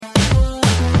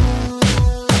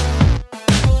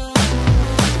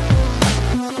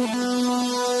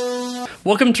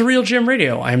Welcome to Real GM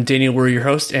Radio. I'm Daniel, we're your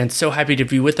host, and so happy to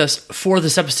be with us for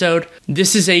this episode.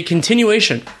 This is a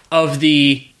continuation of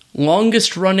the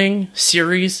longest running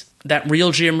series that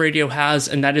Real GM Radio has,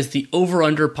 and that is the Over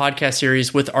Under podcast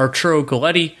series with Arturo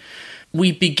Galletti.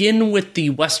 We begin with the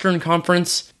Western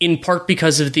Conference, in part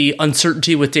because of the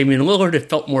uncertainty with Damian Lillard. It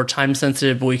felt more time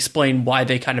sensitive, but we explain why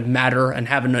they kind of matter and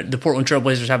the Portland Trail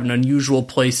Blazers have an unusual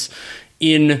place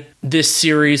in this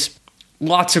series.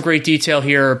 Lots of great detail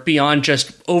here beyond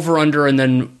just over-under, and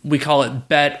then we call it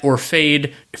bet or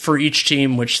fade for each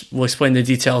team, which we'll explain the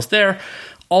details there.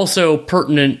 Also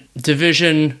pertinent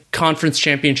division, conference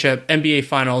championship, NBA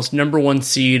Finals, number one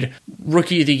seed,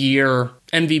 rookie of the year,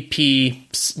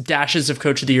 MVP, dashes of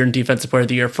coach of the year and defensive player of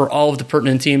the year for all of the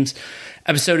pertinent teams.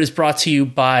 Episode is brought to you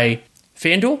by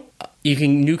FanDuel.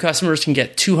 New customers can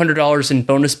get $200 in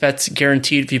bonus bets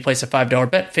guaranteed if you place a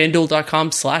 $5 bet.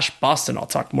 FanDuel.com/Boston. I'll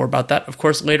talk more about that, of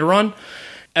course, later on.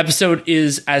 Episode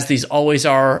is, as these always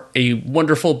are, a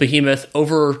wonderful behemoth,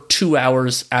 over 2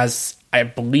 hours, as I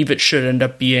believe it should end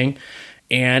up being.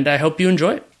 And I hope you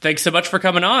enjoy it. Thanks so much for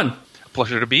coming on.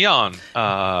 Pleasure to be on.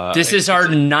 This is our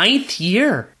ninth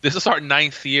year. This is our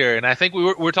ninth year, and I think we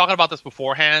were talking about this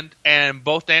beforehand, and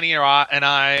both Danny and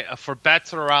I, for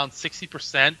bets, are around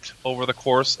 60% over the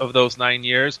course of those 9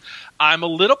 years. I'm a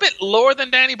little bit lower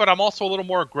than Danny, but I'm also a little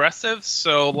more aggressive.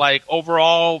 So,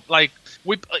 overall,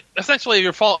 we essentially,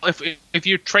 if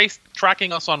you're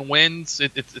tracking us on wins,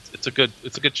 it's a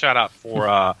good shout out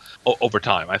for over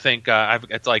time. I think I'm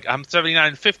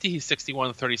 79-50, he's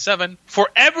 61-37. For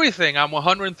everything, I'm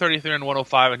 133 and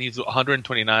 105, and he's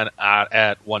 129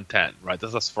 at 110. Right,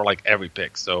 this is for every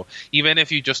pick. So even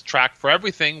if you just track for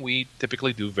everything, we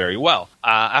typically do very well.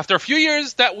 After a few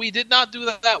years that we did not do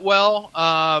that well,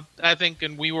 I think,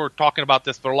 and we were talking about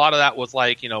this, but a lot of that was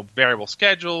variable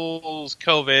schedules,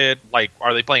 COVID,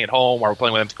 are they playing at home? Are we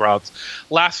playing with empty crowds?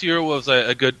 Last year was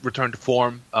a good return to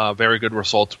form, very good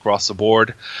results across the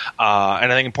board.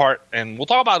 And I think in part, and we'll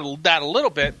talk about that a little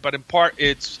bit, but in part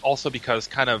it's also because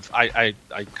I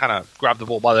kind of grabbed the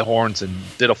bull by the horns and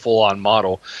did a full-on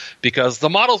model, because the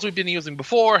models we've been using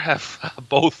before have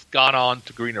both gone on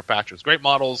to greener pastures. Great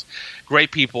models,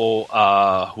 great people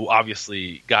who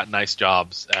obviously got nice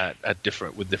jobs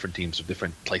with different teams or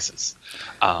different places.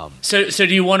 So do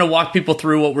you want to walk people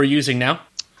through what we're using now?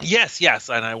 Yes,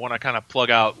 and I want to kind of plug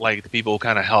out the people who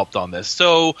kind of helped on this.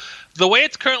 So the way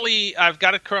I've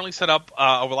got it currently set up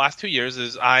over the last 2 years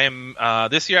is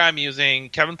this year I'm using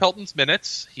Kevin Pelton's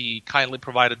minutes. He kindly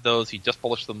provided those. He just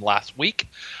published them last week.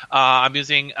 I'm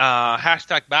using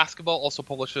hashtag basketball, also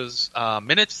publishes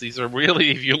minutes. These are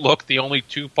really, if you look, the only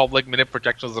two public minute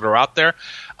projections that are out there.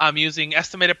 I'm using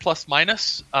estimated plus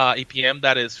minus EPM.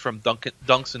 That is from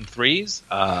Dunks and Threes.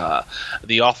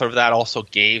 The author of that also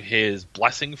gave his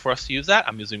blessing for us to use that.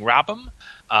 I'm using Rabum.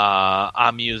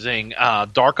 I'm using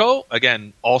Darko.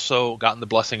 Again, also gotten the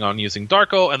blessing on using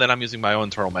Darko, and then I'm using my own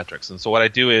internal metrics. And so what I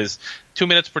do is 2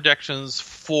 minutes projections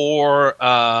for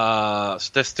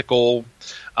statistical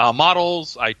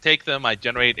models. I take them, I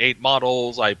generate 8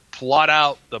 models, I plot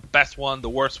out the best one, the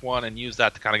worst one, and use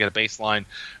that to kind of get a baseline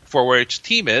for where each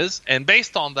team is. And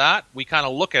based on that, we kind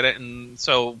of look at it. And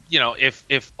so,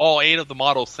 if all 8 of the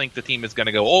models think the team is going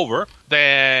to go over,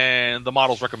 then the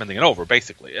model's recommending it over,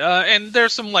 basically. And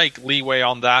there's some leeway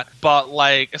on that. But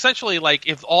essentially,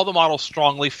 if all the models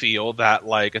strongly feel that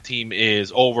a team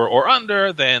is over or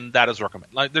under, then that is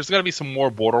recommended. There's going to be some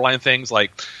more borderline things. I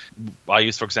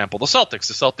use, for example, the Celtics.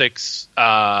 The Celtics,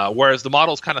 whereas the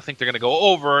models kind of think they're going to go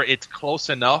over, it's close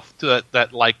enough to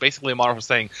that basically the models are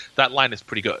saying that line is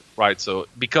pretty good, right? So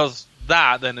because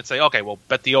that, then it's okay, well,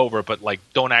 bet the over, but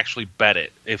don't actually bet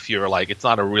it if you're it's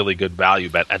not a really good value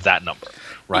bet at that number,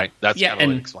 right? That's kind of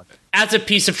what I explained it. As a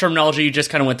piece of terminology, you just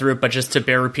kind of went through it, but just to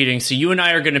bear repeating. So you and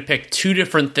I are going to pick 2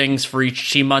 different things for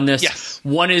each team on this. Yes.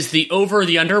 One is the over or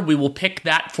the under. We will pick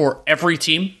that for every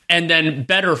team. And then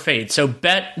bet or fade. So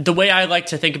bet, the way I like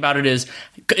to think about it is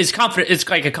confident. It's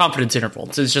like a confidence interval.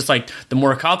 So it's just the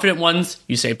more confident ones,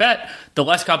 you say bet. The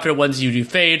less confident ones, you do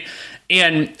fade.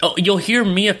 And you'll hear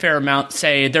me a fair amount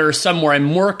say there are some where I'm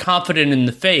more confident in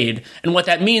the fade. And what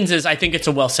that means is I think it's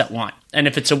a well-set line. And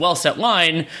if it's a well-set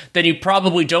line, then you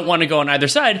probably don't want to go on either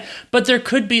side. But there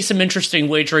could be some interesting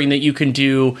wagering that you can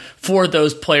do for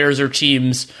those players or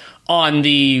teams on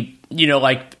the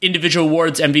like individual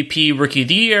awards, MVP, Rookie of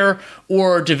the Year,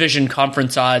 or division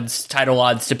conference odds, title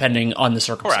odds, depending on the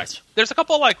circumstance. Correct. There's a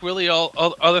couple of like really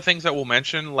other things that we'll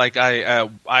mention. Like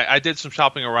I did some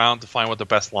shopping around to find what the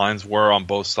best lines were on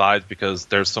both sides, because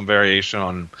there's some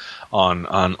variation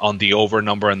on the over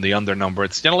number and the under number.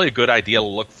 It's generally a good idea to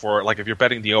look for, like if you're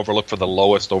betting the over, look for the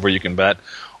lowest over you can bet,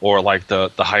 or like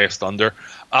the highest under.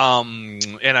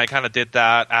 And I kind of did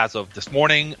that as of this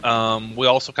morning. We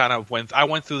also kind of I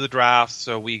went through the drafts,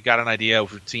 so we got an idea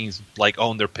of teams like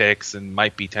own their picks and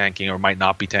might be tanking or might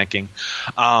not be tanking.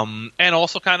 And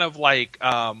also kind of like,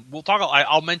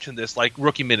 I'll mention this, like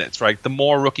rookie minutes, right? The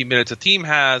more rookie minutes a team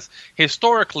has,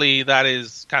 historically, that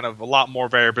is kind of a lot more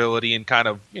variability, and kind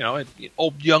of,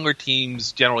 younger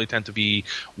teams generally tend to be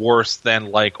worse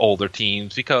than like older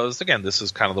teams, because again, this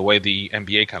is kind of the way the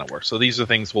NBA kind of works. So these are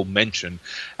things we'll mention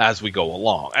as we go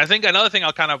along. I think another thing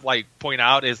I'll kind of like point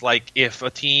out is like if a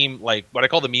team, like what I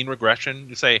call the mean regression,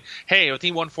 you say, hey, if a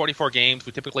team won 44 games,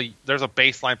 there's a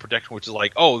baseline projection which is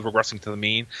like, oh, regressing to the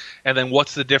mean, and then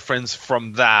what's the difference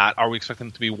from that? Are we expecting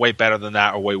them to be way better than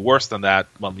that or way worse than that?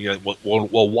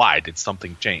 Well, why did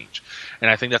something change? And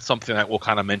I think that's something that we'll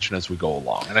kind of mention as we go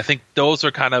along. And I think those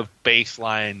are kind of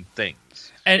baseline things.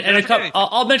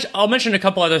 I'll mention a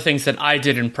couple other things that I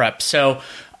did in prep. So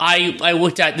I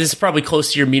looked at, this is probably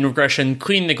close to your mean regression.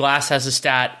 Cleaning the Glass has a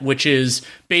stat, which is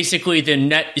basically the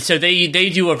net. So they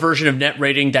do a version of net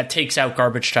rating that takes out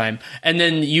garbage time, and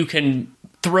then you can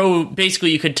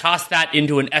you could toss that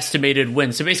into an estimated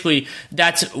win. So basically,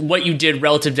 that's what you did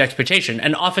relative to expectation.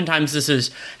 And oftentimes, this is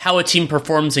how a team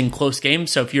performs in close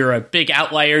games. So if you're a big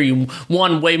outlier, you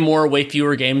won way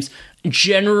fewer games.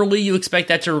 Generally, you expect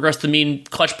that to regress the mean.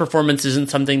 Clutch performance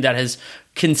isn't something that has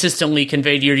consistently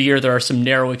conveyed year to year. There are some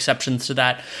narrow exceptions to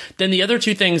that. Then the other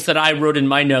two things that I wrote in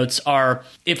my notes are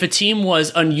if a team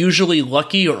was unusually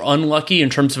lucky or unlucky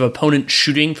in terms of opponent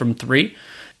shooting from three.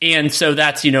 And so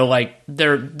that's, like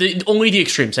they're only the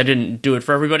extremes. I didn't do it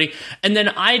for everybody. And then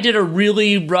I did a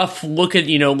really rough looked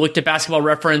at Basketball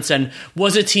Reference, and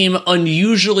was a team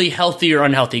unusually healthy or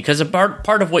unhealthy? Because a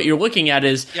part of what you're looking at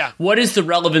is what is the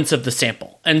relevance of the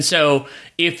sample? And so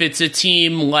if it's a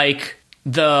team like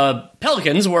the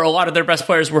Pelicans, where a lot of their best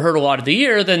players were hurt a lot of the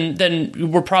year, then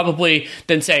we're probably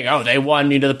saying, oh, they won,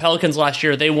 the Pelicans last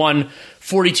year, they won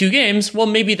 42 games. Well,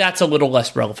 maybe that's a little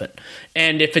less relevant.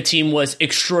 And if a team was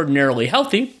extraordinarily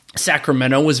healthy,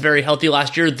 Sacramento was very healthy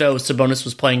last year, though Sabonis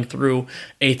was playing through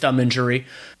a thumb injury,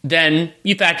 then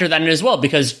you factor that in as well,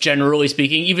 because generally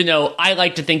speaking, even though I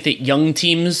like to think that young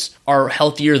teams are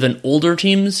healthier than older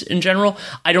teams in general,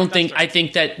 I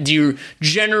think that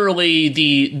generally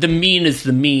the mean is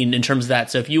the mean in terms of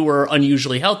that. So if you were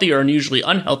unusually healthy or unusually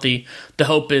unhealthy, the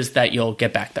hope is that you'll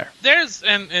get back there. There's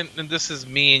and this is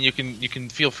me, and you can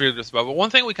feel free to just about. But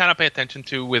one thing we kind of pay attention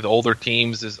to with older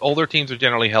teams is older teams are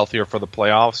generally healthier for the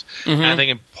playoffs. Mm-hmm. And I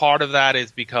think part of that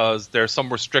is because there's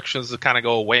some restrictions that kind of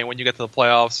go away when you get to the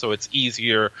playoffs. So it's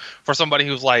easier for somebody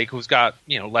who's got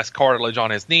less cartilage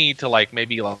on his knee to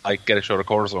maybe get a shot of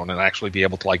cortisone and actually be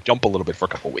able to jump a little bit for a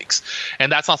couple of weeks.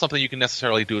 And that's not something you can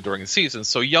necessarily do during the season.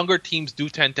 So younger teams do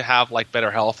tend to have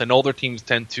better health, and older teams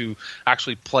tend to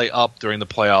actually play up during the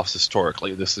playoffs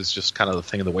historically. This is just kind of the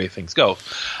thing, the way things go.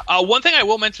 One thing I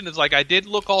will mention is I did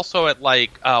look also at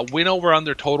win over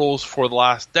under totals for the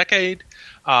last decade.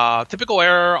 Typical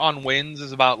error on wins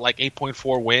is about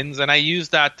 8.4 wins, and I use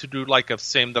that to do a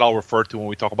sim that I'll refer to when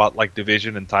we talk about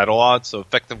division and title odds. So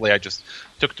effectively, I just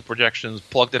took the projections,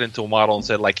 plugged it into a model, and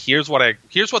said here's what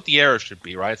the error should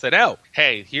be. Right? I said, oh,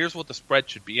 hey, here's what the spread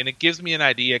should be, and it gives me an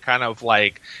idea, kind of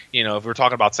if we're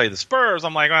talking about say the Spurs,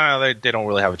 I'm they don't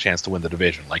really have a chance to win the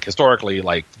division. Historically,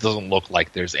 it doesn't look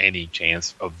like there's any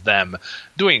chance of them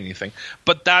doing anything.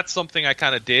 But that's something I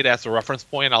kind of did as a reference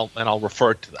point, and I'll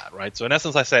refer to that. Right? So in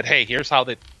essence, I said, hey, here's how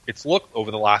it's looked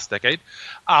over the last decade,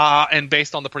 and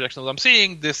based on the projections I'm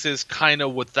seeing, this is kind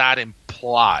of what that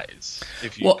implies.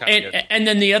 And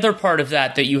then the other part of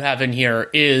that you have in here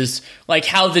is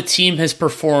how the team has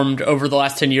performed over the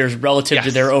last 10 years relative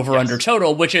to their over-under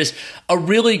total, which is a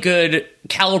really good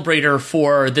calibrator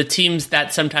for the teams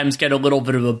that sometimes get a little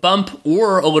bit of a bump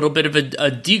or a little bit of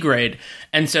a degrade.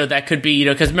 And so that could be,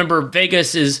 because remember,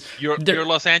 Vegas is your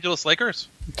Los Angeles Lakers.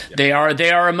 They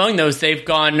are among those. They've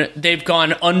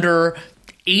gone under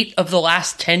 8 of the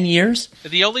last 10 years.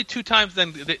 The only 2 times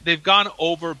then they've gone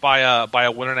over by a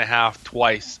 1.5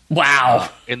 twice. Wow!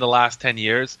 In the last 10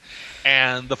 years,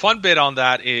 and the fun bit on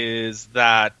that is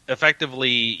that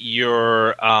effectively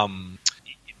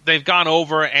they've gone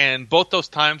over, and both those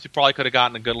times you probably could have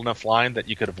gotten a good enough line that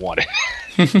you could have won it.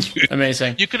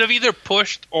 Amazing. You could have either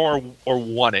pushed or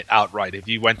won it outright if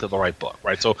you went to the right book,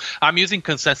 right? So I'm using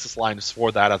consensus lines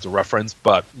for that as a reference,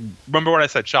 but remember what I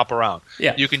said, shop around.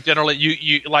 Yeah. You can generally,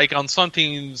 you like on some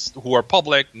teams who are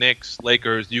public, Knicks,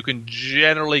 Lakers, you can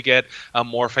generally get a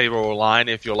more favorable line.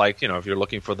 If you're like, if you're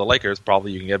looking for the Lakers,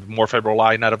 probably you can get a more favorable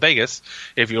line out of Vegas.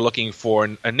 If you're looking for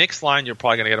a Knicks line, you're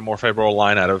probably going to get a more favorable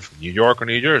line out of New York or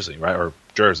New Jersey, right? Or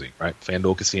Jersey, right?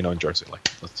 FanDuel Casino in Jersey, like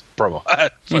that's promo.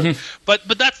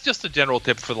 But that's just a general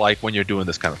tip for like when you're doing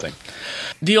this kind of thing.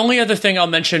 The only other thing I'll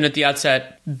mention at the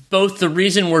outset, both the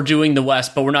reason we're doing the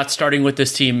West, but we're not starting with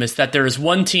this team, is that there is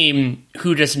one team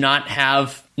who does not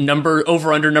have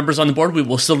over-under numbers on the board. We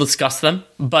will still discuss them,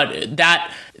 but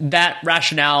that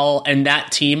rationale and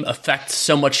that team affects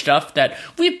so much stuff that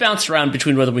we've bounced around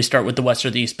between whether we start with the West or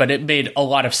the East, but it made a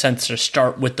lot of sense to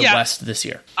start with the West this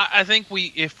year. I think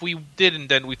if we didn't,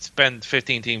 then we'd spend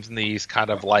 15 teams in the East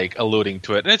kind of like alluding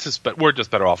to it. And it's just, but we're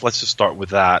just better off. Let's just start with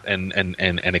that and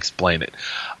explain it.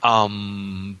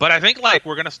 But I think like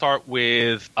we're going to start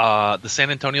with the San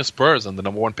Antonio Spurs and the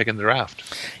number 1 pick in the draft.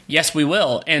 Yes, we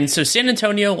will. And so San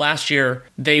Antonio last year,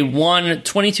 they won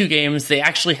 22 games. They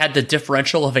actually had the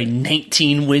differential of a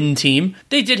 19-win team.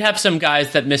 They did have some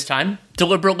guys that missed time.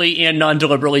 Deliberately and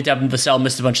non-deliberately, Devin Vassell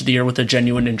missed a bunch of the year with a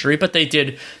genuine injury, but they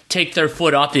did take their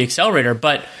foot off the accelerator.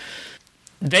 But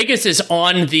Vegas is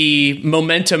on the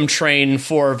momentum train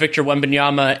for Victor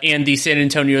Wembanyama and the San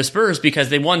Antonio Spurs because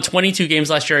they won 22 games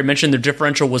last year. I mentioned the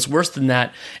differential was worse than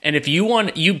that. And if you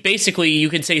want, you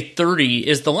can say 30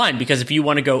 is the line because if you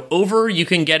want to go over, you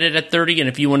can get it at 30. And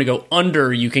if you want to go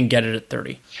under, you can get it at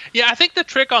 30. Yeah, I think the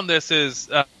trick on this is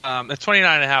it's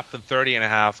 29.5 and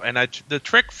 30.5. And the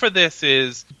trick for this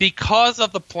is because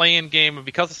of the play-in game and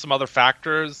because of some other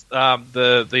factors,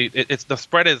 the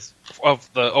spread is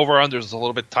of the over-unders is a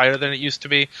little bit tighter than it used to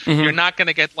be. Mm-hmm. You're not going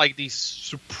to get like these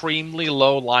supremely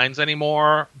low lines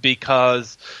anymore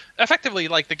because effectively,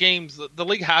 like the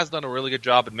league has done a really good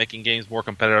job at making games more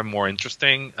competitive, more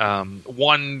interesting.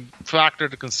 One factor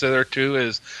to consider too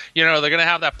is, they're going to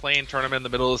have that play-in tournament in the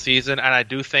middle of the season, and I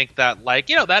do think that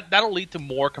that'll lead to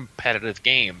more competitive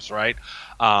games, right?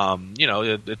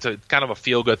 It's a kind of a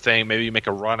feel-good thing. Maybe you make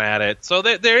a run at it. So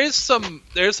there is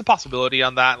a possibility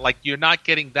on that. Like you're not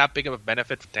getting that big of a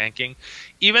benefit for tanking.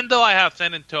 Even though I have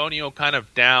San Antonio kind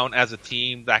of down as a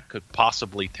team that could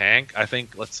possibly tank, I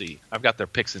think, let's see, I've got their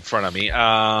picks in front of me.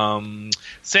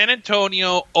 San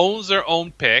Antonio owns their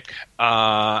own pick,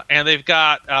 and they've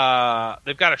got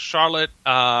a Charlotte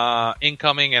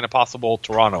incoming and a possible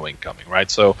Toronto incoming, right?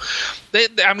 So,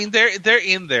 they're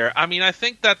in there. I mean, I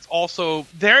think that's also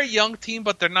they're a young team,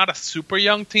 but they're not a super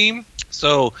young team.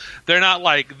 So they're not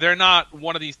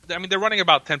one of these. I mean, they're running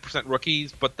about 10%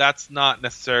 rookies, but that's not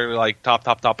necessarily like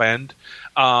top end.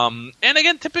 And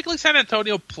again, typically San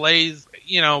Antonio plays.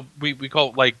 We call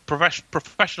it like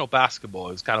professional basketball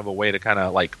is kind of a way to kind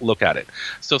of like look at it.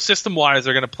 So system wise,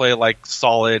 they're going to play like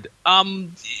solid.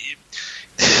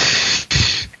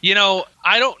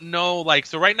 I don't know,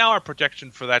 so right now our projection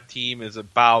for that team is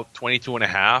about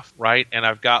 22.5, right? And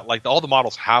I've got, all the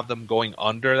models have them going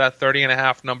under that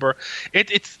 30.5 number.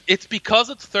 It's because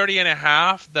it's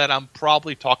 30.5 that I'm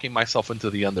probably talking myself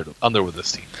into the under with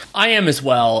this team. I am as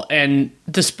well, and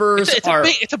the Spurs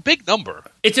it's a big number.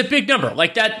 It's a big number.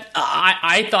 Like that,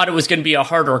 I thought it was going to be a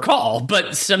harder call,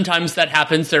 but sometimes that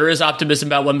happens. There is optimism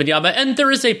about Wembanyama, and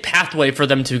there is a pathway for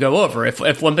them to go over. If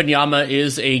Wembanyama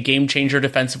is a game changer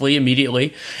defensively immediately,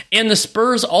 and the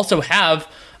Spurs also have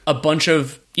a bunch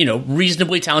of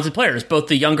reasonably talented players, both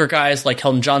the younger guys like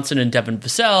Keldon Johnson and Devin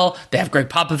Vassell. They have Greg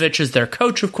Popovich as their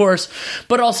coach, of course,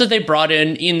 but also they brought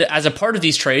in as a part of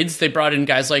these trades, they brought in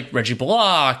guys like Reggie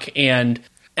Bullock and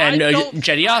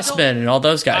Jetty Osman and all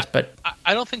those guys. But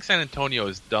I don't think San Antonio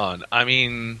is done. I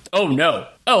mean... Oh, no.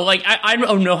 I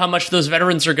don't know how much those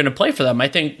veterans are going to play for them. I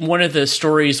think one of the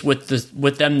stories with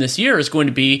them this year is going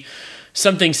to be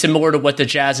something similar to what the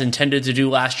Jazz intended to do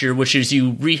last year, which is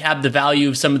you rehab the value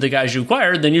of some of the guys you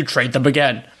acquired, then you trade them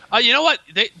again. You know what?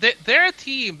 They're a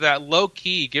team that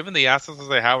low-key, given the assets that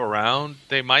they have around,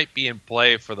 they might be in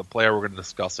play for the player we're going to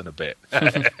discuss in a bit.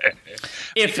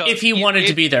 if he wanted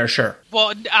to be there, sure.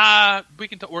 Well,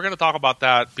 we're going to talk about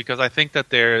that because I think that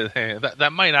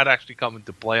that might not actually come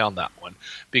into play on that one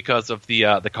because of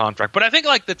the contract. But I think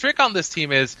the trick on this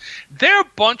team is they're a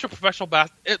bunch of professional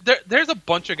there's a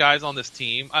bunch of guys on this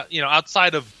team,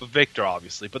 outside of Victor,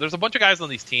 obviously, but there's a bunch of guys on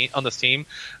this team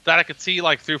that I could see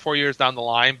 3 or 4 years down the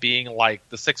line being the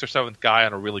 6th or 7th guy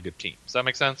on a really good team. Does that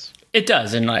make sense? It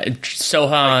does, and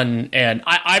Sohan, and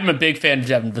I'm a big fan of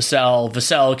Devin Vassell,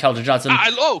 Keldon Johnson.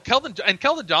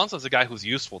 Keldon Johnson's a guy who's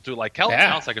useful too. Like Keldon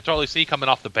Johnson, I could totally see coming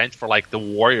off the bench for like the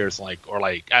Warriors, I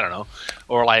don't know,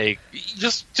 or like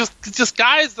just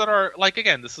guys that are like,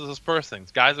 again, this is a Spurs thing.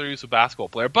 Guys that are used to basketball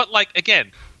player, but like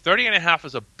again, 30.5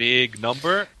 is a big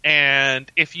number, and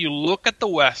if you look at the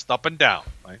West up and down,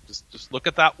 right, just look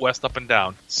at that West up and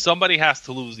down, somebody has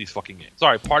to lose these fucking games.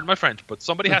 Sorry, pardon my French, but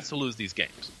somebody has to lose these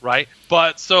games, right?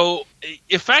 But so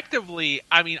effectively,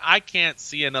 I mean, I can't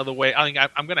see another way. I mean,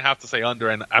 I'm going to have to say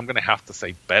under, and I'm going to have to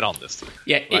say bet on this.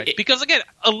 Yeah, right? Because again,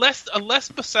 unless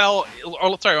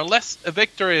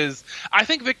Victor is, I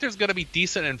think Victor's going to be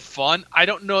decent and fun. I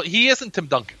don't know. He isn't Tim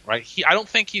Duncan, right? I don't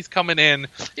think he's coming in.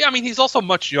 Yeah, I mean, he's also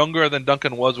much younger than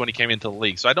Duncan was when he came into the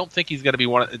league, so I don't think he's going to be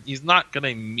he's not going to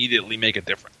immediately make a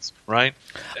difference, right?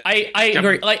 I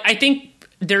agree. Like, I think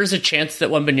there's a chance that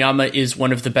Wembanyama is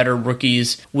one of the better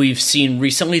rookies we've seen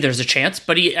recently. There's a chance,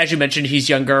 but he, as you mentioned, he's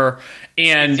younger.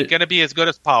 And is he going to be as good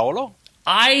as Paolo?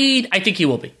 I think he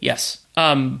will be, yes.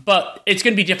 But it's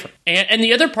going to be different. And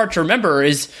the other part to remember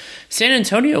is San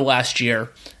Antonio last year,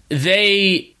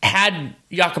 they had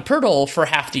Jakob Poeltl for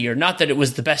half the year. Not that it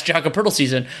was the best Jakob Poeltl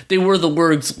season. They were the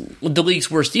league's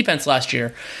worst defense last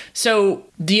year. So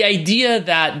the idea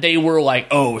that they were like,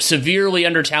 severely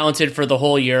under-talented for the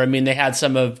whole year. I mean, they had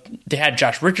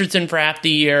Josh Richardson for half the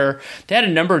year. They had a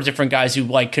number of different guys who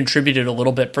like contributed a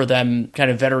little bit for them,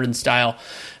 kind of veteran style.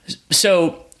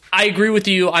 So I agree with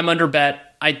you. I'm under bet.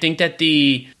 I think that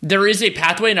there is a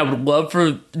pathway, and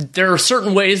there are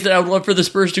certain ways that I would love for the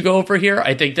Spurs to go over here.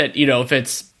 I think that, if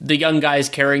it's the young guys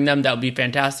carrying them, that would be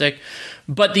fantastic.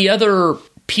 But the other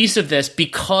piece of this,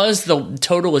 because the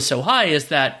total is so high, is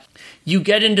that you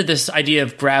get into this idea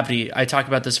of gravity. I talk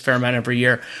about this a fair amount every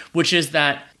year, which is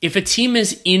that if a team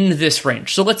is in this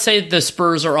range, so let's say the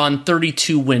Spurs are on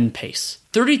 32 win pace.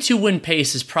 32 win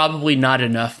pace is probably not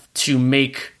enough to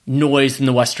make noise in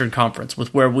the Western Conference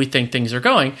with where we think things are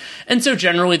going. And so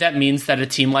generally that means that a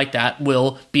team like that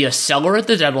will be a seller at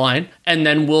the deadline, and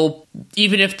then will,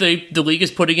 even if the league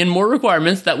is putting in more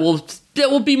requirements, that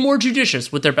will be more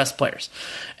judicious with their best players.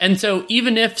 And so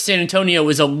even if San Antonio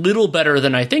is a little better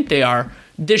than I think they are,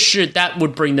 that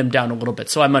would bring them down a little bit.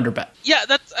 So I'm under bet. Yeah,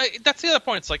 that's the other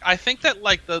point. It's like, I think that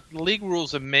like the league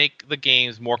rules that make the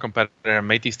games more competitive and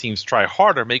make these teams try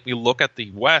harder make me look at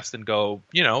the West and go,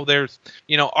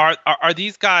 are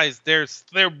these guys, they're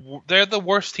the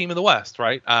worst team in the West,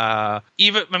 right?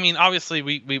 Obviously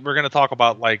we're going to talk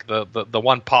about like the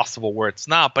one possible where it's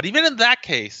not, but even in that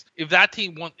case, if that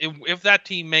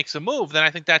team makes a move, then I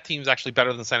think that team's actually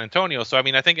better than San Antonio. So I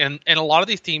mean, I think and a lot of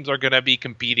these teams are going to be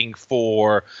competing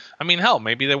for,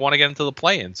 maybe they want to get into the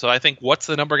play-in. So I think what's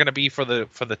the number going to be for the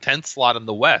 10th slot in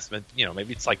the West?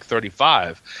 Maybe it's like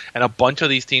 35, and a bunch of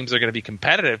these teams are going to be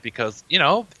competitive because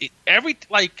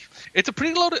it's a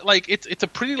pretty loaded it's a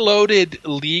pretty loaded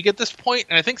league at this point,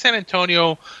 and I think San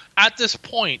Antonio at this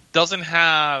point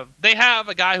they have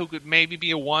a guy who could maybe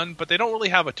be a 1, but they don't really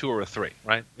have a 2 or a 3,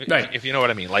 right? If you know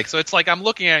what I mean. Like, so it's like I'm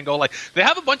looking at it and go like, they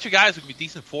have a bunch of guys who could be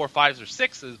decent 4, 5s, or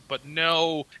 6s, but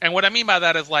no. And what I mean by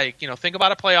that is like, think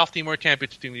about a playoff team or a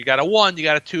championship team. You got a 1, you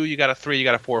got a 2, you got a 3, you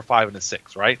got a 4, 5, and a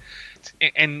 6, right?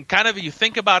 And kind of, you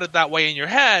think about it that way in your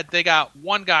head, they got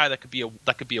one guy that could be a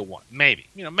 1, maybe.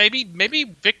 Maybe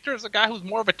Victor's a guy who's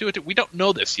more of a 2. We don't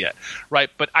know this yet, right?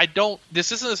 But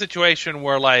this isn't a situation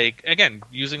where, like, again,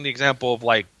 using the example of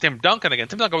like Tim Duncan again.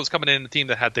 Tim Duncan was coming in a team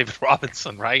that had David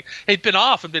Robinson, right? He'd been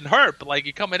off and been hurt, but like,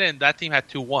 you coming in, that team had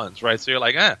 2 1s, right? So you're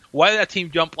like, why did that team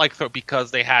jump like that?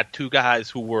 Because they had 2 guys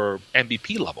who were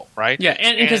MVP level, right? Yeah,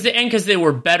 and because they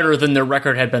were better than their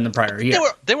record had been the prior year.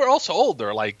 They were also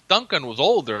older. Like Duncan was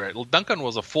older. Duncan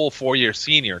was a full 4-year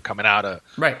senior coming out of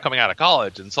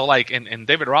college, and so like, and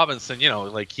David Robinson,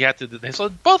 like he had to. So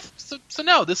both. So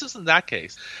no, this isn't that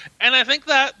case. And I think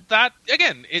that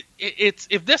again, it's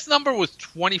if this number was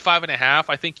 25.5,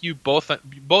 I think you both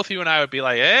you and I would be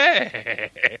like,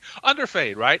 hey,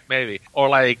 underfade, right? Maybe or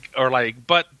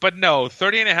but no,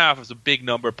 30.5 is a big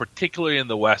number, particularly in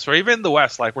the West, or even in the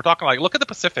West. Like, we're talking like, look at the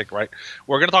Pacific, right?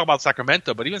 We're going to talk about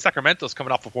Sacramento, but even Sacramento's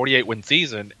coming off a 48-win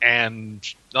season, and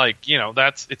like,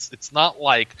 it's not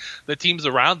like the teams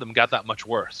around them got that much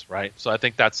worse, right? So I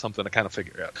think that's something to kind of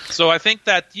figure out. So I think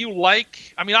that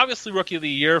obviously Rookie of the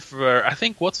Year for, I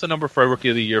think, what's the number for a Rookie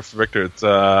of the Year for Victor?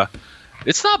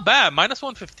 It's not bad,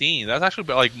 -115. That's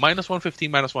actually like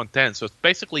 -115, -110. So it's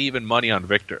basically even money on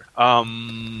Victor.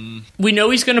 We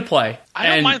know he's going to play. I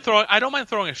don't mind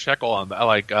throwing a shekel on that,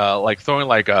 like throwing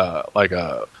like a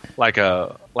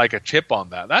like a chip on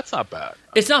that. That's not bad.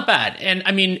 It's not bad. And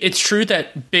I mean, it's true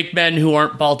that big men who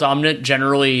aren't ball dominant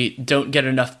generally don't get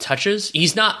enough touches.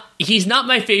 He's not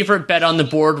my favorite bet on the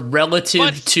board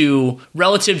relative to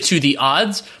the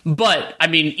odds. But I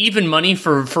mean, even money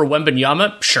for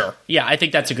Wembanyama, sure. Yeah, I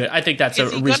think that's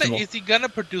reasonable. Is he gonna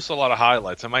produce a lot of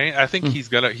highlights? I think he's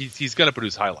gonna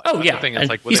produce highlights. Oh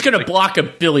yeah, he's gonna block a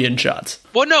billion shots.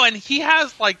 Well, no, and he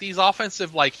has like these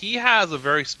offensive, like he has a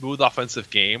very smooth offensive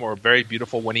game, or very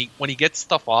beautiful. When he gets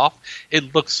stuff off, it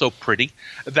looks so pretty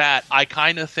that I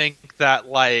kind of think that,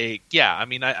 like, yeah, I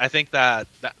mean, I think that's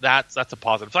a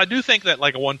positive. So I do think that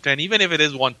like a 110, even if it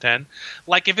is 110,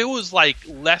 like if it was like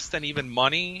less than even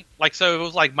money, like so if it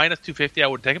was like minus 250, I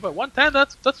would take it. But 110,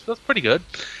 that's pretty good.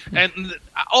 And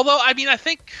although I mean, I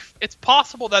think it's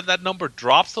possible that number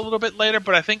drops a little bit later,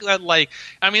 but I think that, like,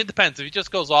 I mean, it depends. If he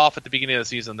just goes off at the beginning of the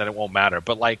season, then it won't matter.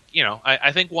 But, like, you know,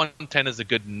 I think 110 is a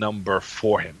good number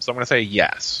for him. So I'm going to say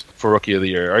yes for Rookie of the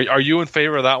Year. Are you in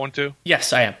favor of that one, too?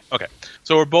 Yes, I am. Okay.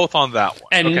 So we're both on that one.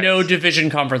 And okay. No division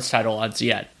conference title odds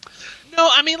yet. No,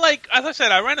 I mean, like, as I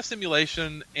said, I ran a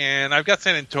simulation, and I've got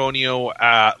San Antonio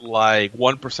at, like,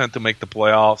 1% to make the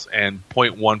playoffs and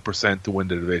 0.1% to win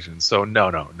the division. So,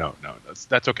 no.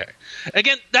 That's okay.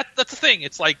 Again, that's the thing.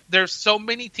 It's like there's so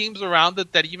many teams around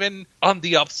it that even on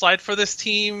the upside for this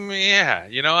team, yeah,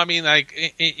 you know, I mean,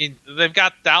 like, they've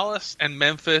got Dallas and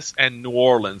Memphis and New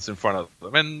Orleans in front of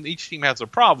them, and each team has their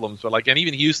problems, but, like, and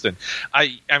even Houston.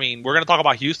 I mean, we're going to talk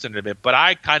about Houston in a bit, but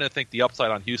I kind of think the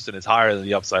upside on Houston is higher than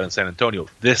the upside on San Antonio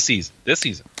this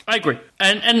season. I agree.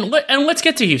 And let's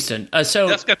get to Houston. So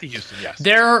let's get to Houston. Yes,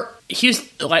 they're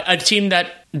like a team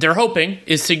that they're hoping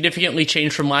is significantly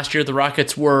changed from last year. The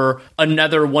Rockets were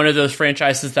another one of those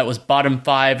franchises that was bottom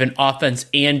 5 in offense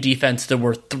and defense. There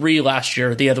were 3 last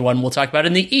year. The other one we'll talk about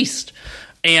in the East.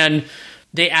 And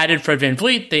they added Fred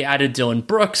VanVleet. They added Dylan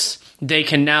Brooks. They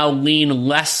can now lean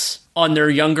less on their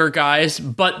younger guys,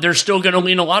 but they're still going to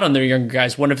lean a lot on their younger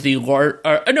guys. One of the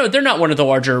no, they're not one of the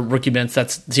larger rookie mints.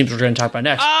 That's the teams we're going to talk about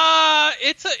next.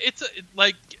 It's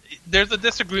like there's a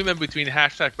disagreement between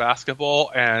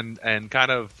 #basketball and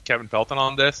kind of Kevin Felton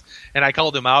on this, and I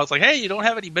called him out. It's like, hey, you don't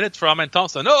have any minutes for Amen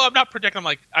Thompson. No, I'm not projecting. I'm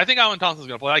like, I think Amen Thompson's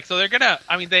going to play. Like, so they're gonna.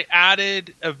 I mean, they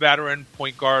added a veteran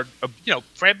point guard. You know,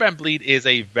 Fred VanVleet is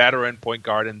a veteran point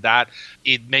guard, and that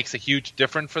it makes a huge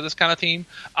difference for this kind of team.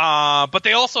 But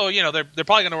they also, you know, they're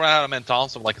probably going to run out of Amen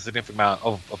Thompson like a significant amount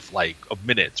of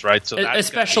minutes, right? So that's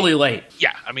especially late.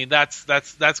 Yeah, I mean that's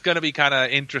going to be kind of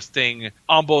interesting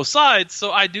on both sides.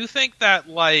 So I do think that,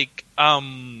 like,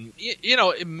 you know,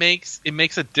 it makes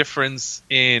a difference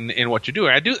in what you're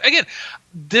doing.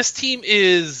 This team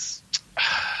is.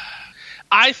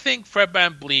 I think Fred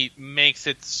VanVleet makes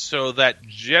it so that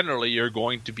generally you're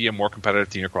going to be a more competitive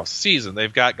team across the season.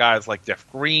 They've got guys like Jeff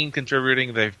Green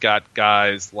contributing. They've got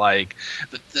guys like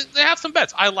 – they have some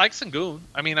bets. I like Sengun.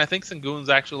 I mean, I think Sengun's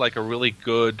actually like a really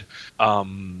good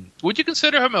would you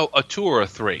consider him a 2 or a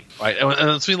 3? Right? And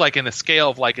it's like in a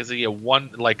scale of like, is he a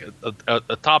 1, like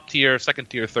a top tier, second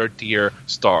tier, third tier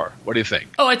star? What do you think?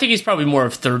 Oh, I think he's probably more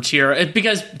of third tier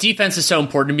because defense is so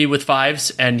important to me with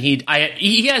 5s, and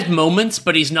he has moments,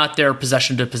 but he's not there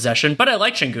possession to possession. But I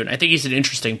like Sengun. I think he's an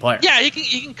interesting player. Yeah,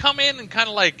 he can come in and kind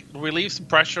of like relieve some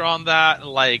pressure on that.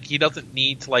 Like, he doesn't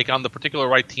need to, like, on the particular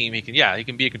right team, he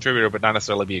can be a contributor, but not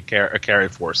necessarily be a carry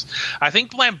force. I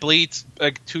think VanVleet's a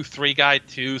 2-3 guy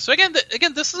too. So again,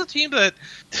 this is a team that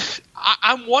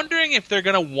I'm wondering if they're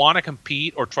going to want to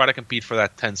compete or try to compete for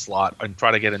that 10 slot and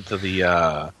try to get into the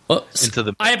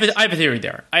I have a theory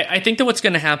there. I think that what's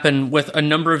going to happen with a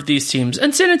number of these teams,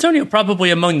 and San Antonio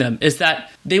probably among them, is that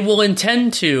they will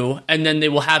intend to, and then they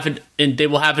will have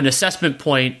an assessment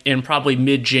point in probably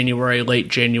mid-January, late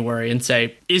January, and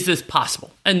say, is this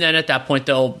possible? And then at that point,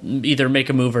 they'll either make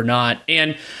a move or not.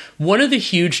 And one of the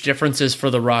huge differences for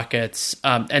the Rockets,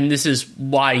 and this is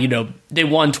why, you know, they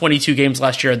won 22 games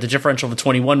last year, the differential of a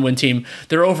 21-win team,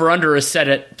 their over-under is set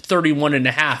at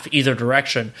 31.5 either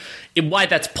direction. Why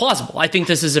that's plausible, I think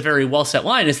this is a very well-set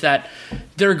line, is that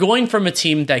they're going from a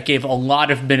team that gave a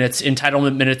lot of minutes,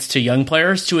 entitlement minutes to young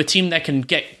players, to a team that can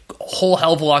get a whole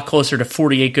hell of a lot closer to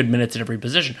 48 good minutes at every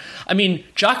position. I mean,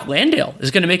 Jock Landale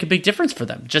is going to make a big difference for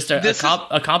them. Just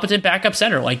a competent backup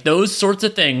center. Like, those sorts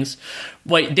of things,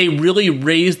 like, they really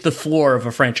raised the floor of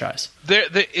a franchise.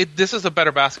 This is a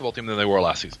better basketball team than they were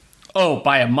last season. Oh,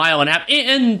 by a mile and a half.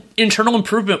 And internal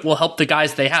improvement will help the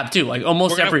guys they have, too. Like,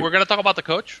 almost We're going to talk about the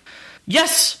coach?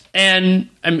 Yes. And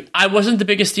I wasn't the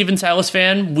biggest Steven Silas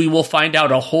fan. We will find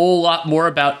out a whole lot more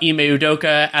about Ime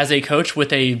Udoka as a coach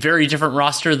with a very different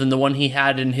roster than the one he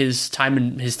had in his time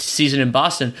in his season in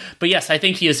Boston. But yes, I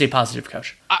think he is a positive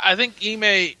coach. I think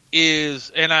Ime is,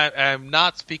 and I'm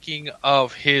not speaking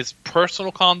of his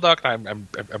personal conduct.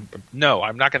 No,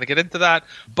 I'm not going to get into that.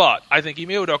 But I think Ime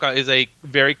Udoka is a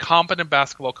very competent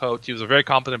basketball coach. He was a very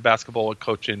competent basketball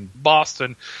coach in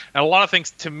Boston, and a lot of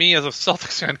things to me as a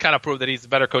Celtics fan kind of prove that he's a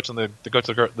better coach than the coach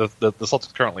the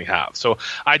Celtics currently have. So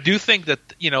I do think that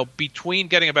between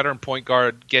getting a better point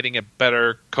guard, getting a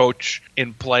better coach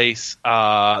in place,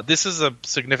 this is a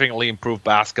significantly improved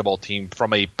basketball team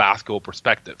from a basketball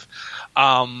perspective.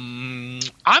 I'm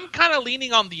kind of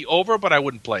leaning on the over, but I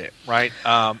wouldn't play it. Right?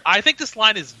 I think this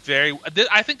line is very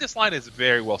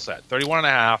well set,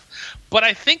 31.5. But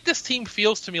I think this team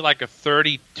feels to me like a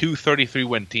 32-33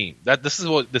 win team. This is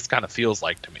what this kind of feels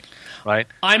like to me. Right.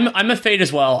 I'm a fade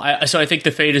as well. So I think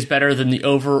the fade is better than the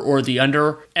over or the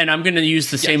under. And I'm going to use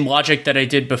the same logic that I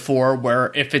did before,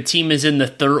 where if a team is in the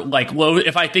low,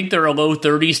 if I think they're a low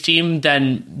 30s team,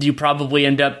 then you probably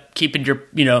end up keeping your,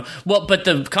 but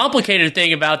the complicated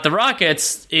thing about the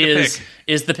Rockets is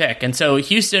the pick. And so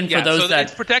Houston, for those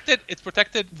that it's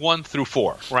protected 1 through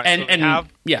 4, right?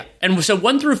 And so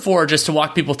 1 through 4, just to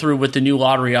walk people through with the new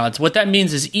lottery odds, what that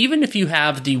means is even if you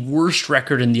have the worst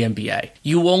record in the NBA,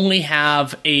 you only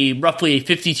have roughly a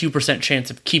 52%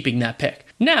 chance of keeping that pick.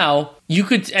 Now, you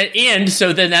could, and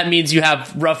so then that means you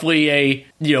have roughly a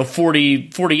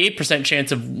 48%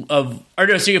 chance so you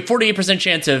have 48%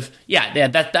 chance of,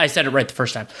 that I said it right the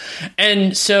first time.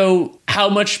 And so how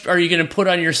much are you going to put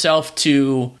on yourself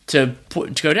to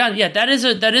go down? Yeah, that is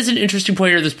an interesting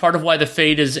point here. That's part of why the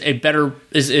fade is a better,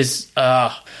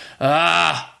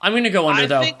 I'm going to go under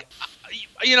though.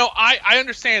 I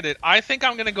understand it. I think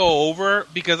I'm going to go over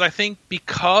because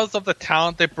of the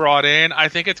talent they brought in, I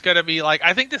think it's going to be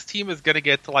I think this team is going to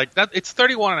get to that. It's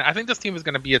 31. I think this team is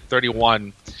going to be at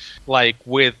 31,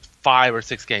 with 5 or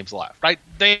 6 games left, right?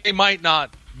 They might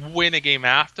not win a game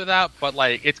after that, but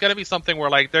it's going to be something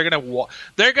where they're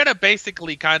going to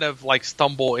basically kind of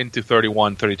stumble into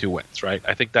 31, 32 wins, right?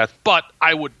 I think but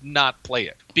I would not play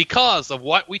it because of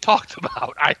what we talked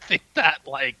about. I think that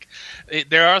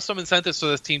there are some incentives for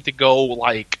this team to go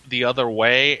the other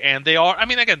way, and they are. I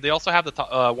mean, again, they also have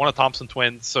one of Thompson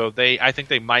twins, so I think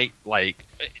they might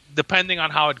depending on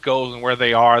how it goes and where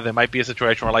they are, there might be a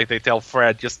situation where they tell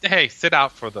Fred, just hey, sit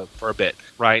out for a bit,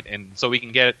 right? And so we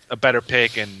can get a better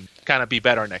pick and kind of be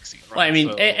better next season. Right? Well, I mean,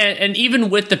 and even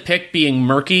with the pick being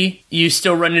murky, you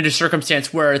still run into a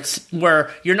circumstance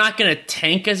where you're not going to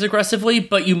tank as aggressively,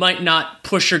 but you might not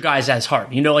push your guys as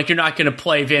hard. You're not going to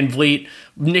play Van Vliet,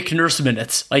 Nick Nurse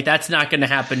minutes. That's not going to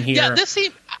happen here. Yeah, this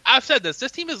team. I've said this.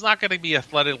 This team is not going to be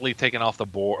athletically taken off the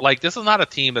board. This is not a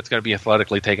team that's going to be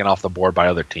athletically taken off the board by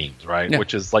other teams, right? Yeah.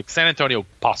 Which is San Antonio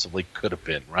possibly could have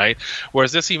been, right?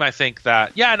 Whereas this team, I think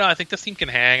that, I think this team can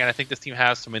hang, and I think this team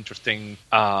has some interesting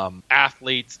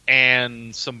athletes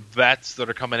and some vets that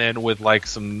are coming in with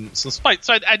some spite.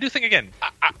 So I do think, again,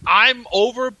 I'm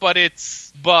over, but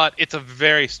it's a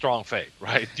very strong fade,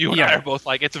 right? You and I are both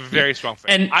it's a very strong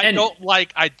fade. And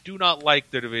I do not like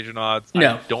their division odds.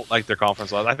 No. I don't like their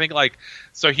conference odds. I think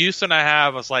so Houston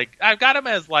I've got them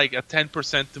as a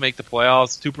 10% to make the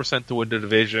playoffs, 2% to win the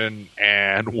division,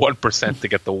 and 1% to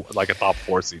get the a top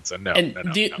 4 seed. So no.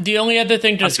 The only other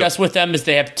thing to discuss with them is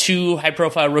they have 2 high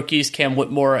profile rookies, Cam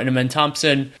Whitmore and Amen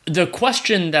Thompson. The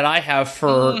question that I have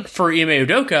for Ime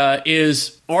Udoka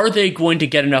is, are they going to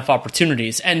get enough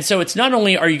opportunities? And so it's not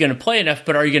only are you going to play enough,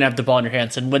 but are you going to have the ball in your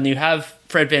hands? And when you have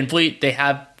Fred Van Vliet, they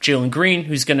have Jalen Green,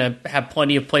 who's going to have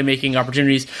plenty of playmaking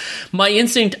opportunities. My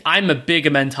instinct, I'm a big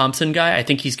Amen Thompson guy. I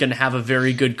think he's going to have a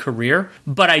very good career,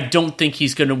 but I don't think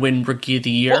he's going to win Rookie of the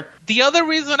Year. Well, the other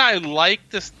reason I like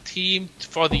this team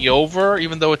for the over,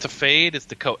 even though it's a fade, is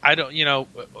the coach.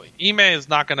 Ime is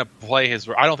not going to play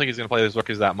I don't think he's going to play his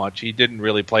rookies that much. He didn't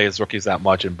really play his rookies that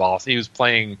much in Boston. He was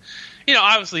playing,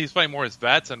 obviously he's playing more his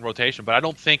vets and rotation, but I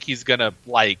don't think he's going to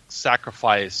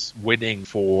sacrifice winning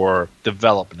for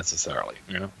development necessarily.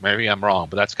 Maybe I'm wrong,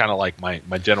 but that's kind of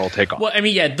my general take on it. Well, I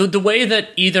mean, the way that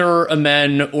either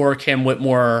Amen or Cam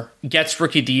Whitmore gets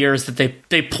Rookie of the Year is that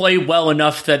they play well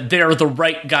enough that they're the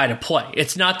right guy to play.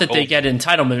 It's not that they get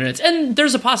entitlement minutes, and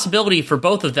there's a possibility for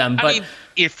both of them. But I mean,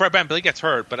 if Fred VanVleet gets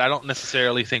hurt, but I don't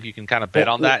necessarily think you can kind of bet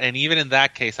on that. And even in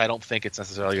that case, I don't think it's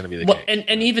necessarily going to be the case.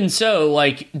 And even so,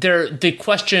 the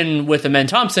question with Amen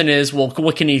Thompson is,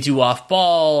 what can he do off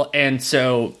ball? And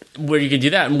so where you can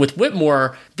do that. And with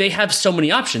Whitmore, they have so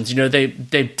many options. They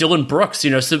Dylan Brooks.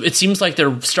 So it seems like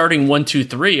their starting 1, 2,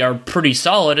 3 are pretty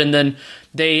solid, and then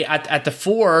They at the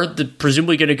 4,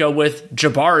 presumably going to go with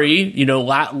Jabari,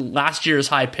 last year's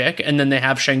high pick, and then they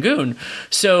have Şengün.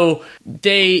 So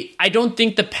I don't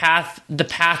think the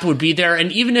path would be there.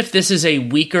 And even if this is a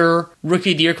weaker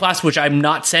rookie of the year class, which I'm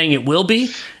not saying it will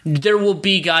be, there will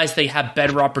be guys they have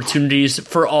better opportunities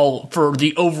for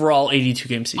the overall 82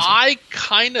 game season. I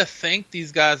kind of think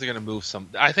these guys are going to move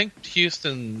I think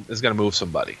Houston is going to move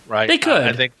somebody, right? They could.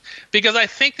 I think because I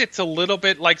think it's a little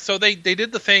bit like, so they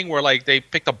did the thing where like they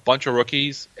picked a bunch of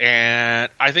rookies, and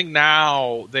I think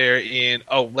now they're in,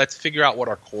 let's figure out what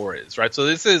our core is, right? So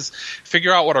this is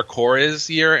figure out what our core is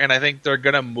here, and I think they're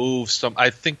going to move I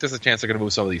think there's a chance they're going to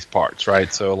move some of these parts,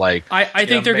 right? So like I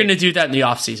think they're going to do that in the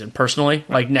offseason, personally,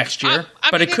 like next year,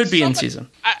 but it could be in season.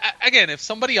 Again, if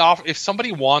somebody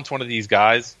wants one of these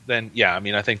guys, then yeah, I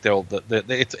mean, I think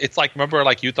it's like, remember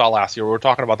like Utah last year, we were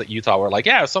talking about that Utah, we're like,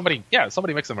 if somebody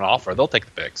makes them an offer, they'll take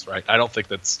the picks, right? I don't think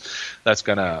that's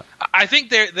gonna. I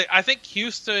think I think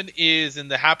Houston is in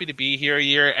the happy to be here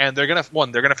year, and they're gonna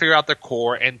figure out their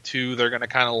core, and 2, they're gonna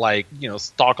kind of like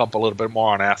stock up a little bit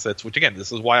more on assets. Which again,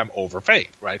 this is why I'm over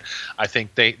Faith, right? I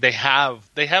think they have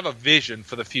a vision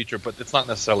for the future, but it's not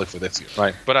necessarily for this year,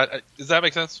 right? But does that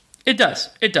make sense? It does,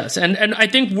 and I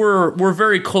think we're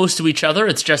very close to each other.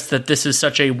 It's just that this is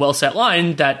such a well set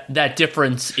line that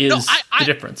difference is the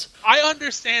difference. I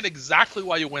understand exactly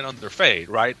why you went under Fade,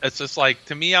 right? It's just like,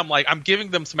 to me, I'm giving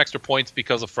them some extra points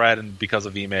because of Fred and because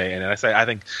of Ime, and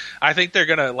I think they're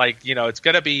gonna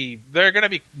they're gonna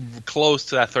be close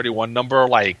to that 31 number,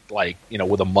 like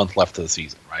with a month left to the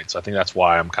season, right? So I think that's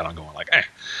why I'm kind of going like,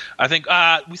 I think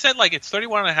we said like it's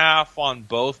 31.5 on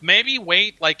both. Maybe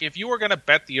wait, like if you were gonna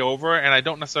bet the over, and I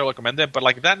don't necessarily recommend it, but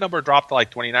like if that number dropped to like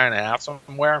 29.5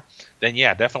 somewhere, then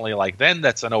yeah, definitely like then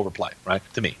that's an overplay, right?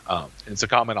 To me, it's a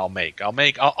comment I'm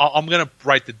gonna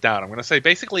write it down. I'm gonna say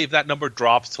basically if that number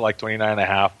drops to like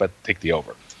 29.5, but take the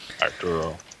over.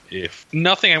 Arturo, if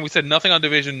nothing, and we said nothing on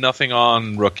division, nothing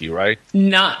on rookie, right?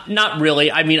 Not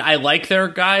really. I mean, I like their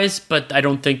guys, but I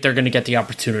don't think they're going to get the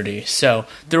opportunity. So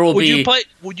there will be.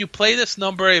 Would you play this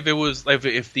number if it was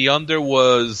if the under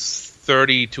was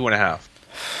 32.5?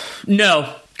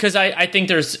 No, because I think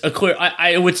there's a clear.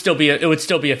 It would still be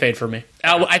a fade for me.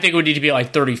 I think it would need to be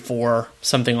like 34,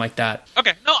 something like that.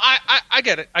 Okay, no, I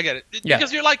get it. Yeah.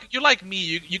 Because you're like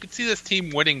me. You could see this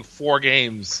team winning 4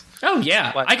 games. Oh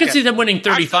yeah, I could see them winning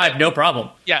 35, no problem.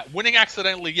 Yeah, winning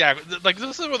accidentally. Yeah, like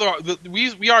this is where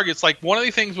we argue. It's like one of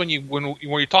the things when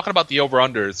you're talking about the over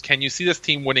unders. Can you see this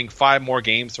team winning 5 more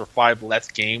games or 5 less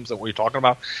games than what you're talking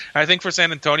about? And I think for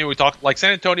San Antonio, we talked like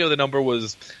San Antonio. The number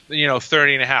was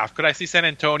 30.5. Could I see San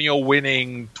Antonio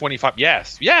winning 25?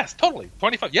 Yes, totally.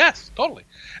 25. Yes, totally.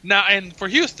 Now, and for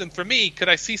Houston, for me, could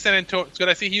I see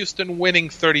Houston winning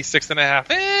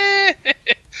 36.5?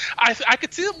 I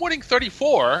could see them winning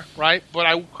 34, right? But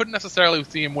I couldn't necessarily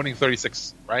see them winning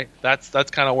 36, right? That's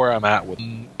kind of where I'm at with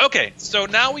them. Okay, so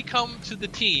now we come to the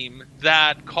team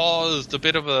that caused a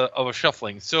bit of a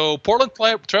shuffling. So Portland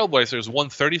Trailblazers won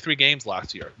 33 games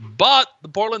last year, but the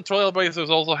Portland Trailblazers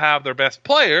also have their best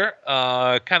player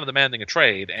kind of demanding a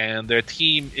trade, and their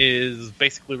team is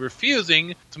basically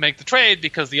refusing to make the trade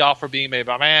because the offer being made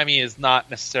by Miami is not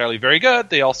necessarily very good.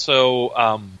 They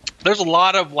also there's a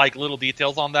lot of like little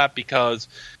details on that because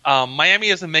Miami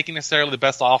isn't making necessarily the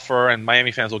best offer, and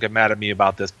Miami fans will get mad at me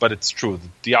about this, but it's true.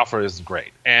 The offer isn't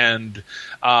great. And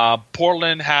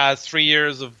Portland has 3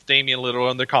 years of Damian Lillard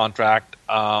under contract,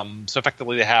 so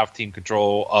effectively they have team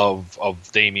control of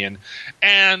Damian.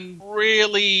 And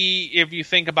really, if you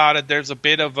think about it, there's a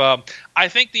bit of I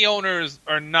think the owners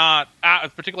are not,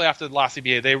 particularly after the last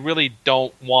CBA, they really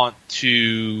don't want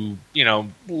to,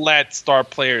 let star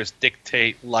players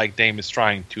dictate like Dame is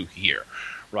trying to here.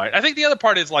 Right. I think the other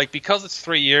part is like because it's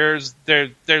 3 years,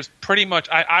 there's pretty much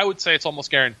I would say it's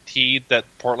almost guaranteed that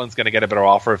Portland's going to get a better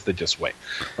offer if they just wait.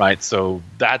 Right. So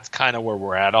that's kind of where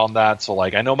we're at on that. So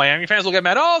like I know Miami fans will get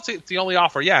mad. Oh, it's the only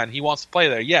offer. Yeah, and he wants to play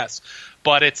there. Yes.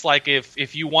 But it's like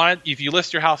if you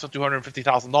list your house at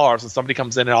 $250,000 and somebody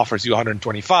comes in and offers you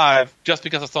 $125, just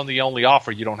because it's on the only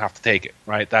offer, you don't have to take it,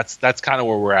 right? That's kind of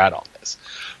where we're at on this.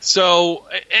 So,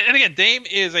 and again, Dame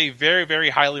is a very,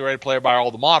 very highly rated player by all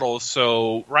the models.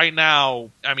 So right now,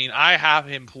 I mean, I have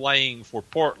him playing for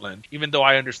Portland, even though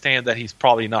I understand that he's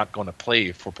probably not going to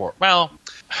play for Portland. Well,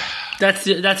 that's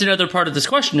another part of this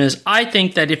question is I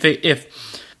think that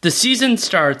if the season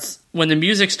starts when the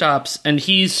music stops and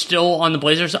he's still on the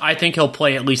Blazers, I think he'll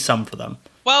play at least some for them.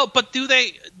 Well, but do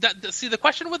they see? The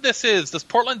question with this is, does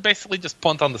Portland basically just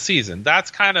punt on the season?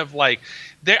 That's kind of like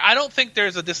I don't think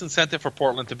there's a disincentive for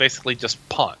Portland to basically just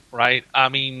punt, right? I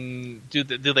mean, do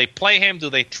they play him?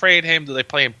 Do they trade him? Do they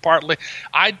play him partly?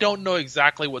 I don't know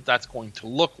exactly what that's going to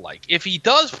look like. If he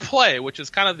does play, which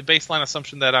is kind of the baseline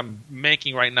assumption that I'm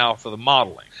making right now for the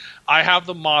modeling, I have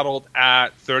them modeled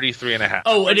at 33.5.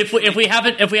 Oh, and if we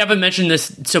haven't mentioned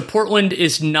this, so Portland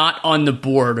is not on the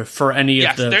board for any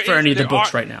of the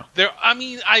books right now. I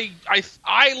mean,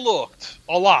 I looked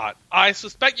a lot. I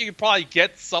suspect you could probably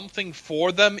get something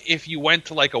for them if you went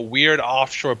to like a weird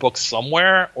offshore book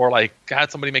somewhere, or like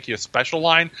had somebody make you a special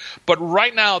line. But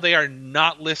right now they are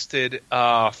not listed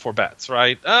for bets.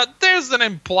 Right? There's an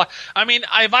imply. I mean,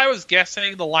 if I was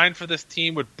guessing, the line for this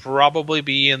team would probably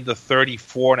be in the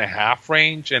 34.5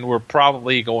 range, and we're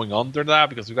probably going under that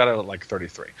because we've got it at like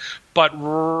 33. But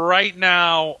right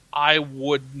now, I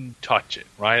wouldn't touch it,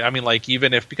 right? I mean, like,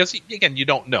 even if, because again, you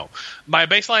don't know. My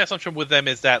baseline assumption with them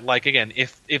is that, like, again,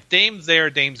 if Dame's there,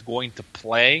 Dame's going to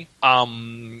play.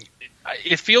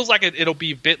 It feels like it'll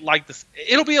be a bit like this.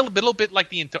 It'll be a little bit like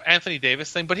the Anthony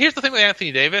Davis thing. But here's the thing with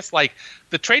Anthony Davis: like,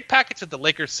 the trade package that the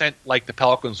Lakers sent, like the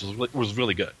Pelicans, was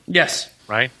really good. Yes.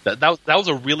 Right. That was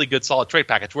a really good, solid trade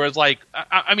package. Whereas, like,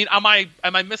 I mean, am I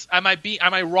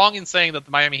wrong in saying that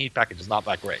the Miami Heat package is not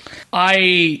that great?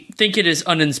 I think it is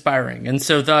uninspiring, and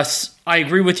so thus I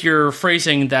agree with your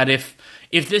phrasing that if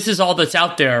this is all that's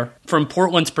out there from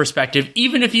Portland's perspective,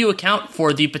 even if you account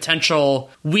for the potential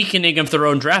weakening of their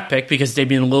own draft pick because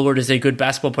Damian Lillard is a good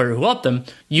basketball player who helped them,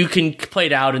 you can play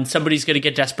it out and somebody's going to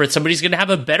get desperate. Somebody's going to have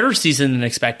a better season than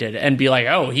expected and be like,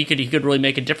 oh, he could really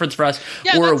make a difference for us,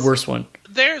 or a worse one.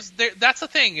 That's the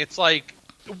thing. It's like,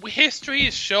 history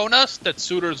has shown us that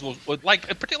suitors will like,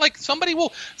 particularly, like, somebody's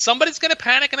going to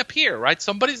panic and appear, right?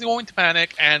 Somebody's going to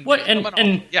panic and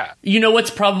yeah. You know what's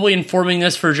probably informing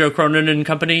this for Joe Cronin and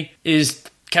company is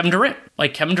Kevin Durant.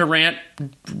 Like, Kevin Durant,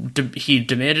 he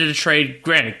demanded a trade.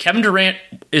 Granted, Kevin Durant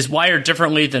is wired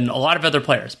differently than a lot of other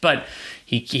players, but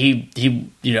he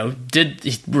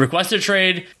requested a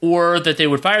trade, or that they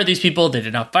would fire these people. They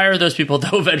did not fire those people,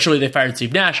 though eventually they fired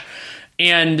Steve Nash.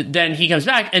 And then he comes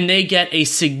back, and they get a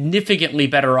significantly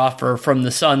better offer from the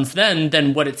Suns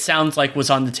than what it sounds like was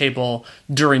on the table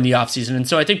during the offseason. And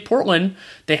so I think Portland,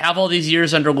 they have all these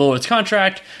years under Lillard's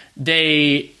contract.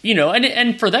 They,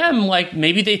 and for them, like,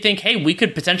 maybe they think, hey, we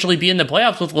could potentially be in the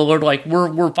playoffs with Lillard. Like,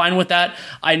 we're fine with that.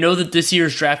 I know that this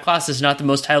year's draft class is not the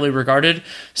most highly regarded,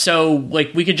 so,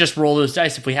 like, we could just roll those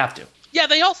dice if we have to. Yeah,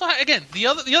 they also again, the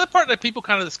other part that people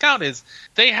kind of discount is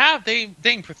they have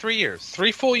Dame for 3 years,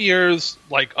 3 full years,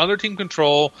 like, under team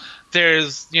control.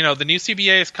 There's, the new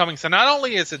CBA is coming, so not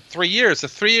only is it 3 years,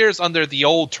 it's 3 years under the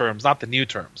old terms, not the new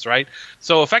terms, right?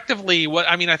 So effectively,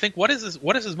 I think what is his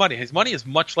money? His money is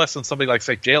much less than somebody like,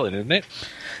 say, Jalen, isn't it?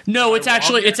 No, it's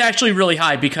actually really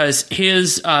high, because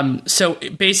his so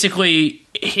basically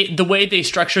the way they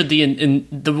structured the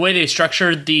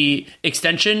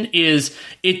extension is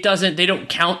they don't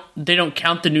count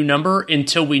the new number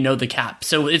until we know the cap,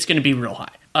 so it's going to be real high.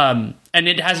 And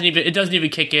it doesn't even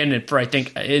kick in for, I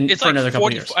think, for another couple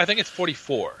of years. I think it's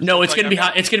 44. No, so it's going to be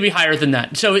high. It's going to be higher than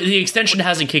that. So the extension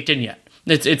hasn't kicked in yet.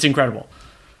 It's incredible.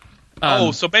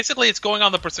 So basically it's going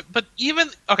on the percent. But even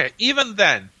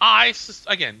then,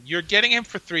 you're getting him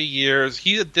for 3 years.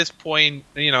 He's at this point,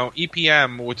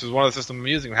 EPM, which is one of the systems I'm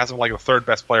using, has him like the third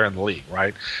best player in the league,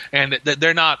 right? And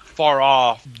they're not far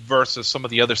off versus some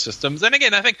of the other systems. And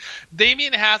again, I think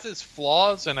Damian has his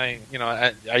flaws, and I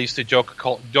used to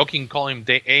joking call him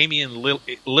Damian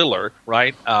Lillard,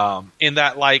 right? In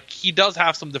that, like, he does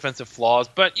have some defensive flaws,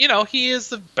 but he is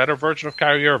the better version of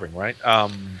Kyrie Irving, right?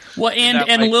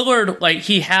 Lillard, like,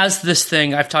 he has this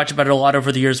thing, I've talked about it a lot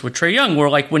over the years with Trae Young, where,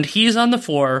 like, when he's on the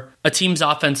floor, a team's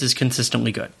offense is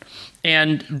consistently good.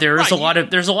 And there's a lot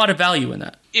of value in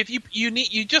that. If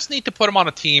you just need to put him on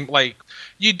a team, like,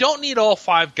 you don't need all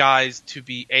 5 guys to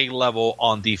be A-level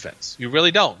on defense. You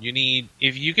really don't.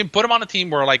 If you can put him on a team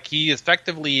where, like, he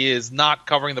effectively is not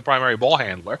covering the primary ball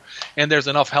handler and there's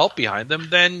enough help behind them,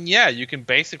 then yeah, you can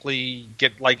basically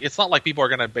get, like, it's not like teams are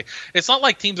going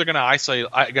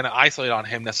to isolate on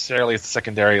him necessarily as the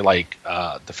secondary, like,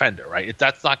 defender, right?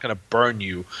 That's not going to burn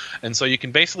you. And so you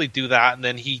can basically do that, and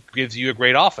then he gives you a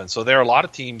great offense. So there are a lot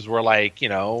of teams where, like,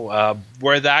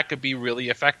 where that could be really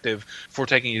effective for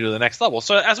taking you to the next level.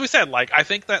 So as we said, like, I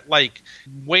think that, like,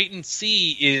 wait and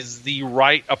see is the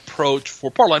right approach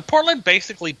for Portland. Portland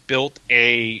basically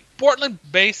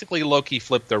low-key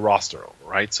flipped their roster over,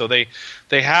 right? So they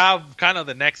have kind of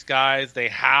the next guys. They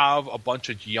have a bunch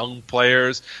of young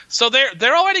players. So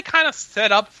they're already kind of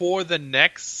set up for the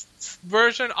next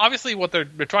version, obviously what they're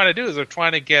trying to do is they're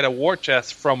trying to get a war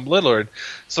chest from Lillard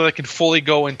so they can fully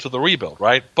go into the rebuild,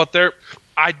 right? But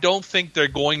I don't think they're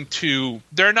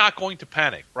not going to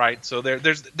panic, right? So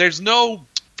there's no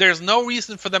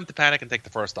reason for them to panic and take the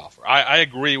first offer. I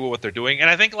agree with what they're doing. And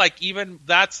I think like even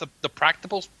that's the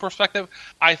practical perspective.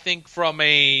 I think from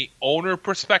a owner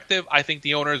perspective, I think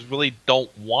the owners really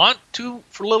don't want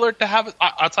for Lillard to have it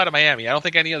outside of Miami. I don't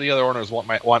think any of the other owners want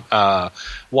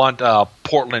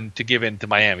Portland to give in to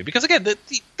Miami. Because again,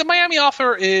 the Miami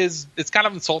offer it's kind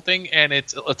of insulting, and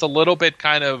it's a little bit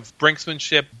kind of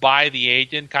brinksmanship by the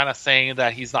agent, kind of saying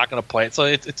that he's not going to play it. So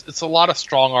it's a lot of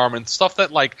strong arm and stuff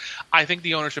that like I think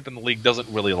the ownership in the league doesn't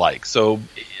really like. So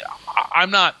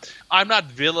I'm not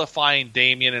vilifying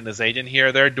Damian and his agent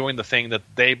here. They're doing the thing that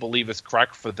they believe is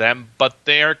correct for them, but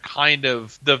they're kind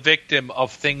of the victim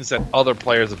of things that other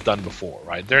players have done before,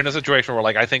 right? They're in a situation where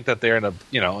like I think that they're in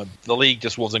the league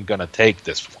just wasn't going to take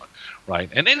this one. Right,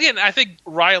 and again, I think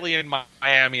Riley and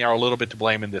Miami are a little bit to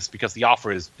blame in this because the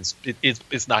offer is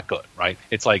not good. Right,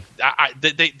 it's like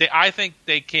I think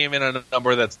they came in at a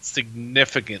number that's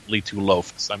significantly too low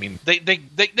for this. I mean, they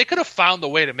could have found a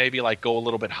way to maybe like go a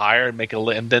little bit higher and make it,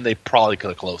 and then they probably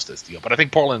could have closed this deal. But I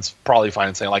think Portland's probably fine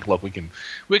and saying like, look, we can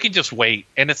just wait,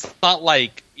 and it's not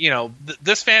like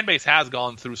this fan base has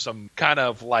gone through some kind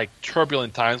of like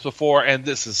turbulent times before, and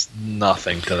this is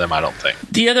nothing to them. I don't think.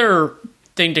 The other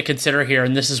thing to consider here,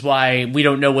 and this is why we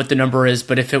don't know what the number is,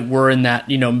 but if it were in that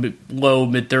low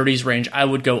mid 30s range, I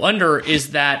would go under,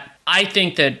 is that I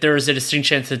think that there is a distinct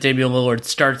chance that Damian Lillard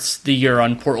starts the year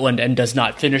on Portland and does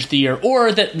not finish the year,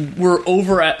 or that we're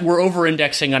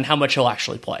over-indexing on how much he'll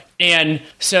actually play. And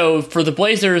so for the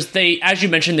Blazers, as you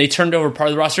mentioned, they turned over part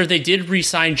of the roster. They did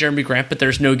re-sign Jeremy Grant, but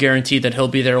there's no guarantee that he'll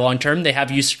be there long term. They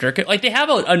have Yusuf Nurkic. Like, they have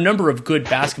a number of good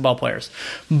basketball players,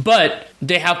 but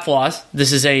they have flaws.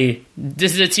 This is a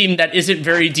team that isn't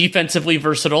very defensively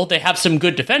versatile. They have some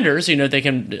good defenders.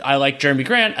 I like Jeremy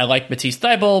Grant. I like Matisse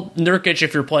Thybulle. Nurkic,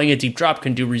 if you're playing a deep drop,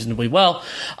 can do reasonably well.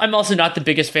 I'm also not the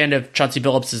biggest fan of Chauncey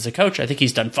Billups as a coach. I think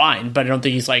he's done fine, but I don't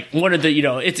think he's like one of the,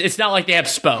 it's not like they have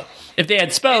Spo. If they had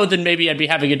Spo, then maybe I'd be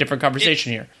having a different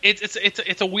conversation here.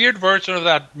 It's a weird version of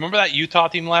that. Remember that Utah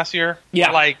team last year?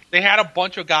 Yeah. Like, they had a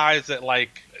bunch of guys that,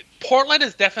 like, Portland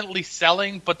is definitely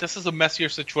selling, but this is a messier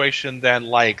situation than,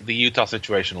 like, the Utah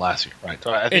situation last year, right?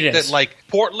 So I think that, like,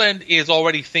 Portland is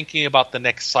already thinking about the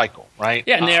next cycle, right?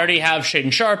 Yeah, and they already have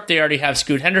Shaedon Sharpe. They already have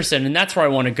Scoot Henderson, and that's where I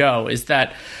want to go, is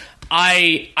that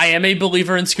I am a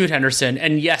believer in Scoot Henderson,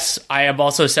 and yes, I have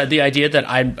also said the idea that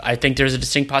I think there's a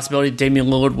distinct possibility that Damian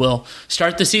Lillard will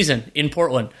start the season in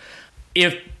Portland.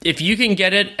 If you can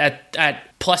get it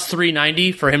at plus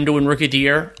 390 for him to win Rookie of the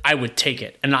Year, I would take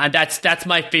it, and that's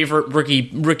my favorite rookie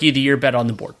of the year bet on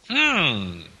the board.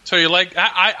 So you like?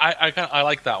 I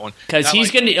like that one because he's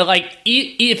going to like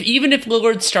even if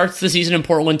Lillard starts the season in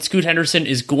Portland, Scoot Henderson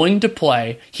is going to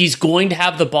play. He's going to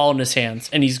have the ball in his hands,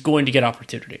 and he's going to get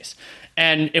opportunities.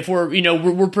 And if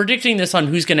we're predicting this on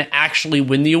who's going to actually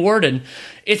win the award, and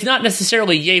it's not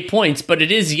necessarily yay points, but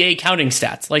it is yay counting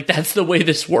stats. Like, that's the way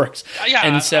this works. Yeah,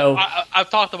 and so I've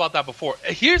talked about that before.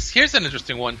 Here's an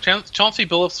interesting one: Chauncey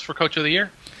Billups for Coach of the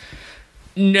Year.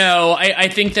 No, I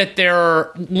think that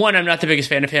I'm not the biggest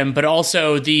fan of him, but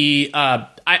also the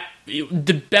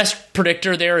best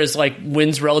predictor there is like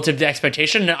wins relative to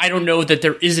expectation. And I don't know that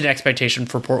there is an expectation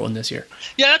for Portland this year.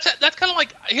 Yeah, that's kind of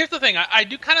like, here's the thing. I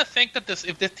do kind of think that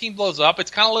if this team blows up,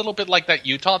 it's kind of a little bit like that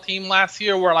Utah team last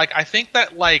year, where like I think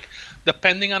that like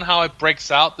depending on how it breaks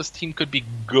out, this team could be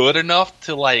good enough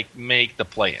to like make the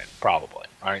play-in, probably.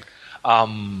 Right.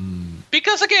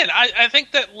 Because again, I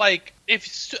think that like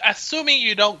assuming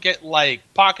you don't get like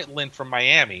pocket lint from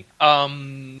Miami,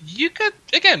 you could,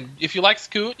 again, if you like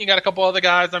Scoot, you got a couple other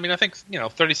guys. I mean, I think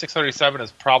 36-37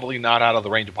 is probably not out of the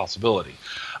range of possibility.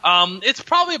 It's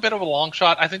probably a bit of a long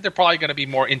shot. I think they're probably going to be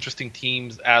more interesting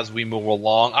teams as we move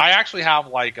along. I actually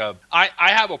have I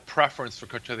have a preference for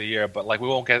Coach of the Year, but like we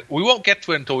won't get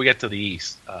to it until we get to the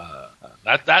East.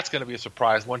 That's going to be a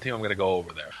surprise. One team I'm going to go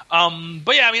over there.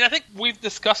 But yeah, I mean, I think we've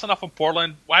discussed enough of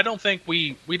Portland. I don't think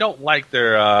we don't like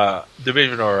their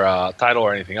division or title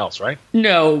or anything else, right?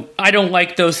 No, I don't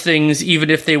like those things, even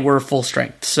if they were full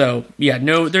strength. So yeah,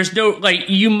 no, there's no like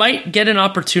you might get an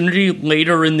opportunity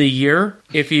later in the year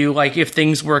if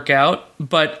things work out,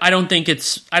 but I don't think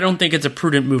it's a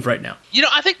prudent move right now.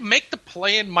 I think make the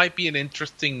play-in might be an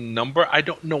interesting number. I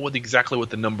don't know exactly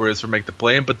what the number is for make the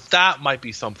play-in, but that might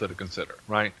be something to consider,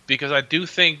 right? Because I do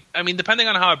think, I mean, depending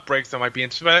on how it breaks, that might be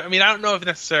interesting. But I mean, I don't know if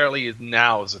necessarily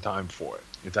now is the time for it.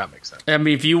 if that makes sense. I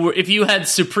mean, if you had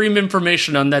supreme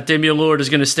information on that Damian Lillard is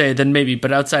going to stay, then maybe.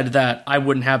 But outside of that, I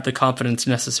wouldn't have the confidence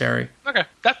necessary. Okay,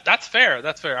 that's fair.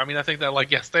 That's fair. I mean, I think that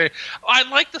I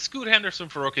like the Scoot Henderson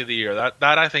for Rookie of the Year. That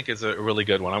I think is a really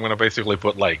good one. I'm going to basically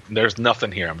put there's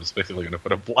nothing here. I'm just basically going to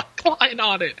put a black line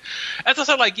on it. As I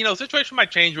said, situation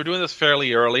might change. We're doing this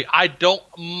fairly early.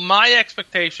 My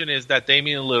expectation is that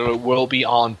Damian Lillard will be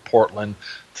on Portland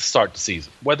to start the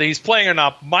season. Whether he's playing or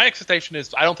not, my expectation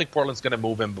is I don't think Portland's going to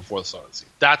move him before the start of the season.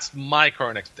 That's my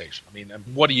current expectation. I mean,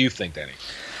 what do you think, Danny?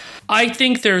 I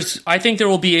think there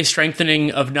will be a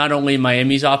strengthening of not only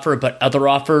Miami's offer but other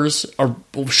offers or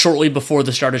shortly before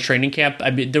the start of training camp.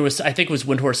 I mean, I think it was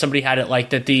Windhorst, somebody had it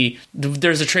like that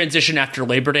there's a transition after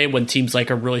Labor Day when teams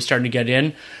are really starting to get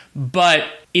in, but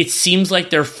it seems like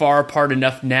they're far apart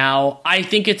enough now. I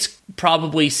think it's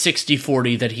probably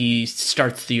 60-40 that he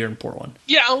starts the year in Portland.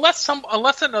 Yeah, unless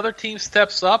another team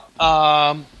steps up.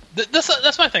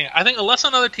 That's my thing. I think unless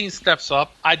another team steps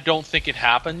up, I don't think it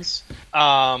happens.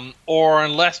 Or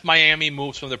unless Miami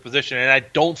moves from their position, and I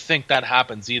don't think that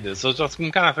happens either. So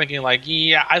I'm kind of thinking I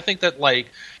think that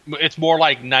it's more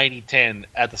like 90-10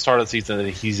 at the start of the season that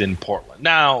he's in Portland.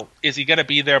 Now, is he going to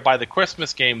be there by the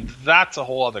Christmas game? That's a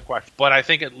whole other question. But I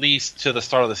think at least to the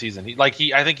start of the season, I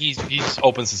think he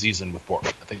opens the season with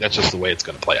Portland. I think that's just the way it's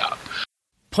going to play out.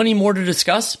 Plenty more to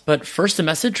discuss, but first a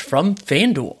message from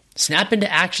FanDuel. Snap into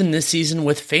action this season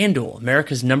with FanDuel,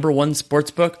 America's #1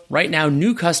 sportsbook. Right now,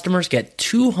 new customers get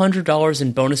 $200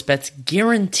 in bonus bets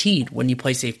guaranteed when you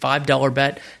place a $5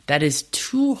 bet. That is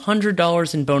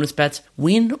 $200 in bonus bets,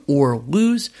 win or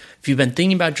lose. If you've been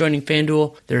thinking about joining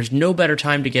FanDuel, there's no better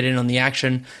time to get in on the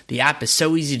action. The app is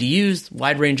so easy to use,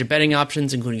 wide range of betting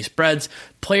options, including spreads,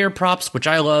 player props, which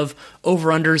I love,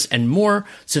 over-unders, and more.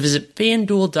 So visit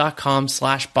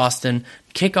FanDuel.com/Boston.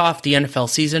 Kick off the NFL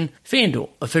season. FanDuel,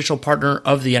 official partner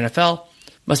of the NFL.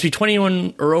 Must be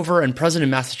 21 or over and present in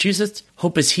Massachusetts.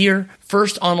 Hope is here.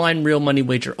 First online real money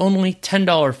wager only.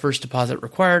 $10 first deposit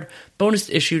required. Bonus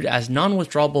issued as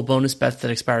non-withdrawable bonus bets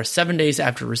that expire 7 days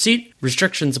after receipt.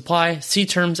 Restrictions apply. See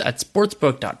terms at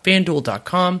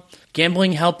sportsbook.fanduel.com.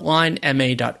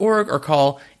 GamblingHelpLineMA.org or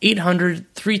call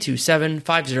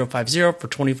 800-327-5050 for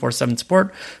 24/7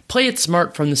 support. Play it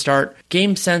smart from the start.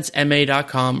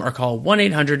 GameSenseMA.com or call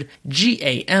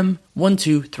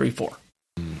 1-800-GAM-1234.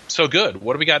 So good.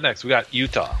 What do we got next? We got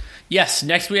Utah. Yes,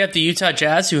 next we have the Utah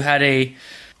Jazz, who had a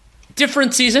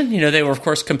different season. They were, of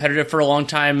course, competitive for a long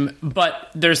time, but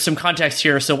there's some context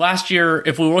here. So last year,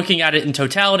 if we were looking at it in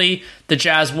totality, the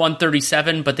Jazz won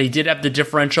 37, but they did have the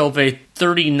differential of a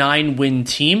 39-win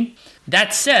team.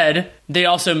 That said, they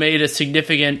also made a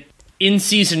significant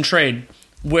in-season trade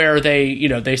where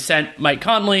they sent Mike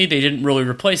Conley. They didn't really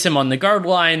replace him on the guard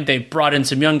line. They brought in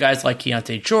some young guys like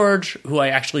Keontae George, who I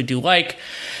actually do like.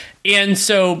 And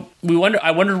so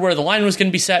I wondered where the line was going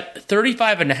to be set.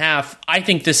 35.5. I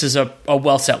think this is a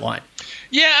well-set line.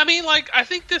 Yeah, I mean, I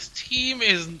think this team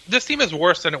is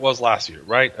worse than it was last year,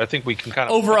 right? I think we can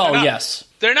kind of overall, yes.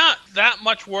 They're not that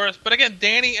much worse, but again,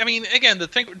 Danny. I mean, again, the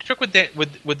trick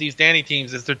with these Danny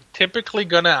teams is they're typically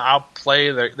going to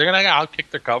outplay. They're going to outkick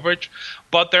their coverage,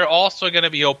 but they're also going to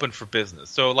be open for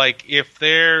business. So, if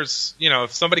there's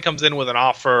if somebody comes in with an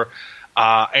offer.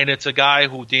 And it's a guy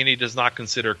who Danny does not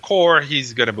consider core,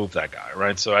 he's going to move that guy,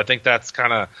 right? So I think that's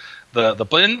kind of the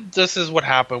blend. This is what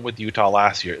happened with Utah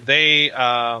last year. They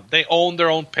own their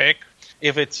own pick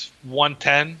if it's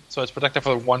 110, so it's protected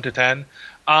for 1 to 10.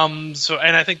 And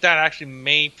I think that actually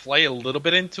may play a little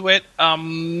bit into it.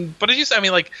 But it's just,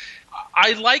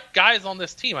 I like guys on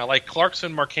this team. I like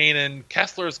Clarkson, Markkanen,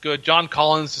 Kessler is good. John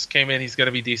Collins just came in. He's going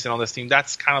to be decent on this team.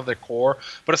 That's kind of their core.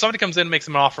 But if somebody comes in and makes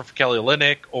them an offer for Kelly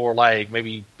Olynyk or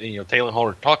maybe Taylor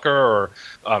Horton-Tucker or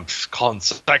Colin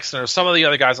Sexton or some of the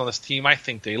other guys on this team, I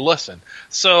think they listen.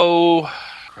 So,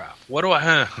 crap. What do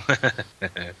I?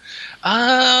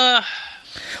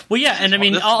 Well, yeah, and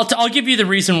I'll give you the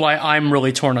reason why I'm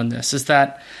really torn on this is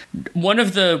that one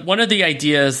of the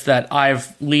ideas that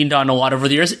I've leaned on a lot over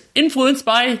the years, influenced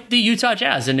by the Utah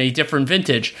Jazz in a different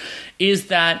vintage, is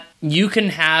that you can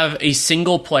have a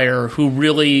single player who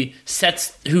really sets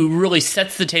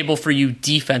the table for you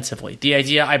defensively. The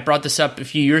idea, I brought this up a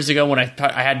few years ago when I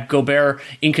had Gobert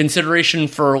in consideration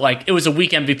for it was a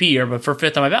weak MVP year, but for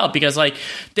fifth on my ballot because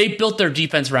they built their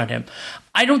defense around him.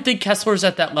 I don't think Kessler's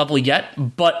at that level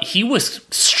yet, but he was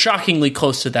shockingly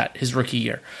close to that his rookie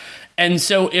year. And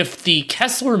so if the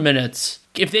Kessler minutes,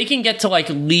 if they can get to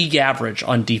league average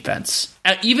on defense,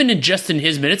 even in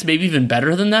his minutes, maybe even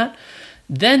better than that,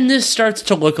 then this starts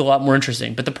to look a lot more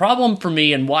interesting. But the problem for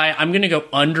me and why I'm going to go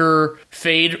under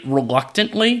fade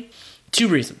reluctantly, two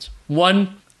reasons.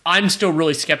 One, I'm still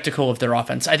really skeptical of their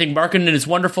offense. I think Markkanen is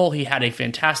wonderful. He had a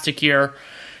fantastic year.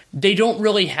 They don't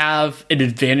really have an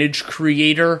advantage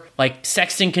creator. Like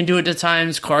Sexton can do it at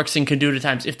times, Clarkson can do it at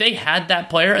times. If they had that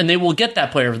player, and they will get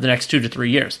that player for the next 2 to 3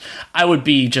 years, I would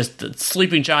be just the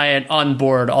sleeping giant on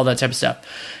board, all that type of stuff.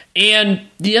 And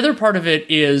the other part of it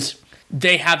is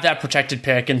they have that protected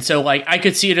pick. And so like I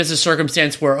could see it as a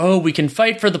circumstance where, oh, we can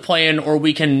fight for the play-in, or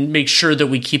we can make sure that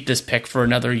we keep this pick for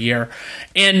another year.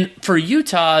 And for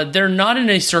Utah, they're not in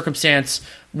a circumstance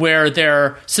where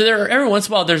every once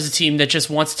in a while there's a team that just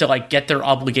wants to like get their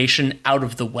obligation out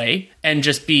of the way and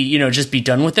just be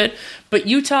done with it. But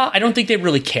Utah, I don't think they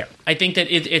really care. I think that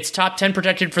it's top 10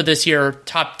 protected for this year,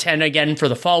 top 10 again for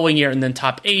the following year, and then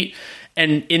top 8.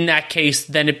 And in that case,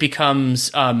 then it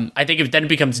becomes, it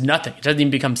becomes nothing. It doesn't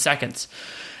even become seconds.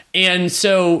 And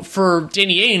so for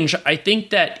Danny Ainge, I think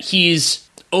that he's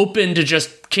open to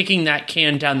just kicking that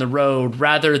can down the road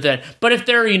rather than, but if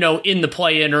they're, in the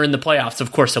play-in or in the playoffs,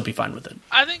 of course they'll be fine with it.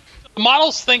 I think the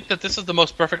models think that this is the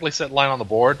most perfectly set line on the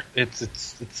board.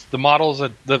 It's the models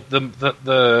that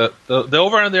the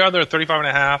over and the under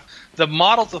 35.5. The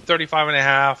models of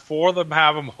 35.5. 4 of them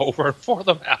have them over, and 4 of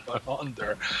them have them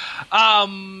under.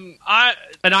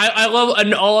 I love,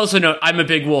 and I'll also note, I'm a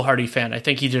big Will Hardy fan. I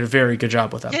think he did a very good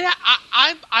job with that. Yeah,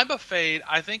 I'm a fade.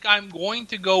 I think I'm going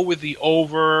to go with the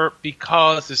over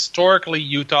because historically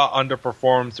Utah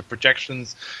underperforms the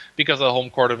projections because of the home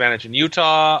court advantage in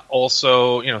Utah.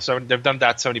 Also, they've done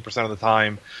that 70% of the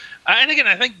time. And again,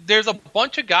 I think there's a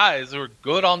bunch of guys who are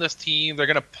good on this team. They're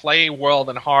going to play well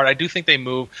and hard. I do think they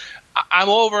move. I'm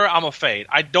over. I'm a fade.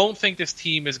 I don't think this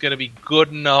team is going to be good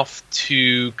enough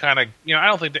to kind of, I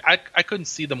don't think I couldn't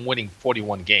see them winning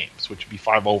 41 games, which would be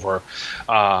 5 over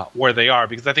where they are,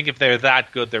 because I think if they're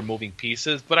that good, they're moving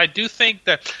pieces. But I do think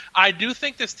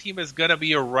this team is going to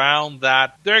be around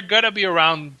that. They're going to be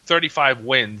around 35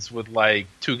 wins with like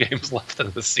 2 games left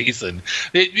of the season.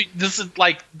 This is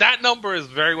like, that number is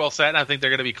very well set, and I think they're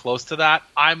going to be close to that.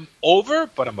 I'm over,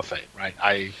 but I'm a fade,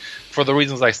 right? For the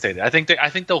reasons I stated. I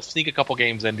think they'll sneak a couple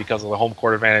games in because of the home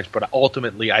court advantage, but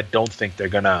ultimately I don't think they're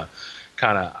gonna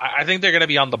I think they're gonna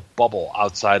be on the bubble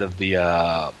outside of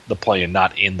the play and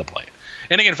not in the play.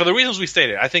 And again, for the reasons we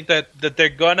stated, I think that they're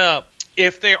gonna,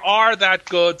 if they are that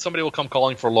good, somebody will come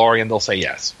calling for Laurie and they'll say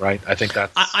yes, right? I think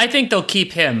that's. I think they'll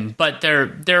keep him, but there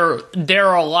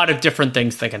are a lot of different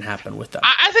things that can happen with that.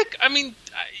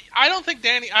 I don't think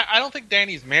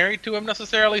Danny's married to him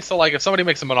necessarily. So like, if somebody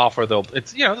makes him an offer,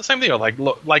 it's the same deal.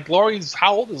 Like Laurie's,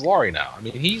 how old is Laurie now? I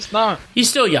mean, he's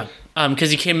still young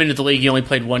because he came into the league. He only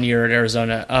played 1 year at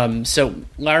Arizona. So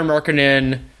Larry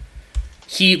Markkanen,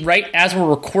 as we're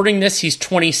recording this, he's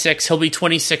 26. He'll be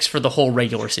 26 for the whole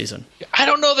regular season. I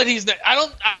don't know that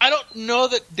I don't know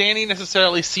that Danny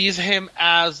necessarily sees him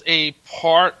as a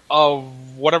part of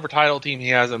whatever title team he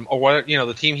has, or what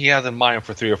the team he has in mind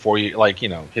for 3 or 4 years, like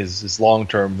his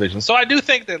long-term vision. So I do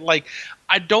think that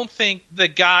I don't think the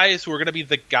guys who are going to be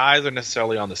the guys are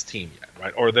necessarily on this team yet,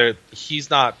 right? Or he's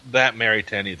not that married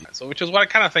to any of these. So, which is what I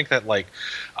kind of think that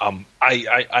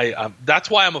that's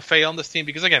why I'm a fade on this team,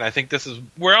 because again, I think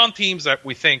we're on teams that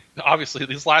we think, obviously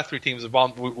these last 3 teams have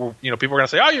people are going to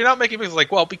say, oh, you're not making picks.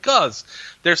 Like, well, because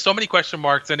there's so many question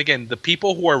marks, and again, the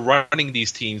people who are running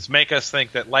these teams make us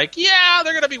think that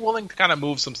they're going to be willing to kind of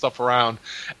move some stuff around,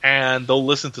 and they'll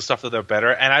listen to stuff that they're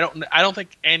better. And I don't think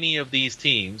any of these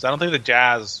teams, I don't think the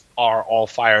Jazz are all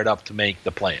fired up to make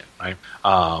the play-in, right?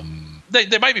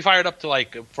 They might be fired up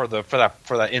to for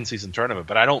that in-season tournament,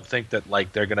 but I don't think that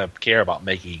they're going to care about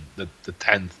making the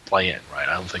 10th play-in, right?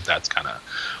 I don't think that's kind of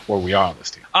where we are on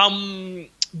this team.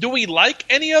 Do we like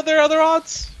any other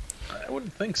odds? I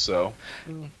wouldn't think so.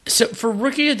 So for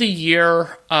Rookie of the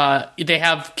Year, they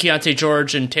have Keontae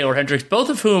George and Taylor Hendricks, both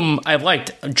of whom I've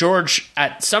liked. George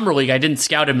at Summer League, I didn't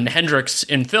scout him, and Hendricks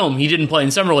in film, he didn't play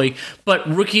in Summer League, but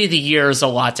Rookie of the Year is a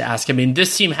lot to ask. I mean,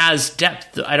 this team has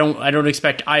depth. I don't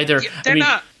expect either. Yeah, they're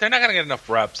not going to get enough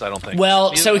reps, I don't think.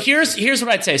 Well, so here's what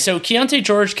I'd say. So Keontae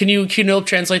George, can you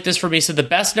translate this for me? So the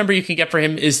best number you can get for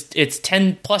him is it's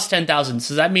 10 plus 10,000. So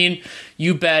does that mean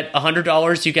you bet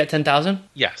 $100 you get 10,000?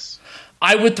 Yes.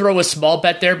 I would throw a small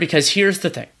bet there, because here's the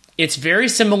thing. It's very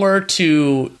similar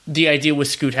to the idea with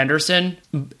Scoot Henderson.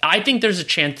 I think there's a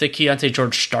chance that Keontae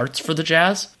George starts for the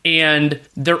Jazz, and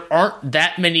there aren't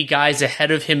that many guys ahead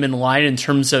of him in line in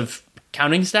terms of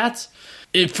counting stats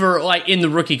for in the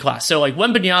rookie class. So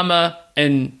Wembanyama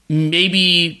and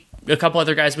maybe a couple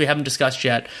other guys we haven't discussed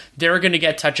yet, they're going to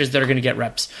get touches, they're going to get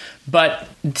reps. But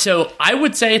so I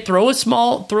would say throw a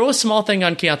small thing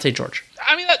on Keontae George.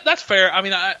 I mean, that's fair. I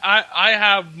mean,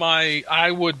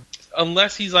 I would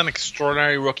unless he's an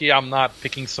extraordinary rookie, I'm not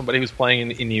picking somebody who's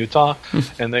playing in Utah,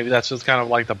 and maybe that's just kind of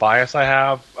like the bias I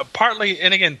have. Partly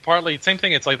same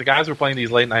thing. It's like the guys who are playing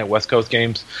these late night West Coast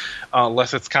games,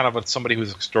 unless it's kind of somebody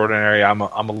who's extraordinary. I'm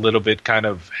a little bit kind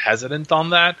of hesitant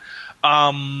on that. But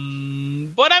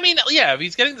I mean, yeah, if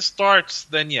he's getting the starts,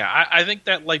 then yeah, I think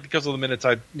that like because of the minutes,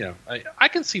 I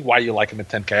can see why you like him at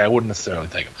 10K. I wouldn't necessarily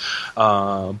take him,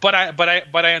 but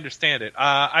I understand it.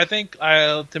 I think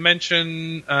to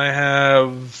mention I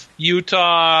have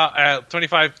Utah at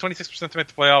 26% to make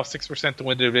the playoffs, 6% to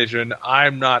win the division.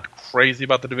 I'm not crazy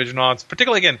about the division odds,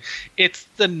 particularly again, it's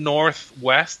the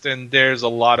Northwest, and there's a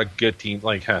lot of good teams.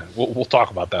 Like we'll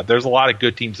talk about that. There's a lot of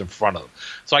good teams in front of them,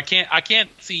 so I can't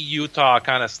see Utah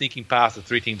kind of sneaking past the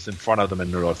three teams in front of them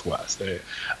in the Northwest.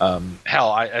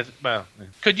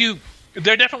 Could you?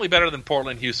 They're definitely better than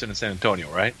Portland, Houston, and San Antonio,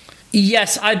 right?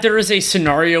 Yes, there is a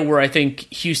scenario where I think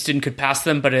Houston could pass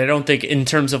them, but I don't think in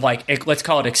terms of like let's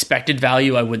call it expected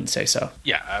value, I wouldn't say so.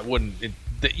 Yeah, I wouldn't.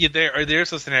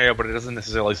 There's a scenario, but it isn't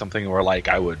necessarily something where like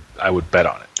I would bet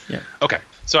on it. Yeah. Okay,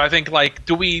 so I think like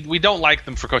we don't like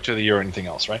them for Coach of the Year or anything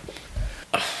else, right?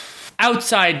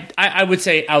 Outside, I would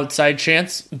say outside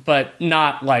chance, but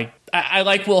not like I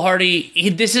like Will Hardy.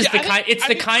 This is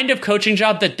the kind of coaching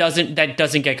job that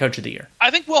doesn't get Coach of the Year. I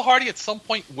think Will Hardy at some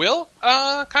point will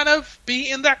kind of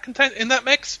be in that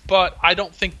mix, but I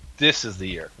don't think this is the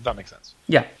year. If that makes sense.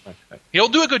 Yeah, he'll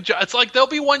do a good job. It's like there'll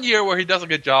be one year where he does a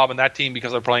good job, and that team,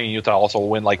 because they're playing in Utah, also will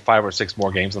win like 5 or 6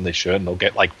 more games than they should, and they'll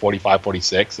get like 45,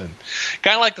 46, and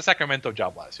kind of like the Sacramento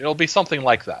job last year. It'll be something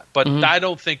like that. But I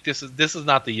don't think this is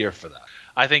not the year for that.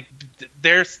 I think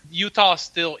there's Utah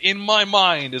still, in my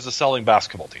mind, is a selling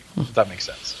basketball team. If that makes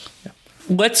sense.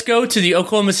 Let's go to the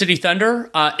Oklahoma City Thunder.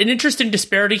 An interesting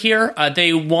disparity here.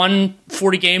 They won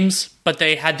 40 games, but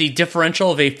they had the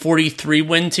differential of a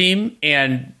 43-win team,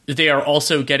 and they are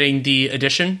also getting the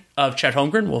addition of Chet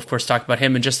Holmgren. We'll, of course, talk about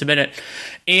him in just a minute.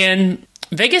 And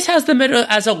Vegas has them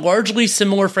as a largely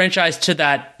similar franchise to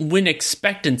that win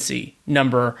expectancy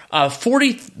number.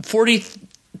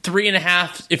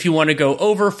 43.5 if you want to go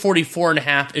over,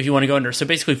 44.5 if you want to go under. So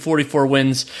basically 44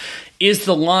 wins is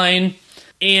the line.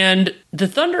 And the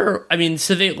Thunder, I mean,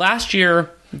 so last year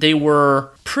they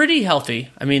were pretty healthy.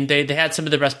 I mean, they had some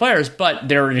of their best players, but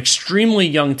they're an extremely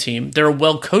young team. They're a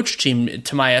well-coached team,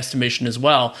 to my estimation, as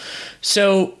well.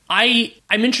 So I'm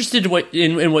interested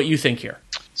in what you think here.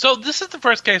 So this is the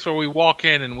first case where we walk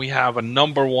in and we have a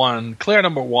clear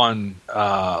number one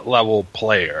level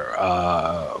player,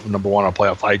 number one on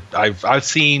playoff. I've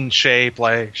seen Shea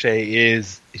play. Shea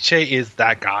is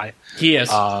that guy. He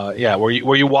is. Where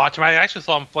you watch him. I actually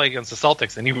saw him play against the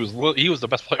Celtics, and he was the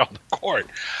best player on the court.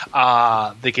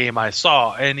 The game I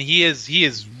saw, and he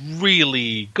is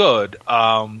really good.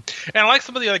 And I like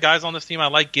some of the other guys on this team. I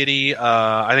like Giddey.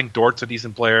 I think Dort's a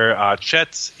decent player.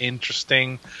 Chet's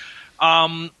interesting.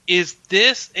 Is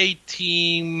this a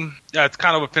team that's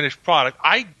kind of a finished product?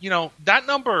 That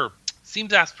number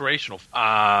seems aspirational.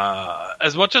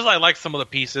 As much as I like some of the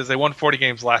pieces, they won 40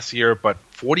 games last year, but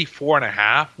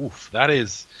 44.5. Oof,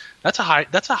 that's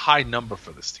a high number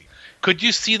for this team. Could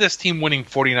you see this team winning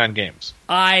 49 games?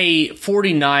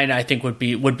 49, I think would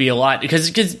be a lot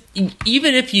because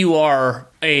even if you are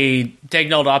a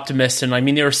Dagnall optimist, and I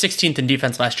mean they were 16th in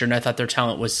defense last year, and I thought their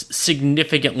talent was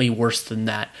significantly worse than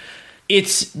that.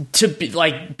 It's to be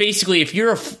like basically if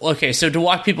you're so to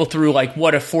walk people through like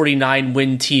what a 49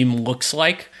 win team looks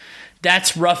like,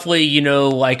 that's roughly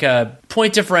like a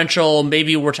point differential.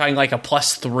 Maybe we're talking like a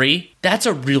 +3. That's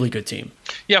a really good team.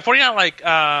 Yeah, 49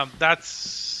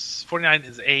 that's 49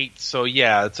 is 8. So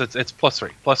yeah, it's +3.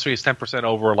 +3 is 10%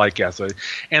 over. So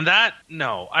and that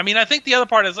I mean I think the other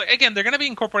part is again they're going to be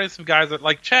incorporating some guys that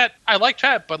like Chet. I like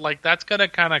Chet, but that's going to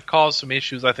kind of cause some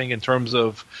issues I think in terms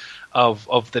of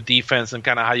the defense and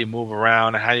kind of how you move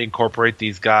around and how you incorporate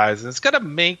these guys. And it's going to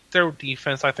make their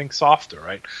defense, I think, softer,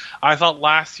 right? I thought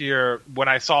last year when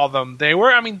I saw them, they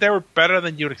were better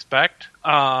than you'd expect.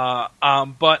 But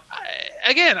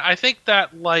again, I think that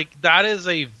that is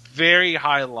a very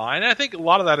high line. And I think a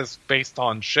lot of that is based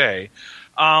on Shea.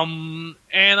 I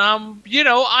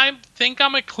think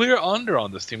I'm a clear under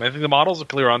on this team. I think the model's a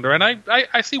clear under, and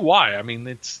I see why. I mean,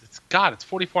 it's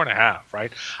 44.5,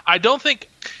 right? I don't think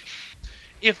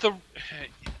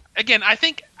I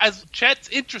think as Chet's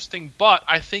interesting, but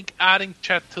I think adding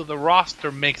Chet to the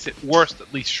roster makes it worse,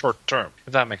 at least short term,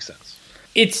 if that makes sense.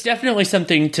 It's definitely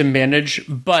something to manage,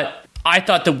 but I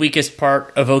thought the weakest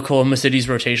part of Oklahoma City's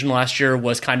rotation last year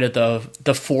was kind of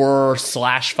the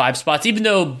 4/5 spots, even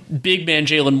though big man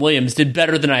Jalen Williams did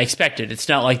better than I expected. It's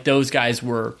not like those guys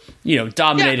were,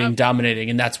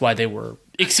 dominating, and that's why they were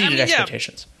exceeded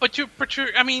expectations. But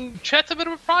I mean, Chet's a bit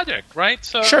of a project, right?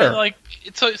 So sure. I mean, like,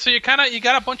 so you got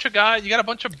a bunch of guys, you got a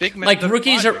bunch of big men. Like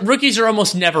rookies are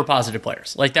almost never positive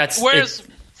players. Like that's whereas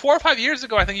 4 or 5 years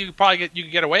ago, I think you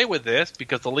could get away with this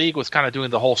because the league was kind of doing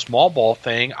the whole small ball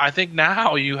thing. I think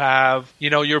now you have,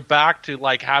 you're back to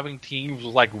like having teams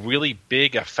with like really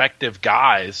big, effective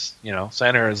guys.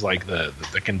 Centers like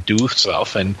that can do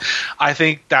stuff, and I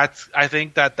think that's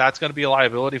going to be a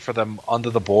liability for them under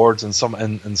the boards in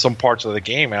some parts of the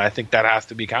game, and I think that has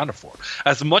to be accounted for.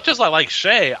 As much as I like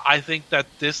Shea, I think that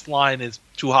this line is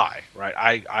too high,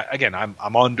 right?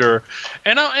 I'm under,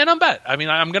 and I'm bet. I mean,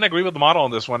 I'm going to agree with the model on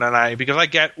this one, because I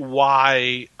get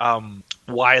why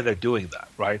they're doing that,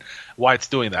 right? Why it's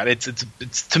doing that.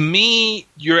 It's to me,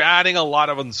 you're adding a lot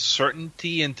of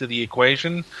uncertainty into the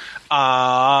equation.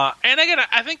 And again,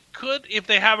 I think if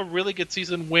they have a really good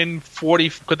season,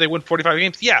 could they win 45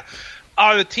 games? Yeah.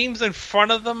 Are the teams in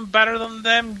front of them better than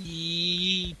them?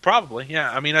 Probably,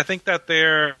 yeah. I mean, I think that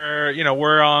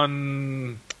we're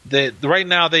on. Right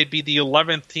now, they'd be the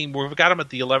 11th team. We've got them at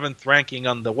the 11th ranking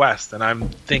on the West, and I'm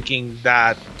thinking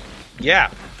that,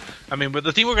 yeah. I mean, but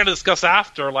the team we're going to discuss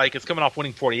after, like, is coming off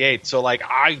winning 48, so, like,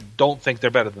 I don't think they're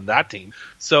better than that team.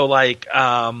 So, like,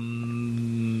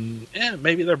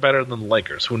 maybe they're better than the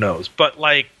Lakers. Who knows? But,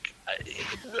 like,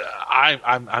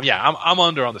 I'm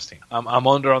under on this team. I'm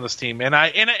under on this team, and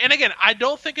again, I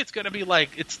don't think it's going to be like,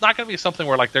 it's not going to be something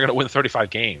where like they're going to win 35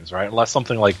 games, right? Unless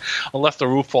the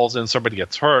roof falls in, somebody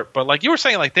gets hurt. But like you were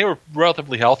saying, like they were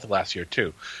relatively healthy last year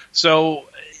too. So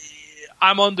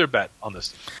I'm under bet on this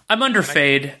team. I'm under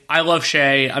fade. I love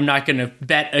Shea. I'm not going to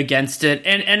bet against it,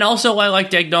 and also I like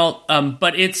Daigneault,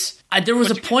 but it's. There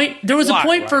was a point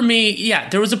for me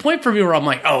where I'm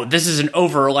like, oh, this isn't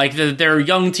over. Like, they're a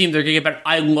young team. They're going to get better.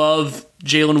 I love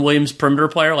Jalen Williams, perimeter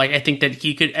player. Like, I think that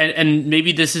he could, and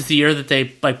maybe this is the year that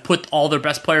they, like, put all their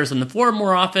best players on the floor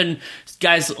more often.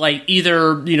 Guys, like,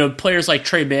 either, players like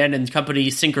Trey Mann and company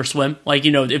sink or swim. Like,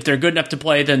 if they're good enough to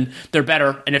play, then they're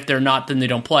better. And if they're not, then they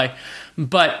don't play.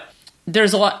 But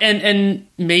there's a lot, and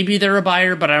maybe they're a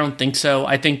buyer, but I don't think so.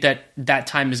 I think that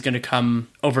time is going to come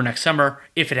over next summer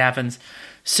if it happens.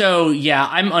 So yeah,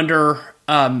 I'm under,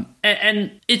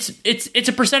 and it's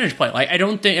a percentage play. Like I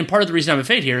don't think, and part of the reason I'm a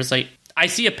fade here is like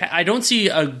I don't see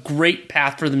a great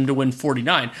path for them to win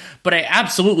 49, but I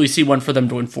absolutely see one for them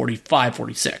to win 45,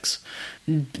 46.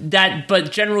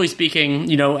 But generally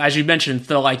speaking, as you mentioned,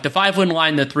 the 5-win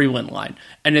line, the 3-win line,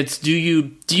 and it's do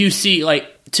you see, like,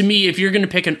 to me, if you're going to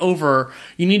pick an over,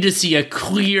 you need to see a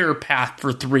clear path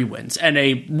for 3 wins and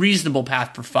a reasonable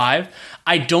path for 5.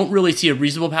 I don't really see a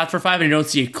reasonable path for 5, and I don't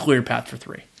see a clear path for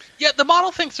 3. Yeah, the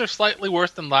model thinks they're slightly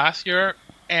worse than last year,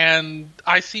 and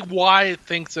I see why it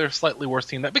thinks they're a slightly worse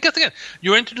team. Because again,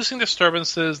 you're introducing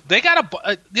disturbances. They got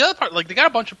the other part, like they got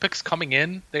a bunch of picks coming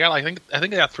in. They got I think they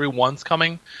got 3 ones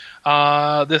coming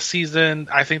this season.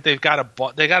 I think they got a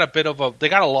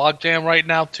logjam right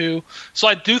now too. So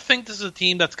I do think this is a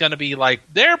team that's going to be like,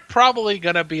 they're probably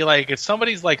going to be like, if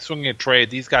somebody's like swinging a trade,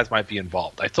 these guys might be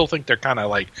involved. I still think they're kind of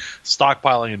like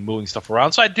stockpiling and moving stuff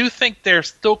around. So I do think they're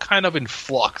still kind of in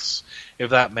flux,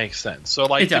 if that makes sense. So,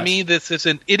 like, to me,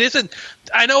 it isn't,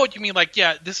 I know what you mean. Like,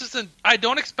 yeah, this isn't, I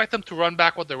don't expect them to run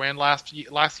back what they ran last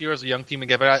year as a young team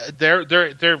again, but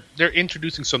they're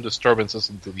introducing some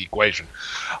disturbances into the equation,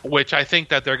 which I think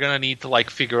that they're going to need to, like,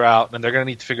 figure out, and they're going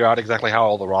to need to figure out exactly how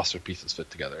all the roster pieces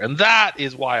fit together. And that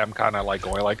is why I'm kind of, like,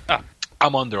 going, like,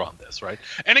 I'm under on this, right?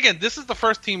 And again, this is the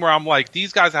first team where I'm like,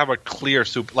 these guys have a clear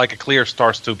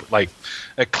star super, like,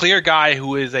 a clear guy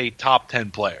who is a top 10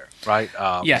 player. Right.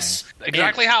 Yes.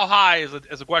 Exactly how high is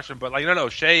a question, but like no,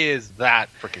 Shea is that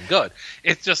freaking good.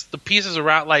 It's just the pieces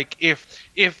around. Like if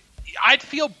I'd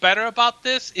feel better about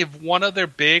this if one of their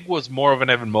big was more of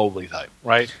an Evan Mobley type,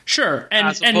 right? Sure,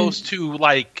 as opposed to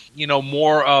like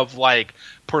more of like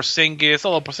Porzingis.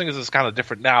 Although Porzingis is kind of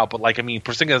different now, but like I mean,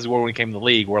 Porzingis is where when he came to the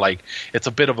league, where like it's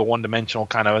a bit of a one-dimensional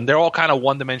kind of, and they're all kind of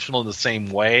one-dimensional in the same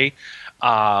way.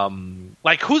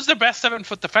 Like who's their best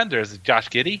 7-foot defender? Is it Josh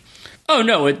Giddey? Oh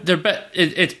no,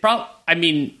 it's probably. I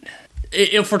mean,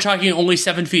 if we're talking only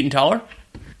 7 feet and taller,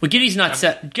 well, Giddey's not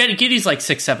set. Giddey's like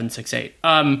 6'7",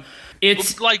 6'8".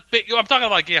 It's like I'm talking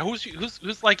like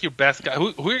who's like your best guy? Who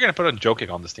are you going to put on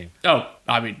Jokic on this team? Oh,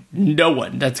 I mean, no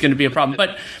one. That's going to be a problem.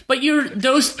 But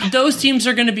those teams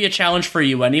are going to be a challenge for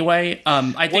you anyway.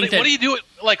 I think what do you do?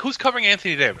 Like who's covering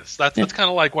Anthony Davis? That's kind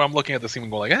of like where I'm looking at this team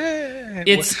and going like, hey.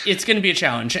 It's going to be a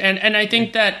challenge, and I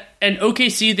think that and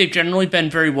OKC they've generally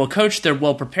been very well coached. They're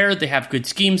well prepared. They have good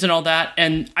schemes and all that,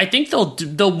 and I think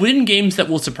they'll win games that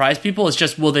will surprise people. It's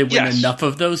just will they win enough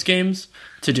of those games?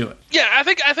 to do it. Yeah, I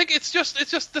think it's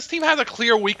just this team has a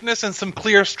clear weakness and some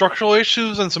clear structural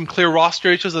issues and some clear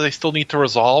roster issues that they still need to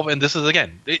resolve. And this is,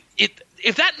 again,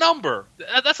 if that number,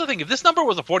 that's the thing. If this number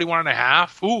was a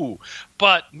 41.5, ooh,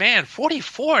 but man,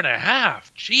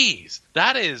 44.5, geez,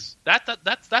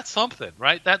 that's something,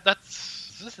 right?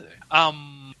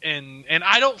 And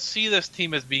I don't see this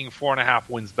team as being 4.5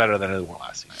 wins better than anyone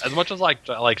last season. As much as like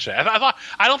Shea,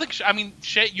 I don't think. I mean,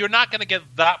 Shea, you're not going to get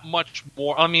that much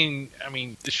more. I mean,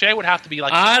 Shea would have to be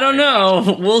like. I don't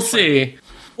know. We'll see.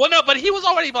 Well, no, but he was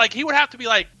already like he would have to be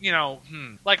like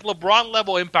like LeBron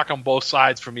level impact on both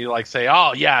sides for me to like say,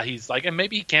 oh yeah, he's like, and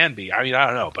maybe he can be. I mean, I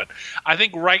don't know, but I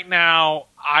think right now,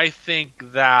 I think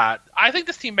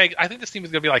this team is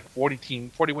going to be like 40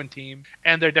 win team,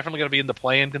 and they're definitely going to be in the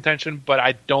play-in contention. But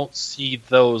I don't see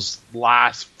those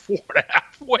last 4.5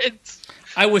 wins.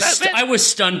 I was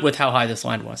stunned with how high this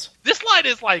line was. This line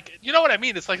is like, you know what I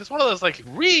mean? It's like, it's one of those like,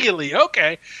 really?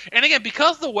 Okay. And again,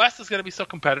 because the West is going to be so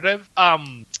competitive,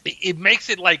 it makes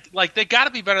it like they got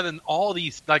to be better than all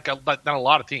these, than a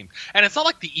lot of teams. And it's not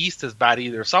like the East is bad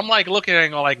either. So I'm like looking at it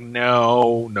and going like,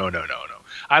 no.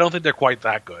 I don't think they're quite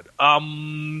that good.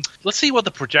 Let's see what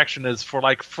the projection is for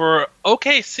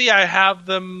OKC. I have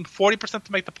them 40%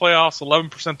 to make the playoffs,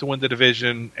 11% to win the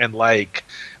division, and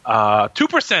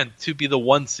 2% to be the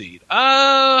 1 seed.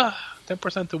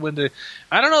 10% to win the.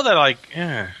 I don't know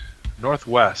that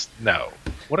Northwest. No.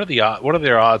 What are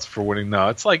their odds for winning? No,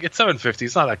 it's 750.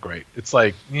 It's not that great. It's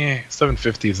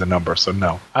 750 is the number. So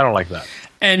no, I don't like that.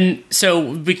 And so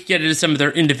we could get into some of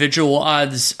their individual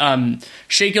odds.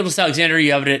 Shea Gilgeous-Alexander,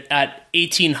 you have it at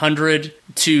 1,800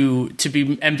 to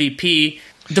be MVP.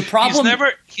 The problem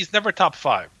he's never top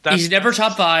 5. He's never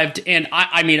top 5, and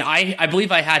I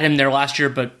believe I had him there last year,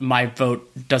 but my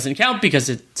vote doesn't count because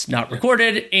it's not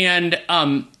recorded. And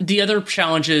the other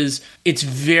challenge is it's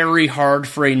very hard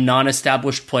for a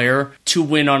non-established player to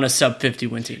win on a sub 50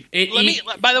 win team.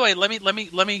 By the way, let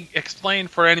me explain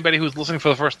for anybody who's listening for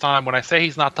the first time. When I say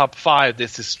he's not top 5,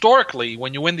 this historically,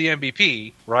 when you win the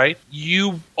MVP, right,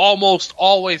 you almost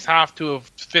always have to have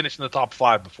finished in the top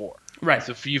 5 before. Right.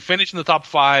 So if you finish in the top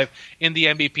 5 in the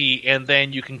MVP, and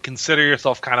then you can consider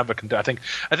yourself kind of a contender.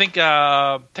 I think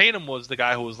Tatum was the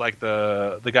guy who was like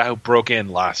the guy who broke in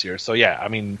last year. So yeah, I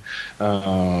mean,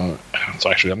 so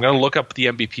actually, I'm going to look up the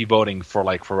MVP voting for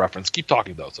reference. Keep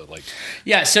talking though. So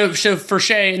yeah. So for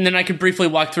Shea, and then I could briefly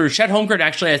walk through. Chet Holmgren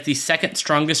actually has the second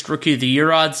strongest Rookie of the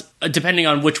Year odds, depending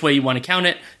on which way you want to count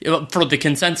it for the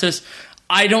consensus.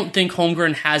 I don't think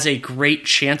Holmgren has a great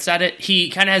chance at it. He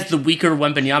kind of has the weaker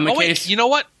Wembanyama case. You know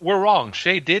what? We're wrong.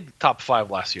 Shea did top 5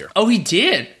 last year. Oh, he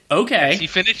did? Okay. Yes, he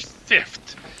finished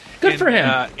 5th. Good for him.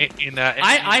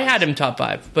 I had him top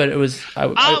 5, but it was.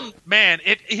 Man,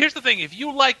 here's the thing: if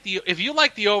you like the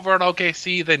over on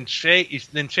OKC, then Shea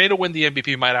to win the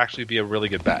MVP might actually be a really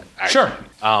good bet. Actually. Sure.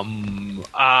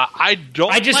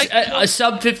 A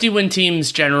sub 50 win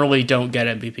teams generally don't get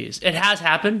MVPs. It has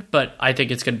happened, but I think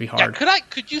it's going to be hard. Yeah,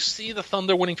 could you see the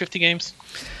Thunder winning 50 games?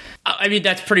 I mean,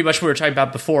 that's pretty much what we were talking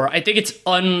about before. I think it's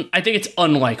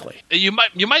unlikely. You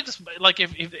might just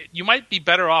if you might be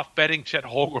better off betting Chet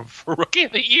Holmgren for Rookie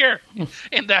of the Year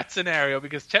in that scenario,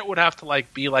 because Chet would have to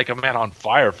be like a man on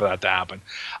fire for that to happen.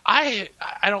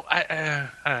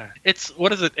 It's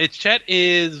what is it? Chet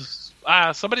is.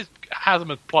 Somebody has him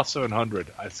at plus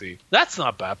 700, I see. That's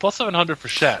not bad. Plus 700 for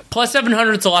Chet. Plus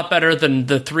 700 is a lot better than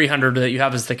the 300 that you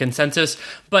have as the consensus.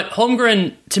 But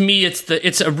Holmgren, to me,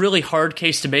 it's a really hard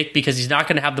case to make because he's not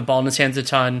going to have the ball in his hands a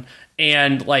ton.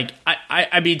 And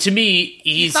I mean, to me,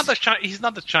 he's not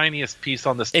the shiniest piece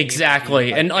on this team.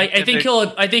 Exactly, and I think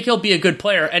he'll be a good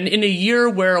player. And in a year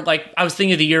where I was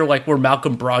thinking of the year where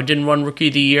Malcolm Brogdon won Rookie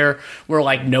of the Year,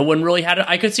 where no one really had it,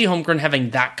 I could see Holmgren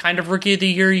having that kind of Rookie of the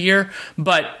year.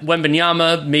 But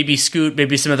Wembanyama, maybe Scoot,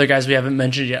 maybe some other guys we haven't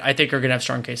mentioned yet, I think are going to have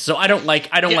strong cases. So I don't like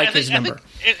his number.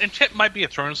 And Chet might be a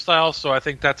turnstile, so I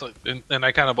think that's and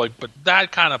I kind of but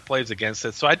that kind of plays against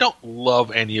it. So I don't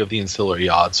love any of the ancillary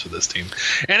odds for this team.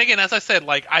 And again, as I said,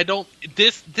 I don't.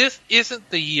 This isn't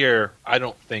the year, I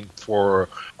don't think, for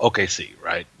OKC,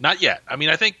 right? Not yet. I mean,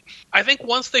 I think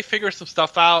once they figure some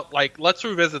stuff out, let's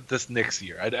revisit this next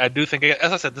year. I do think,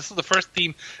 as I said, this is the first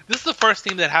team. This is the first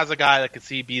team that has a guy that could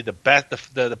be the best,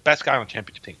 the best guy on the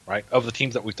championship team, right? Of the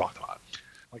teams that we talked about.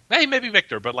 Maybe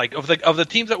Victor, but of the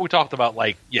teams that we talked about,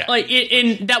 yeah,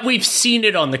 in that we've seen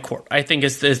it on the court, I think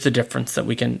is the difference that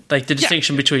we can the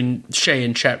distinction between Shea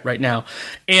and Chet right now,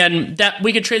 and that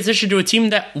we could transition to a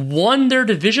team that won their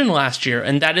division last year,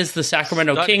 and that is the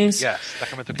Sacramento Kings. Yes,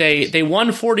 Sacramento Kings. They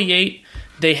won 48.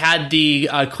 They had the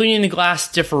cleaning the glass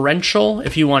differential,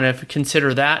 if you want to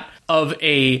consider that, of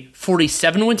a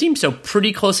 47 win team, so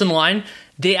pretty close in line.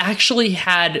 They actually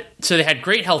had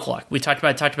great health luck. We talked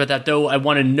about that, though. I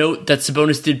want to note that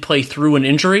Sabonis did play through an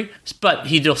injury, but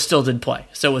he still did play.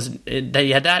 So they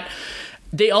had that.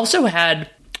 They also had,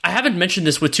 I haven't mentioned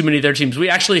this with too many of their teams. We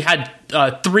actually had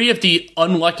 3 of the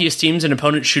unluckiest teams in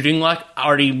opponent shooting luck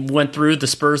already went through: the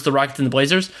Spurs, the Rockets, and the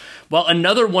Blazers. Well,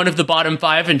 another one of the bottom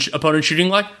 5 in opponent shooting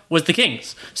luck was the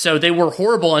Kings. So they were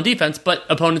horrible on defense, but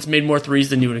opponents made more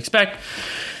threes than you would expect.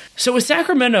 So with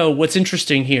Sacramento, what's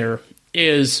interesting here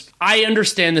is I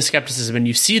understand the skepticism, and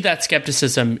you see that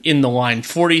skepticism in the line.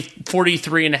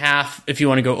 43.5 if you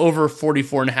want to go over,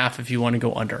 44.5 if you want to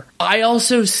go under. I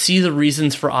also see the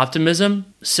reasons for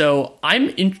optimism. So I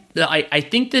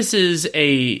think this is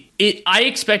I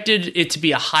expected it to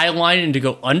be a high line and to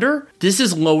go under. This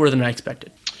is lower than I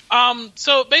expected.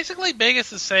 So basically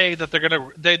Vegas is saying that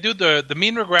they do the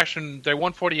mean regression. Their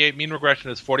 148 mean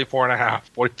regression is 44.5,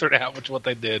 43.5, which is what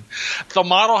they did. The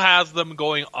model has them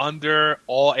going under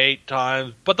all 8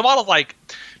 times, but the model's like,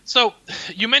 so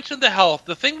you mentioned the health.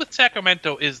 The thing with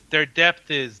Sacramento is their depth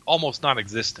is almost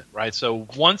non-existent, right? So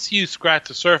once you scratch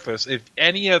the surface, if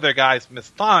any other guys miss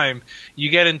time, you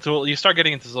start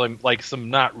getting into some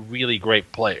not really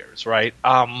great players, right?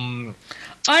 I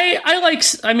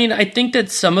think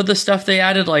that some of the stuff they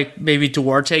added, like maybe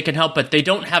Duarte can help, but they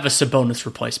don't have a Sabonis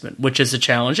replacement, which is a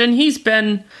challenge. And he's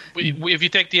been... If you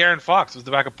take the Aaron Fox, was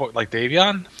the backup like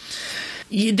Davion?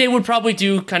 They would probably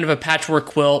do kind of a patchwork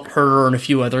quilt, Herter and a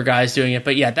few other guys doing it.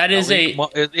 But yeah, that is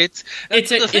it's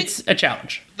a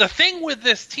challenge. The thing with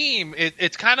this team,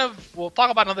 it's kind of, we'll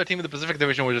talk about another team in the Pacific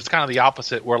Division, which is kind of the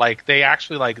opposite, where like they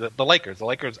actually, like the Lakers. The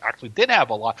Lakers actually did have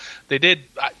a lot. They did,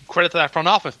 credit to that front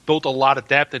office, built a lot of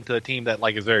depth into a team that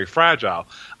like is very fragile.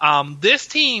 This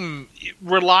team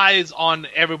relies on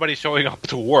everybody showing up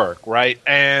to work, right?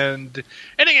 And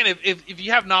again, if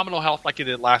you have nominal health like you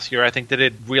did last year, I think they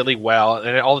did really well,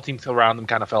 and all the teams around them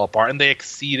kind of fell apart, and they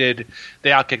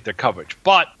outkicked their coverage.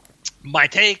 But my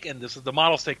take, and this is the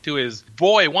model's take too, is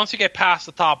once you get past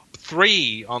the top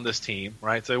 3 on this team,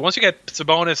 right? So once you get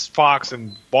Sabonis, Fox,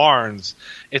 and Barnes,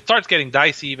 it starts getting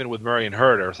dicey even with Murray and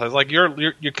Herter. So it's like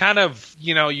you're kind of,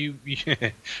 you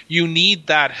need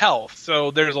that health. So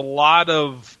there's a lot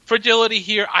of fragility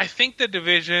here. I think the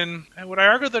division, would I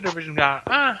argue the division got?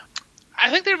 I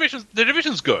think the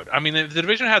division's good. I mean, if the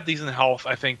division had decent health,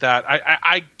 I think that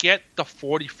I get the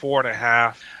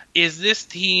 44.5. Is this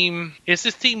team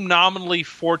nominally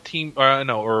 14?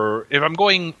 Or if I'm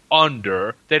going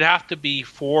under, they'd have to be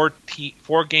 4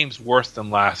 games worse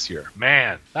than last year.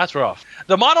 Man, that's rough.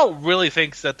 The model really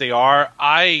thinks that they are.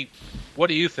 What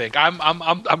do you think?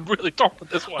 I'm really torn with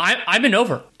this one. I'm an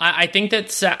over. I think that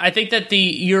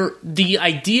the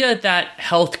idea that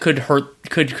health could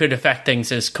affect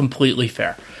things is completely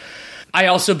fair. I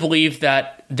also believe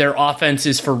that their offense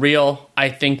is for real. I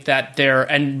think that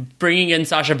and bringing in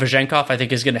Sasha Vezenkov, I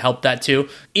think, is going to help that too.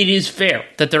 It is fair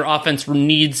that their offense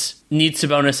needs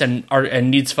Sabonis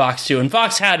and needs Fox too. And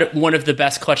Fox had one of the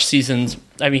best clutch seasons.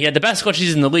 I mean, he had the best clutch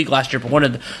season in the league last year, but one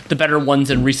of the better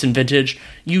ones in recent vintage.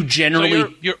 You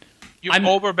generally... So I'm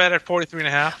overbet at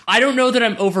 43.5. I don't know that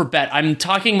I'm overbet. I'm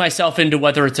talking myself into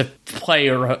whether it's a play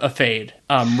or a fade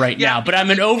now, but I'm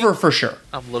an over for sure.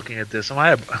 I'm looking at this.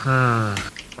 I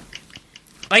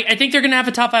think they're going to have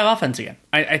a top 5 offense again.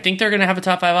 I think they're going to have a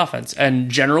top 5 offense, and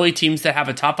generally teams that have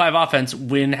a top 5 offense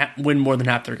win more than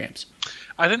half their games.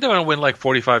 I think they're going to win like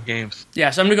 45 games. Yeah,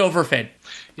 so I'm going to go over a fade.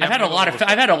 Yeah, I've had a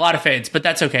lot of fades, but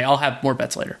that's okay. I'll have more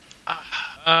bets later.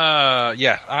 I'm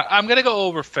gonna go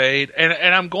over fade, and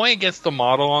I'm going against the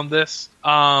model on this.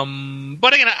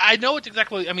 But again, I know it's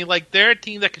exactly. I mean, like they're a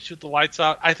team that can shoot the lights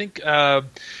out. I think the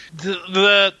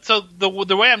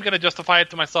way I'm gonna justify it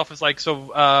to myself is like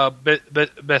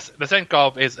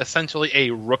Besenkov is essentially a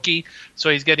rookie,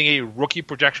 so he's getting a rookie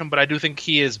projection. But I do think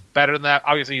he is better than that.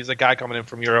 Obviously, he's a guy coming in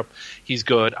from Europe. He's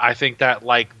good. I think that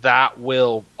that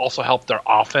will also help their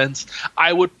offense.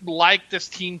 I would like this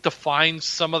team to find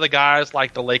some of the guys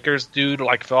like the Lakers do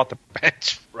to fill out the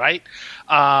bench, right?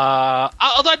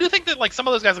 Although I do think that some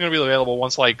of those guys are going to be available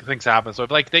once things happen. So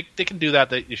if they can do that,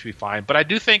 they should be fine. But I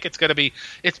do think it's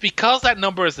because that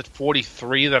number is at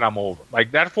 43 that I'm over.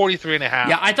 That 43.5.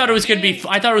 Yeah, I thought it was going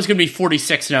to be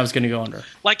 46, and I was going to go under.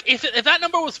 If that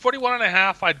number was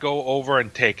 41.5, I'd go over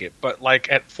and take it. But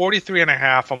at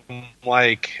 43.5, I'm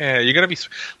you're going to be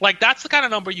that's the kind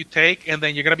of number you take, and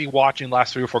then you're going to be watching the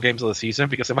last 3 or 4 games of the season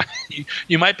because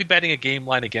you might be betting a game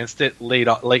line against it late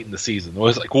in the season. It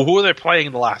was who are they playing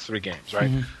in the last 3 games, right?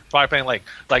 Mm-hmm. Probably playing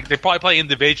they probably play in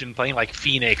division, playing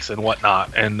Phoenix and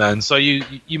whatnot, and then so you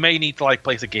may need to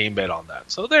place a game bet on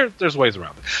that. So there's ways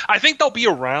around it. I think they'll be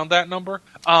around that number.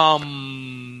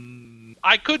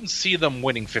 I couldn't see them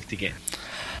winning 50 games.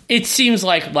 It seems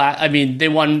like they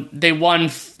won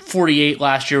 48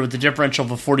 last year with the differential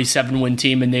of a 47-win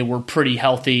team, and they were pretty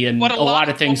healthy, and a lot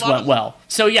of things went well.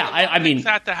 So yeah, I mean, things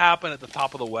had to happen at the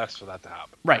top of the West for that to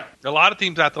happen. Right. A lot of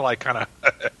teams have to kind of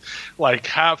like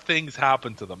have things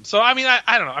happen to them. So I mean,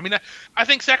 I don't know. I mean, I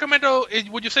think Sacramento.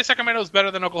 Would you say Sacramento is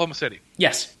better than Oklahoma City?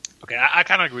 Yes. Okay, I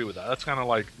kind of agree with that. That's kind of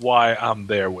like why I'm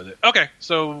there with it. Okay,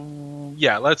 so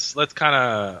yeah, let's kind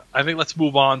of. I think let's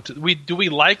move on to. Do we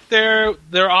like their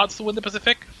odds to win the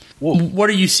Pacific? Whoa. What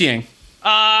are you seeing?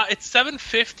 It's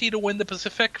 750 to win the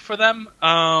Pacific for them.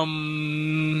 I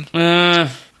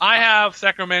have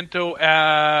Sacramento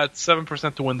at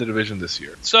 7% to win the division this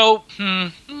year. So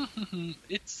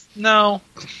it's no.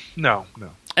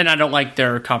 And I don't like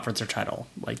their conference or title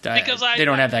like that. Because they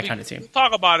don't have that kind of team. We'll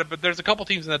talk about it, but there's a couple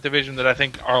teams in that division that I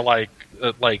think are I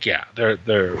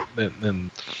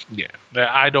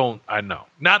know.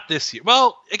 Not this year.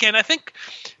 Well, again, I think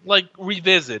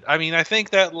revisit. I mean, I think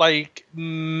that the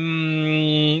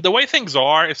way things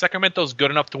are, if Sacramento's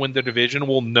good enough to win the division,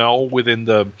 we'll know within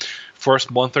the first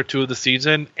month or two of the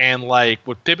season. And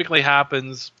what typically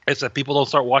happens is that people don't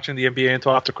start watching the NBA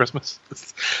until after Christmas.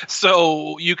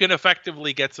 So you can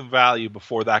effectively get some value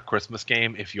before that Christmas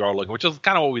game if you are looking, which is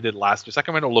kind of what we did last year.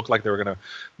 Sacramento looked like they were going to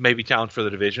maybe challenge for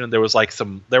the division. There were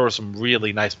some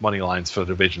really nice money lines for the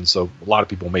division, so a lot of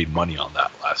people made money on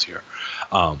that last year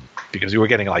because you were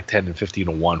getting 10 and 15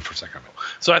 to 1 for Sacramento.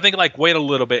 So I think wait a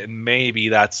little bit and maybe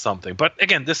that's something. But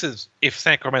again, this is if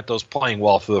Sacramento's playing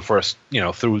well through the first,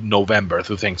 through November,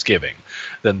 through Thanksgiving,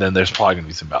 then there's probably going to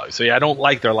be some value. So yeah, I don't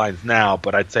like their lines now,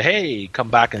 but I'd say, hey, come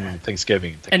back in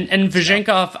Thanksgiving. And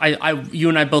Vizhenkov, you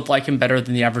and I both like him better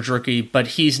than the average rookie, but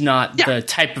he's not the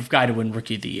type of guy to win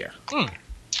Rookie of the Year.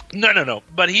 No.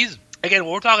 But he's. Again,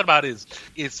 what we're talking about is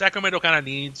Sacramento kind of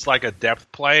needs a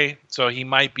depth play, so he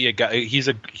might be a guy. He's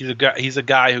a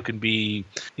guy who can be,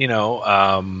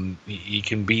 he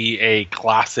can be a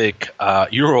classic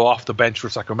Euro off the bench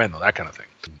for Sacramento, that kind of thing.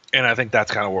 And I think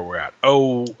that's kind of where we're at.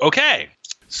 Oh, okay.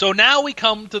 So now we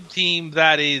come to the team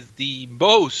that is the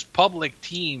most public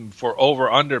team for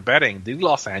over/under betting, the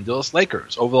Los Angeles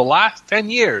Lakers. Over the last 10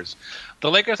 years,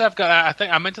 the Lakers have got, I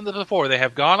think I mentioned this before, they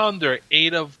have gone under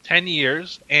 8 of 10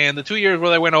 years, and the 2 years where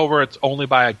they went over, it's only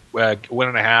by a win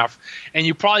and a half, and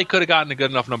you probably could have gotten a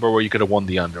good enough number where you could have won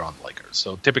the under on the Lakers.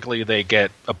 So typically they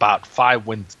get about 5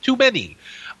 wins too many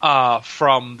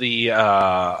from the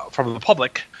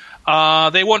public.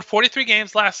 They won 43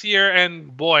 games last year,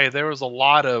 and boy, there was a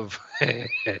lot of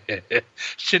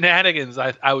shenanigans,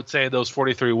 I would say, those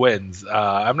 43 wins.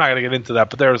 I'm not going to get into that,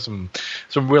 but there were some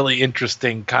really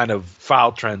interesting kind of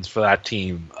foul trends for that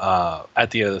team at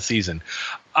the end of the season.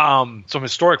 Some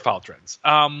historic foul trends.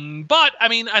 But, I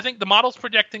mean, I think the model's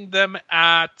projecting them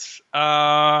at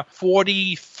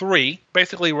 43,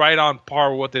 basically right on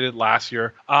par with what they did last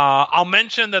year. I'll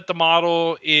mention that the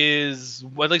model is,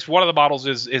 at least one of the models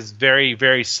is very,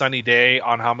 very sunny day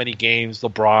on how many games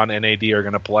LeBron and AD are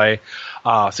going to play.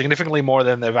 Significantly more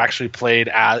than they've actually played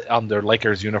on their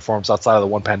Lakers uniforms outside of the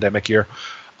one pandemic year.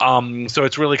 So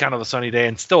it's really kind of a sunny day,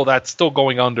 and that's still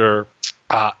going under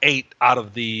 8 out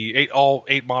of the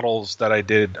 8 models that I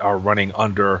did are running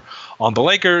under on the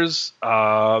Lakers.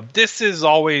 This is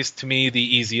always, to me,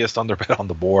 the easiest under bet on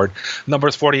the board. Number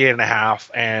is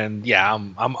 48.5, and yeah,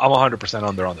 I'm 100%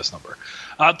 under on this number.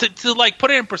 To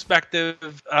put it in perspective,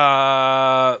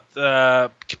 Pelton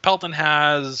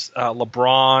has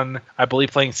LeBron, I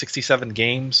believe, playing 67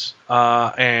 games,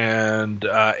 and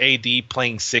AD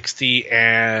playing 60,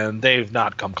 and they've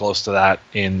not come close to that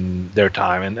in their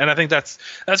time. And I think that's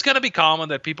going to be common,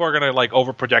 that people are going to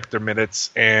overproject their minutes,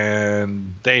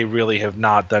 and they really have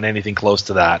not done anything close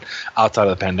to that outside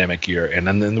of the pandemic year. And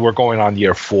then we're going on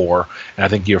year 4, and I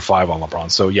think year 5 on LeBron.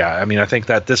 So yeah, I mean, I think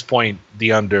that at this point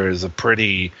the under is a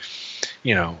pretty,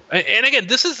 and again,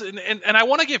 this is, and I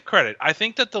want to give credit. I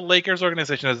think that the Lakers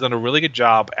organization has done a really good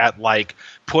job at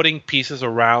putting pieces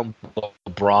around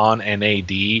LeBron and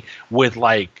AD with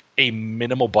a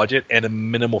minimal budget and a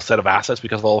minimal set of assets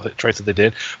because of all the trades that they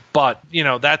did. But,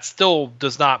 that still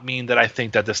does not mean that I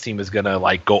think that this team is going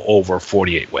to go over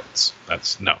 48 wins.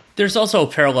 No. There's also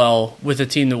a parallel with a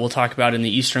team that we'll talk about in the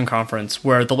Eastern Conference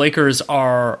where the Lakers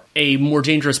are a more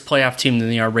dangerous playoff team than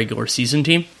they are a regular season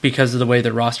team because of the way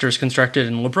the roster is constructed,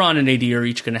 and LeBron and AD are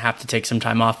each going to have to take some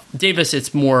time off. Davis,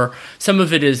 it's more, some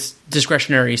of it is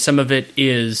discretionary. Some of it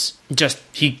is just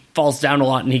he falls down a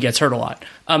lot and he gets hurt a lot.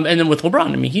 And then with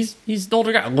LeBron, I mean, he's the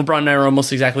older guy. LeBron and I are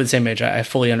almost exactly the same age. I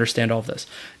fully understand all of this.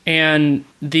 And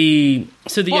the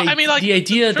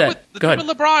idea that with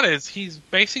LeBron is he's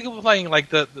basically playing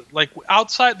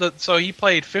so he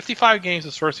played 55 games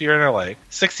his first year in LA,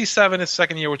 67 his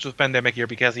second year, which was pandemic year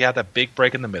because he had that big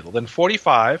break in the middle, then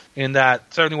 45 in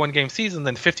that 71 game season,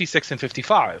 then 56 and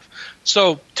 55.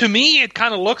 So to me, it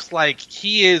kind of looks like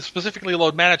he is specifically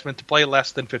load management to play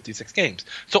less than 56 games.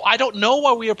 So I don't know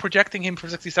why we are projecting him for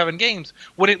 67 games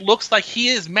when it looks like he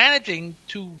is managing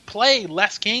to play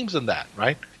less games than that,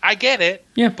 right? I get it,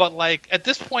 but at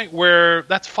this point where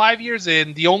that's 5 years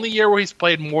in, the only year where he's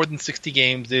played more than 60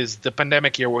 games is the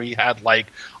pandemic year where he had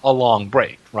a long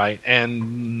break, right?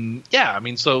 And I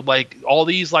mean, so all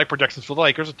these projections for the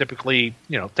Lakers are typically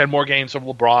 10 more games for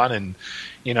LeBron and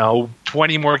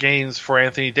 20 more games for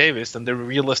Anthony Davis than they're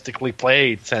realistically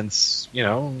played since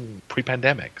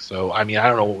pre-pandemic. So I mean, I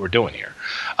don't know what we're doing here.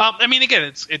 I mean, again,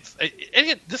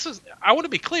 this is. I want to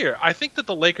be clear. I think that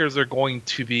the Lakers are going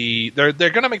to be they're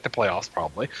going to make the playoffs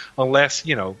probably, unless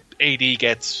AD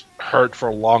gets hurt for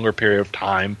a longer period of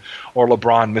time or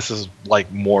LeBron misses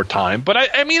more time. But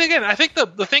I mean, again, I think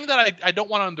the thing that I don't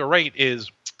want to underrate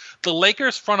is the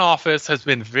Lakers front office has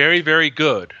been very, very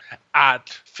good at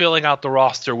filling out the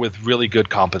roster with really good,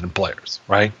 competent players,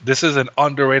 right? This is an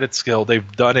underrated skill. They've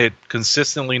done it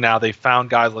consistently now. They found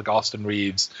guys like Austin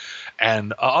Reeves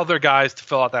and other guys to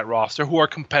fill out that roster who are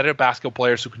competitive basketball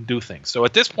players who can do things. So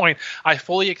at this point, I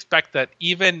fully expect that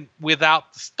even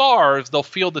without the stars, they'll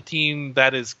field a team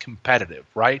that is competitive,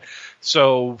 right?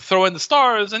 So throw in the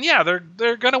stars, and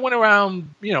they're going to win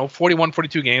around 41,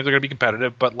 42 games. They're going to be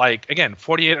competitive, but again,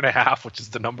 48 and a half, which is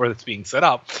the number that's being set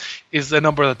up, is the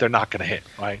number that they're not going to hit,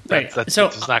 right? That's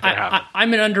not going to happen.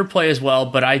 I'm an underplay as well,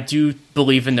 but I do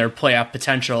believe in their playoff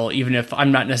potential, even if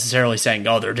I'm not necessarily saying,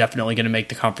 they're definitely going to make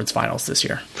the conference finals this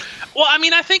year. Well, I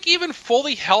mean, I think even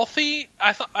fully healthy,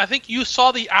 I think you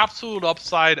saw the absolute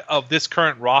upside of this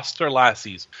current roster last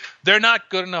season. They're not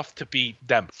good enough to beat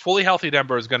Denver. Fully healthy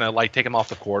Denver is going to take them off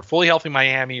the court. Fully healthy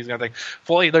Miami is going to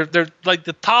they're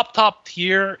the top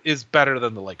tier is better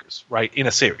than the Lakers, right? In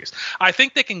a series, I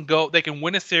think they can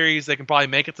win a series. They can probably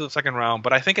make it to the second round,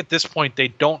 but I think at this point they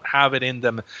don't have it in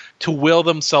them to will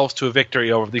themselves to a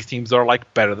victory over these teams that are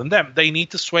better than them. They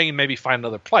need to swing and maybe find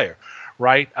another player,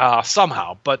 right?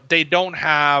 Somehow, but they don't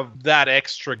have that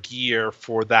extra gear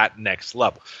for that next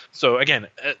level. So again,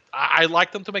 I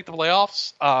like them to make the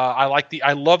playoffs.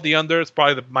 I love the under. It's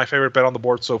probably my favorite bet on the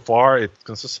board so far. It's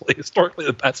consistently historically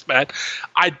the best bet.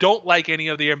 I don't like any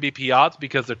of the MVP odds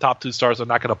because their top two stars are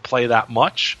not going to play that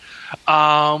much. When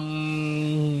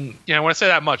I say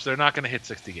that much, they're not going to hit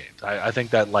 60 games. I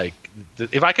think that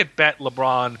if I could bet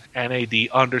LeBron and AD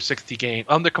under 60 games,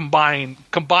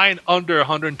 combined under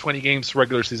 120 games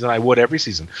regular season, I would every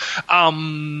season.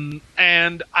 And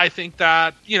I think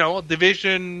that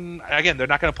division, again, they're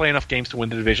not going to play enough games to win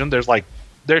the division. Would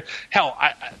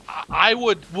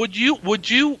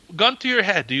you gun to your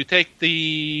head, do you take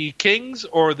the Kings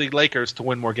or the Lakers to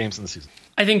win more games in the season?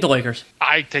 I think the Lakers.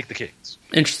 I take the Kings.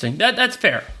 Interesting. That's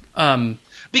fair.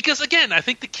 Because again, I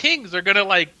think the Kings are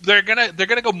gonna they're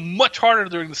gonna go much harder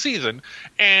during the season,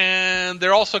 and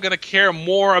they're also gonna care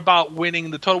more about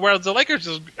winning the total. Whereas the Lakers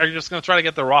are just gonna try to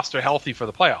get the roster healthy for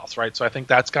the playoffs, right? So I think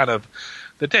that's kind of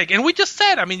the take. And we just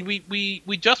said, I mean,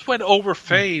 we just went over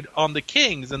fade on the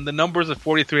Kings, and the numbers at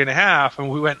 43.5,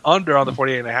 and we went under on the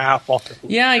 48.5.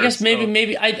 Yeah, I guess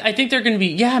maybe I think they're going to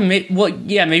be.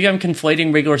 Maybe I'm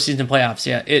conflating regular season and playoffs.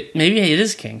 Yeah, maybe it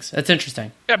is Kings. That's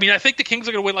interesting. Yeah, I mean, I think the Kings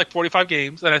are going to win 45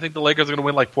 games, and I think the Lakers are going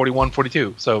to win 41,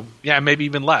 42. So yeah, maybe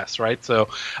even less, right? So,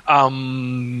 I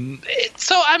mean,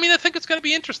 I think it's going to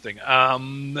be interesting.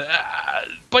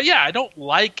 But yeah, I don't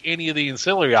like any of the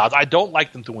ancillary odds. I don't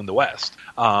like them to win the West.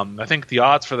 I think the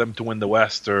odds for them to win the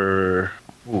West are.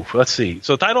 Let's see.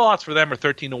 So title odds for them are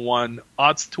 13-1.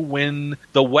 Odds to win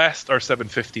the West are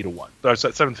 750-1. Or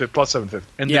 750 plus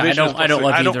 750. And yeah, I don't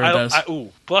love either of those.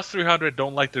 Plus 300.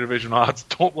 Don't like the division odds.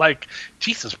 Don't like.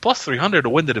 Jesus, plus 300 to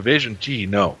win the division. Gee,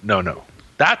 no.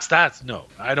 That's no.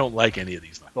 I don't like any of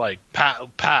these.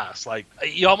 Pass.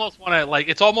 You almost want to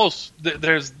it's almost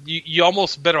you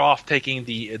almost better off taking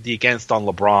the against on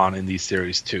LeBron in these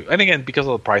series too. And again, because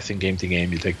of the pricing game to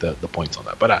game, you take the points on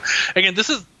that. But again, this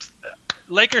is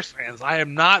Lakers fans. I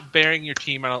am not bearing your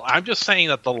team. I'm just saying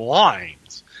that the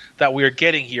lines that we are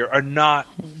getting here are not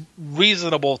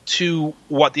reasonable to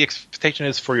what the expectation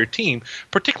is for your team,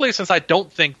 particularly since I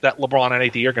don't think that LeBron and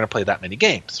AD are going to play that many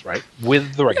games, right?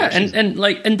 With the regular season.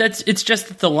 And it's just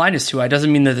that the line is too high. It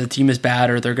doesn't mean that the team is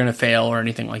bad or they're going to fail or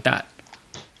anything like that.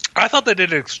 I thought they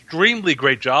did an extremely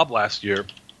great job last year,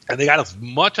 and they got as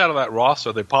much out of that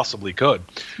roster they possibly could.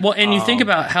 Well, and you think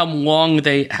about how long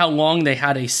they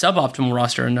had a suboptimal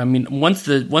roster, and I mean, once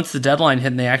the deadline hit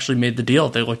and they actually made the deal,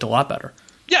 they looked a lot better.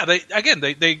 Yeah,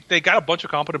 they got a bunch of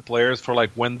competent players for like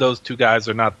when those two guys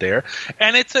are not there,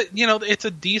 and it's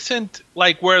a decent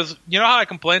like. Whereas how I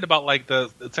complained about like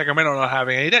the Sacramento not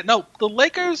having any debt. No, the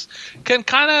Lakers can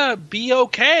kind of be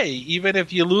okay even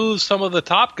if you lose some of the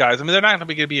top guys. I mean, they're not going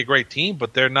to be a great team,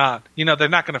 but they're not they're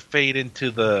not going to fade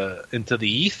into the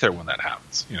ether when that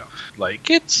happens. Like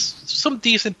it's some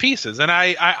decent pieces, and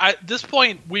I at this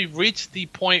point we've reached the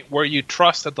point where you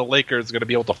trust that the Lakers are going to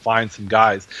be able to find some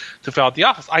guys to fill out the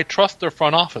office. I trust their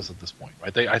front office at this point,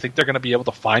 right? I think they're going to be able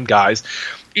to find guys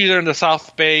either in the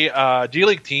South Bay G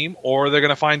League team, or they're going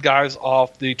to find guys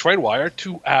off the trade wire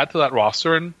to add to that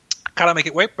roster and kind of make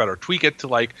it way better, tweak it to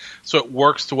like so it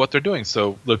works to what they're doing.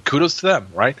 So the kudos to them,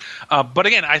 right? But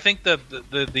again, I think the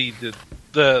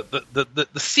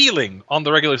ceiling on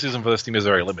the regular season for this team is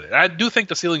very limited. I do think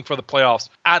the ceiling for the playoffs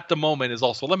at the moment is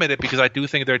also limited because I do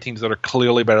think there are teams that are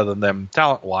clearly better than them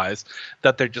talent-wise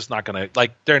that they're just not going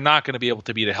to they're not going to be able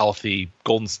to beat a healthy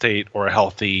Golden State or a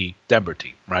healthy Denver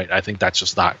team, right? I think that's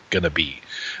just not going to be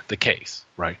the case,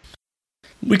 right?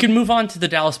 We can move on to the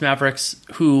Dallas Mavericks,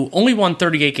 who only won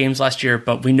 38 games last year,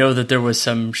 but we know that there was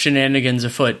some shenanigans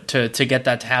afoot to get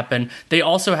that to happen. They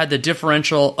also had the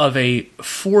differential of a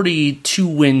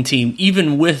 42-win team,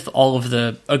 even with all of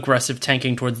the aggressive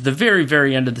tanking towards the very,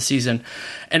 very end of the season.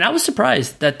 And I was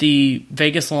surprised that the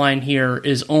Vegas line here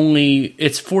is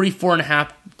it's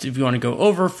 44.5 if you want to go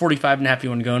over, 45.5 if you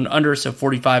want to go under, so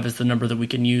 45 is the number that we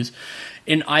can use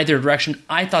in either direction.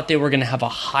 I thought they were going to have a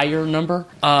higher number,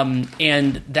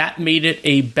 and that made it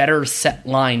a better set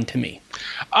line to me.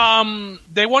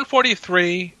 They won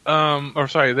 43.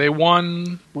 They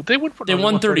won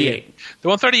 38. They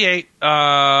won 38.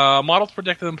 Models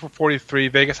projected them for 43.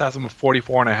 Vegas has them at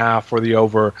 44.5 for the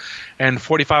over, and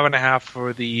 45.5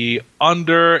 for the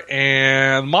under.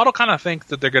 And model kind of thinks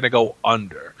that they're going to go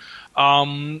under.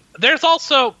 There's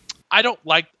also.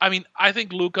 I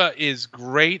think Luka is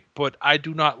great, but I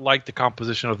do not like the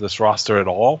composition of this roster at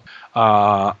all.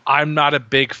 I'm not a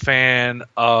big fan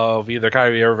of either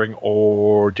Kyrie Irving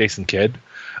or Jason Kidd.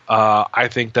 I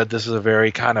think that this is a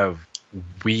very kind of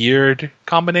weird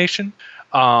combination,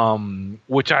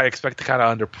 which I expect to kind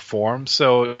of underperform.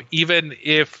 So even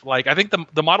if I think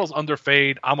the model's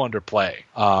underfade, I'm underplay,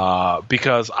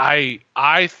 because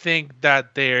I think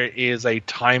that there is a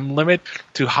time limit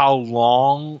to how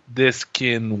long this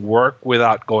can work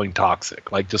without going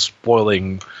toxic, like just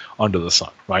spoiling under the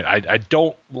sun, right? I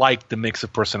don't like the mix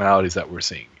of personalities that we're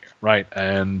seeing here, right?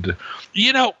 And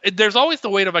there's always the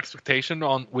weight of expectation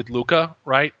with Luka,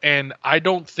 right? And I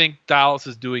don't think Dallas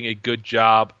is doing a good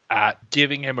job at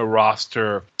giving him a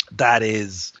roster that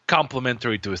is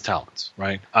complementary to his talents,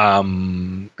 right?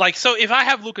 So if I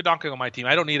have Luka Doncic on my team,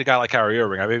 I don't need a guy like Kyrie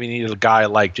Irving. I maybe need a guy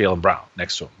like Jaylen Brown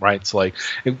next to him, right? So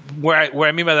where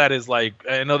I mean by that is I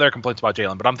know there are complaints about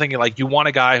Jaylen, but I'm thinking you want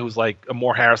a guy who's a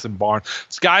more Harrison Barnes,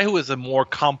 this guy who is a more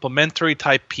complementary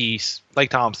type piece, like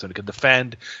Thompson, who can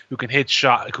defend, who can hit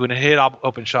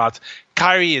open shots.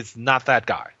 Kyrie is not that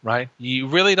guy, right? You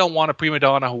really don't want a prima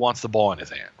donna who wants the ball in his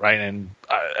hand, right? And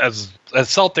as a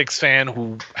Celtics fan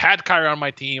who had Kyrie on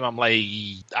my team, I'm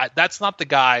that's not the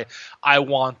guy I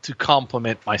want to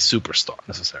complement my superstar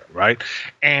necessarily, right?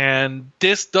 And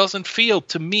this doesn't feel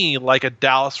to me like a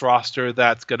Dallas roster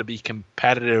that's going to be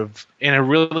competitive in a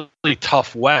really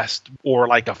tough West, or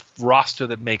a roster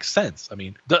that makes sense. I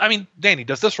mean, Danny,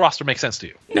 does this roster make sense to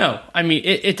you? No, I mean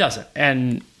it doesn't.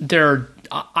 And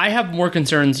I have more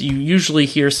concerns. You usually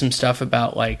hear some stuff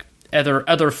about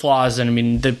other flaws, and I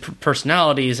mean the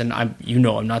personalities. And I'm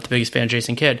not the biggest fan of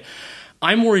Jason Kidd.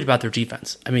 I'm worried about their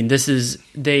defense. I mean,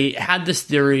 they had this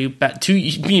theory that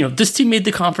this team made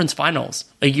the conference finals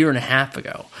a year and a half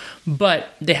ago, but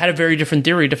they had a very different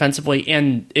theory defensively,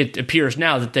 and it appears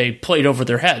now that they played over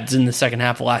their heads in the second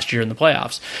half of last year in the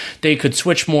playoffs. They could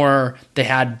switch more. They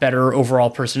had better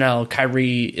overall personnel.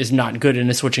 Kyrie is not good in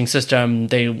a switching system.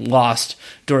 They lost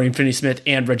Dorian Finney-Smith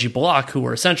and Reggie Bullock, who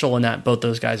were essential in that. Both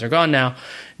those guys are gone now.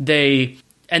 They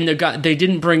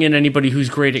didn't bring in anybody who's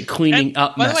great at cleaning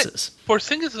up messes.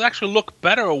 Porzingis has actually looked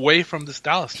better away from this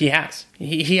Dallas team. He has.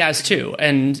 He has too.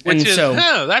 And so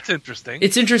that's interesting.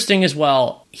 It's interesting as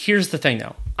well. Here's the thing,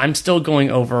 though. I'm still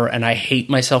going over, and I hate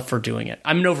myself for doing it.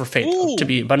 I'm an over fade, to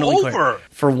be abundantly clear.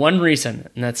 For one reason,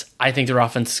 and that's I think their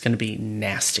offense is going to be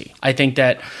nasty. I think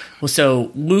that,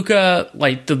 so Luka,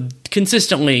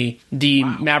 consistently, the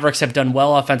Mavericks have done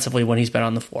well offensively when he's been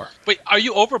on the floor. Wait, are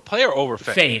you over play or over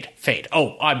fade? Fade.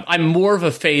 Oh, I'm more of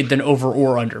a fade than over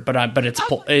or under, but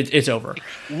it's over.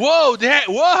 Whoa,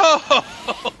 whoa.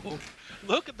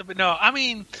 Look at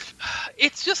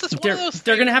it's just one of those things.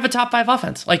 They're going to have a top 5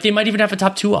 offense. They might even have a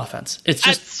top 2 offense. It's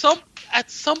just at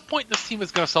some point this team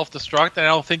is going to self-destruct, and I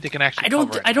don't think they can actually.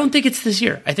 I don't think it's this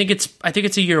year. I think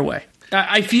it's a year away.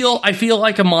 I feel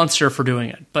like a monster for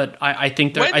doing it, but I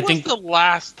think that when was the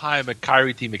last time a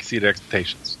Kyrie team exceeded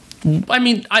expectations? I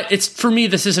mean, it's for me.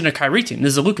 This isn't a Kyrie team. This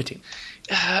is a Luka team.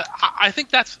 I think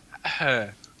that's.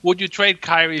 Would you trade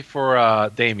Kyrie for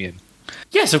Damian?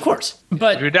 Yes, of course.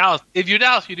 But if you're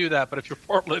Dallas, you do that. But if you're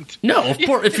Portland, no.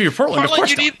 If you're Portland, of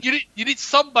course you need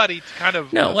somebody to kind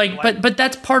of but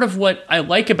that's part of what I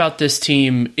like about this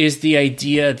team is the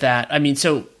idea that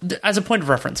so as a point of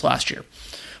reference, last year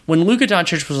when Luka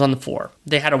Doncic was on the floor,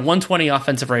 they had a 120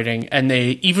 offensive rating, and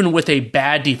they even with a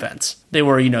bad defense, they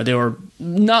were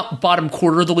not bottom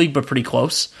quarter of the league, but pretty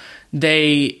close.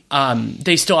 They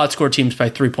still outscore teams by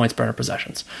 3 points per 100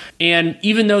 possessions. And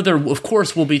even though there, of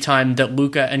course, will be time that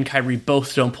Luka and Kyrie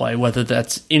both don't play, whether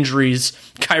that's injuries,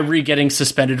 Kyrie getting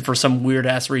suspended for some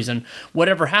weird-ass reason,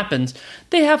 whatever happens,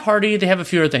 they have Hardy, they have a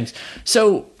few other things.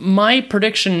 So my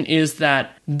prediction is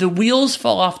that the wheels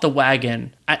fall off the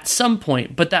wagon at some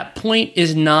point, but that point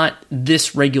is not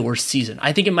this regular season.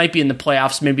 I think it might be in the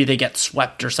playoffs. Maybe they get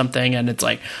swept or something, and it's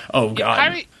like, oh,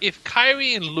 God. If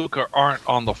Kyrie and Luka aren't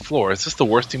on the floor, is this the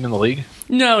worst team in the league?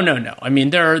 No. I mean,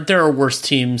 there are worse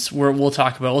teams. We'll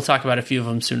talk about a few of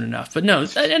them soon enough. But no,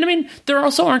 and I mean, there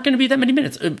also aren't going to be that many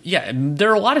minutes. There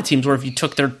are a lot of teams where if you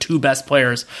took their 2 best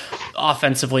players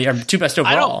offensively, or 2 best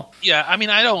overall.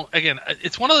 Again,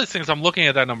 it's one of those things. I'm looking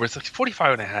at that number. It's like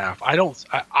 45 and a half.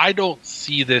 I don't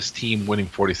see this team winning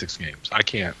 46 games. I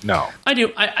can't. No, I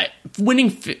do.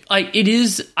 Winning it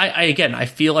is. I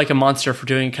feel like a monster for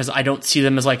doing it because I don't see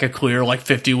them as like a clear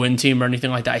 50 win team or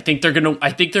anything like that. I think they're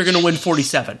gonna win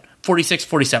 47, 46,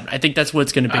 47. I think that's what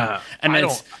it's going to be.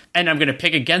 And I'm going to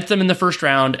pick against them in the first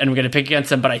round, and I'm going to pick against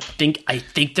them. But I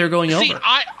think they're going over.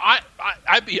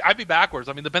 I'd be backwards.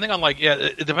 I mean, depending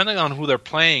on who they're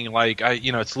playing,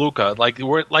 it's Luka.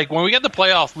 When we get the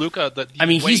playoffs, Luka.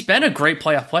 He's been a great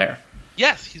playoff player.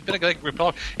 Yes, he's been a great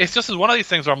player. It's just one of these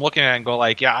things where I'm looking at it and go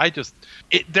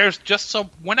there's just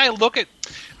some. When I look at,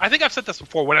 I think I've said this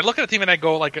before. When I look at a team and I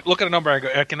go look at a number,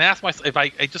 I can ask myself if I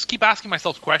just keep asking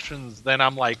myself questions. Then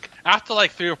I'm after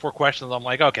 3 or 4 questions, I'm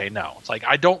okay, no. It's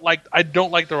I don't like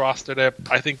the roster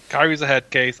depth. I think Kyrie's a head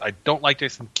case. I don't like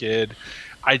Jason Kidd.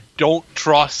 I don't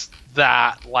trust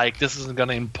that this isn't going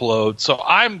to implode. So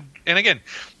and again,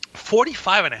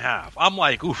 45 and a half. I'm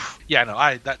oof. Yeah, no,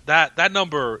 that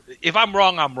number, if I'm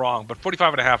wrong, I'm wrong. But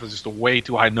 45 and a half is just a way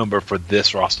too high number for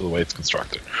this roster the way it's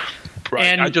constructed.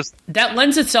 Right. And that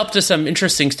lends itself to some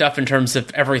interesting stuff in terms of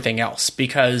everything else.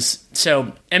 Because,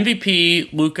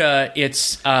 MVP, Luka,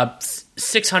 it's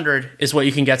 600 is what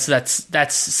you can get. So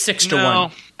that's 6 to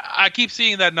 1. I keep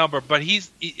seeing that number, but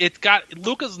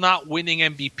Luka's not winning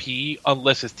MVP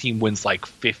unless his team wins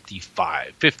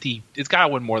 55, 50. It's got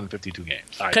to win more than 52 games.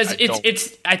 Because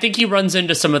I think he runs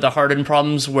into some of the Harden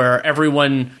problems where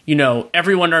everyone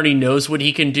already knows what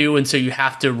he can do, and so you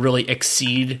have to really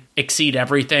exceed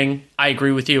everything. I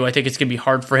agree with you. I think it's going to be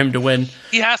hard for him to win.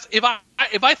 He has.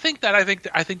 If I think that, I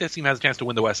think this team has a chance to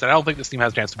win the West, and I don't think this team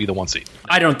has a chance to be the 1 seed.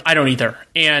 I don't either.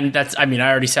 And that's. I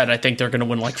already said I think they're going to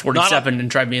win 47 and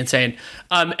drive me insane.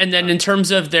 And then in terms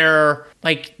of their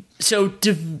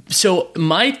so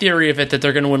my theory of it that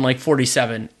they're going to win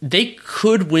 47, they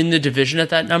could win the division at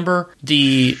that number.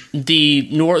 The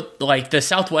North, the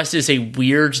Southwest is a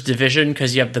weird division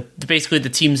because you have basically the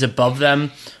teams above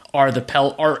them are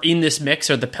in this mix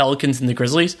are the Pelicans and the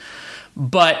Grizzlies.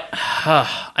 But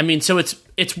so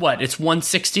it's what? It's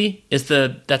 160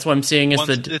 that's what I'm seeing is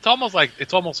it's almost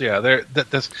yeah.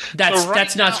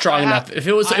 That's not strong enough. If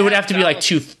it was, it would have to be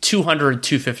 200,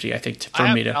 250. I think for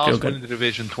me to feel good. Winning the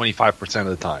division 25% of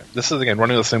the time. This is again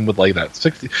running the same with that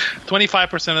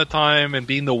 25% of the time and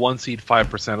being the 1 seed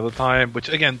 5% of the time. Which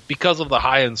again, because of the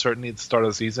high uncertainty at the start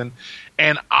of the season,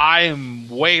 and I am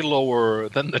way lower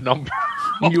than the number.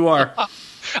 You are.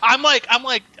 I'm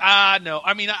no.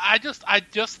 I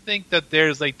just think that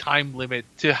there's a time limit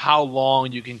to how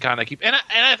long you can kind of keep. And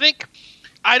I think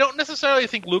I don't necessarily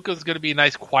think Luka's going to be a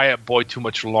nice, quiet boy too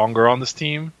much longer on this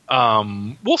team.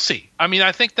 We'll see. I mean,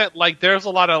 I think that like there's a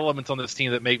lot of elements on this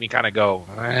team that make me kind of go.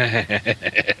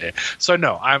 So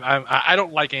no, I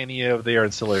don't like any of their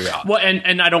ancillary options. Well,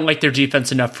 and I don't like their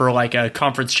defense enough for like a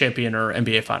conference champion or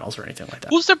NBA finals or anything like that.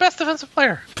 Who's their best defensive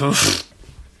player?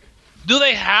 Do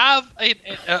they have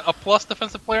a plus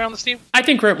defensive player on this team? I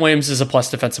think Grant Williams is a plus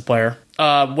defensive player.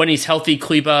 When he's healthy,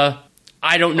 Kleba,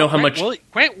 I don't know how much.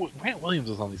 Grant Williams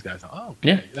was on these guys. Oh,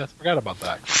 okay. Yeah. I forgot about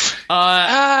that.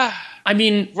 I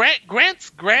mean,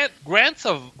 Grant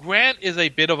is a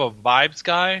bit of a vibes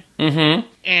guy,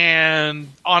 and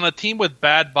on a team with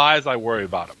bad vibes, I worry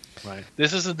about him. Right.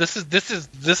 This is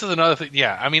another thing.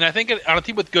 Yeah, I mean, I think on a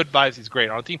team with good vibes, he's great.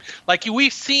 On a team like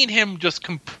we've seen him just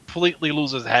completely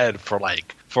lose his head for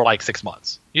 6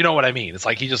 months. You know what I mean? It's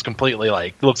like he just completely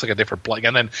like looks like a different player,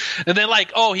 and then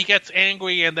like he gets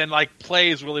angry and then like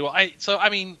plays really well. So I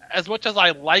mean, as much as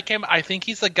I like him, I think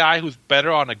he's the guy who's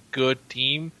better on a good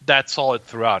team that's solid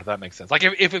throughout. If that makes sense. Like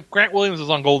if Grant Williams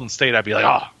was on Golden State, I'd be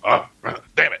like,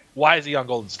 damn it, why is he on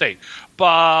Golden State? But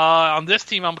on this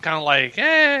team, I'm kind of like,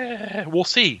 we'll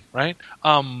see, right?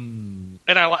 And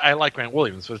I like Grant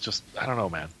Williams, but it's just I don't know,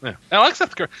 man. Yeah. And I like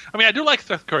Steph Curry. I mean, I do like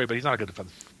Steph Curry, but he's not a good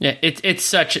defender. Yeah, it's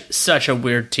such a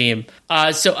weird team.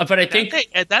 But I think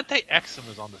Dante Exum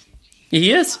is on this team.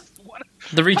 He is.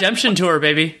 The redemption tour,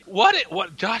 baby.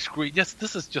 What Josh Green? Yes,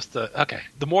 this is just okay.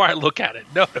 The more I look at it,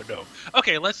 no.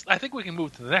 Okay, I think we can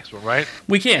move to the next one, right?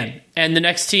 We can. And the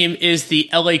next team is the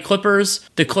LA Clippers.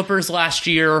 The Clippers last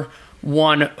year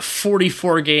won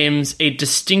 44 games, a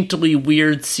distinctly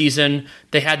weird season.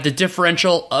 They had the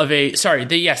differential of so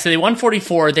they won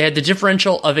 44. They had the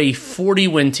differential of a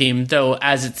 40-win team, though,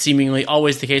 as it's seemingly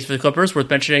always the case for the Clippers.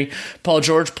 Worth mentioning, Paul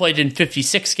George played in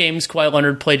 56 games, Kawhi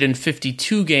Leonard played in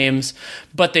 52 games,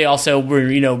 but they also were,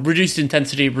 reduced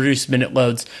intensity, reduced minute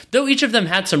loads, though each of them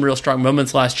had some real strong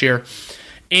moments last year.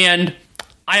 And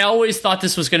I always thought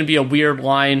this was going to be a weird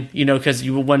line, because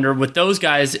you would wonder with those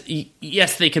guys,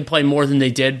 yes, they can play more than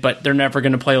they did, but they're never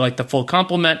going to play like the full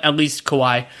complement, at least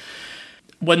Kawhi.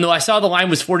 When I saw the line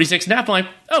was 46.5, I'm like,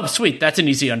 oh, sweet, that's an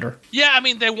easy under. Yeah, I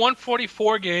mean, they won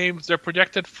 44 games. They're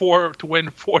projected to win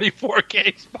 44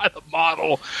 games by the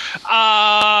model.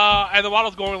 And the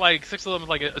model's going like 6 of them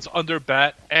like it's under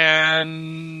bet.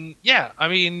 And yeah, I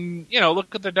mean,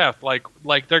 look at their depth.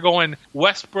 Like they're going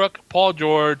Westbrook, Paul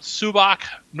George, Zubac,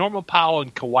 Norman Powell,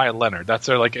 and Kawhi Leonard. That's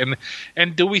their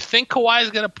and do we think Kawhi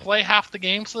is going to play half the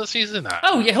games this season?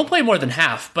 Oh yeah, he'll play more than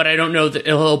half, but I don't know that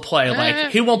he'll play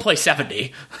he won't play 70.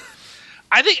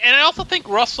 I also think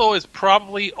Russell is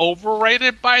probably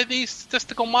overrated by these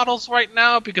statistical models right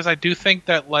now, because I do think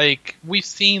that we've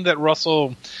seen that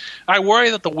Russell. I worry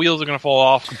that the wheels are going to fall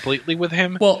off completely with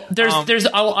him. Well,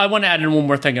 I want to add in one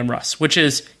more thing on Russ, which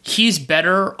is he's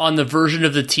better on the version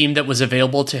of the team that was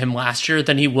available to him last year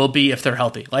than he will be if they're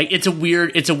healthy. It's a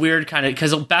weird kind of,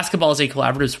 because basketball is a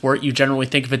collaborative sport. You generally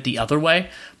think of it the other way,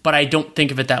 but I don't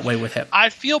think of it that way with him. I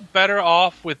feel better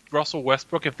off with Russell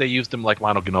Westbrook if they used him like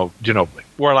Lionel Ginobili,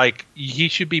 where he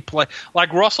should be playing.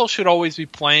 Russell should always be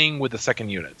playing with the second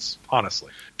units,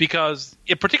 honestly, because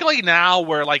particularly now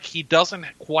where he doesn't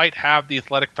quite have the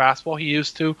athletic fastball he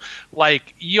used to.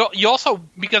 You also,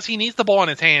 because he needs the ball in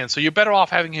his hands, so you're better off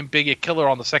having him be a killer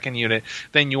on the second unit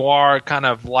than you are kind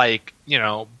of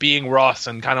being Russ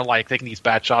and kind of taking these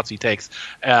bad shots he takes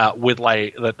with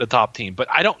the top team. But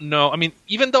I don't know. I mean,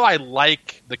 even though I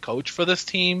like the coach for this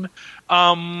team,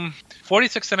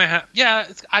 46.5. Yeah,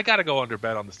 I got to go under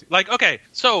bet on this team. Okay,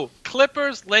 so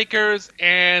Clippers, Lakers,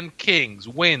 and Kings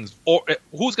wins. Or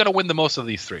who's going to win the most of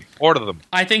these three? Order them.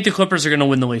 I think the Clippers are going to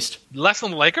win the least. Less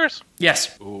than the Lakers?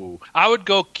 Yes. Ooh, I would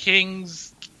go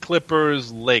Kings,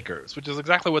 Clippers, Lakers, which is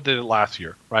exactly what they did last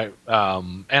year, right?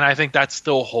 And I think that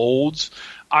still holds.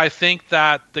 I think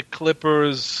that the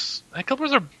Clippers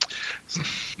are,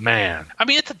 man. I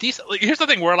mean, it's a decent. Here's the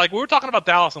thing: where we were talking about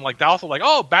Dallas, and Dallas was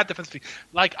oh, bad defense team.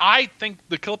 I think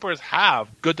the Clippers have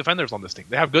good defenders on this team.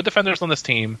 They have good defenders on this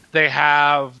team. They're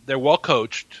well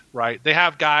coached, right? They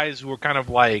have guys who are kind of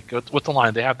what's the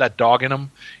line? They have that dog in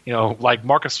them,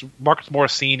 Marcus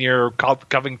Morris Sr.,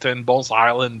 Covington, Bones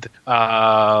Highland,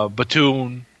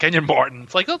 Batum, Kenyon Martin.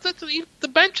 It's the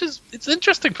bench it's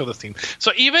interesting for this team.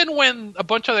 So even when a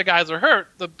bunch of other guys are hurt,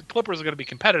 the Clippers are going to be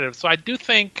competitive. So I do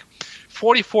think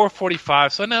 44,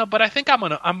 45. So no, but I think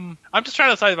I'm just trying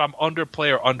to decide if I'm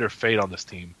underplay or underfade on this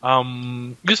team.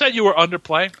 You said you were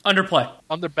underplay? Underplay.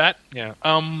 Underbet? Yeah.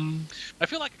 I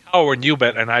feel like a coward when you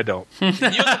bet and I don't. you in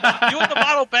the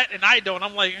model bet and I don't.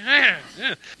 I'm like,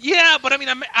 yeah, but I mean,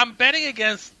 I'm betting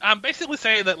against. I'm basically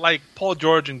saying that like Paul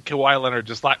George and Kawhi Leonard are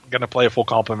just not going to play a full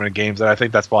complement of games, and I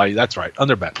think that's right.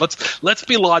 Underbet. Let's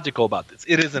be logical about this.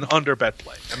 It is an underbet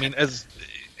play. I mean,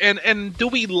 and do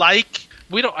we like?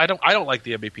 I don't like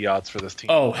the MVP odds for this team.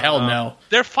 Oh hell no!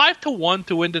 They're 5-1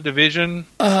 to win the division.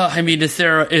 I mean, is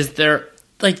there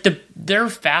like their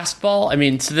fastball? I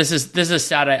mean, so this is a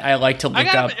stat I like to look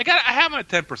up. I have them at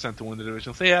 10% to win the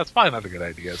division. So yeah, it's probably not a good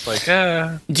idea. It's like,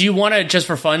 do you want to, just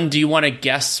for fun? Do you want to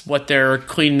guess what their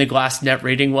cleaning the glass net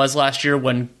rating was last year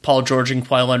when Paul George and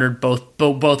Kawhi Leonard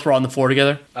both were on the floor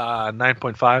together?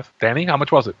 9.5. Danny, how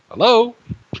much was it? Hello.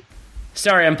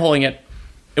 Sorry, I'm pulling it.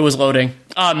 It was loading.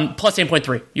 Plus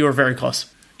 8.3. You were very close.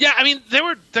 Yeah, I mean,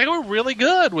 they were really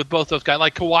good with both those guys.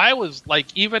 Like, Kawhi was, like,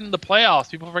 even in the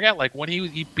playoffs, people forget, like, when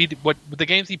he beat with the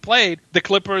games he played, the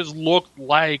Clippers looked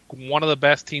like one of the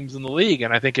best teams in the league.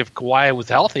 And I think if Kawhi was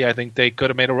healthy, I think they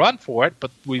could have made a run for it. But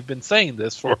we've been saying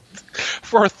this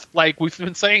we've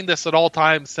been saying this at all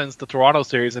times since the Toronto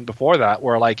series and before that,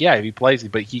 where, like, yeah, if he plays,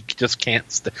 but he just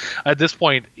can't. At this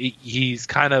point, he's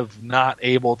kind of not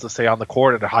able to stay on the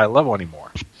court at a high level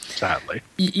anymore, sadly.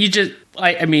 You just,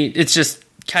 I mean, it's just,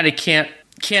 kind of can't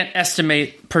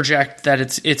project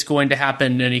that it's going to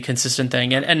happen in any consistent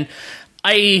thing. And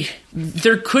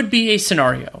there could be a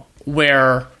scenario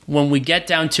where when we get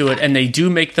down to it and they do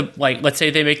make let's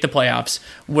say they make the playoffs,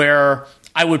 where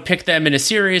I would pick them in a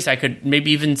series. I could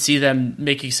maybe even see them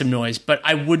making some noise, but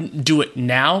I wouldn't do it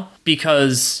now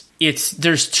because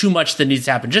there's too much that needs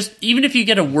to happen. Just even if you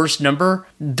get a worse number,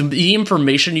 the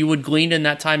information you would glean in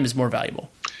that time is more valuable.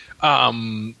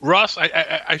 Russ,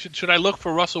 should I look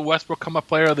for Russell Westbrook come up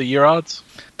player of the year odds?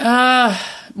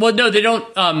 Well, no, they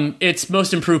don't. It's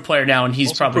most improved player now, and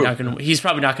he's probably not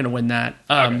going to win that.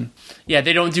 Okay. Yeah,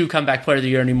 they don't do comeback player of the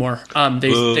year anymore.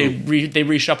 They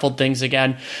reshuffled things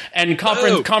again, and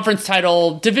conference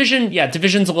title division. Yeah,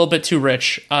 division's a little bit too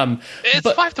rich. It's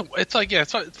 5-1. It's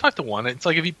 5-1. It's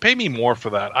like if you pay me more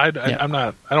for that, I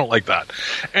don't like that.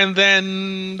 And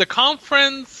then the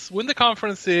conference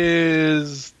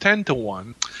is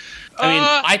 10-1. I mean,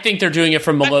 I think they're doing it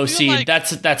from a low seed. Like,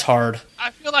 that's hard. I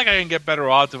feel like I can get better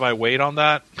odds if I wait on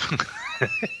that.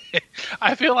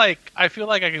 I feel like I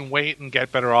can wait and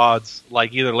get better odds,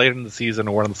 like either later in the season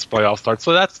or when the playoffs start.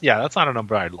 So that's not a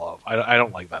number I love. I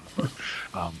don't like that number.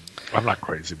 I'm not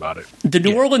crazy about it. The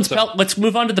New Orleans let's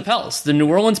move on to the Pels. The New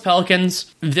Orleans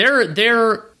Pelicans. They're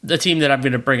the team that I'm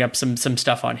going to bring up some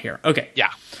stuff on here. Okay.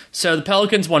 Yeah. So the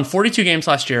Pelicans won 42 games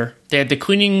last year. They had the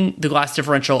cleaning the glass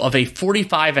differential of a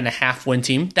 45.5 win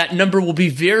team. That number will be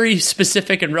very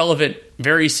specific and relevant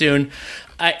very soon.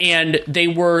 And they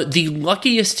were the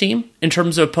luckiest team in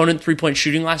terms of opponent three-point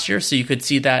shooting last year. So you could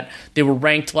see that they were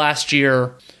ranked last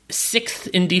year 6th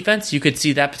in defense. You could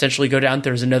see that potentially go down.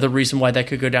 There's another reason why that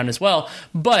could go down as well.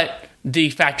 But the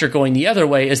factor going the other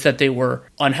way is that they were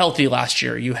unhealthy last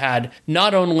year. You had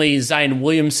not only Zion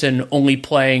Williamson only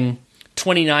playing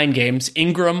 29 games,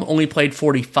 Ingram only played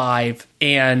 45,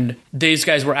 and these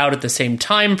guys were out at the same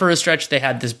time for a stretch. They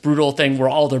had this brutal thing where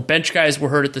all their bench guys were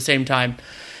hurt at the same time.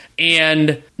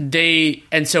 And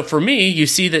so for me, you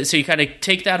see that, so you kind of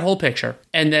take that whole picture,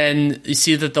 and then you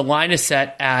see that the line is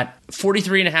set at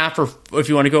 43.5, or if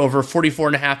you want to go over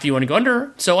 44.5, you want to go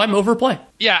under. So I'm overplay.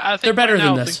 Yeah, I think they're better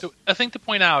than this. I think to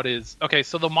point out is, okay,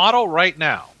 so the model right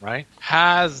now, right,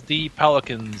 has the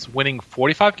Pelicans winning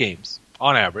 45 games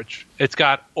on average. It's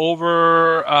got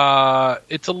over,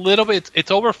 it's a little bit, it's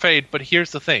overfade, but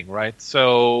here's the thing, right?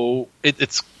 So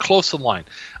it's close to the line.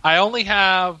 I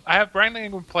have Brandon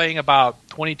Ingram playing about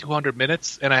 2,200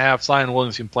 minutes, and I have Zion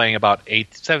Williamson playing about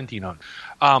 1,700.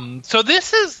 So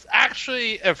this is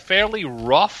actually a fairly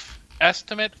rough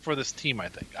estimate for this team, I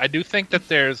think. I do think that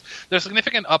there's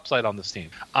significant upside on this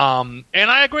team. And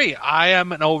I agree. I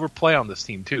am an overplay on this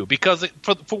team, too, because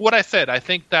for what I said, I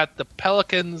think that the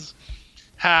Pelicans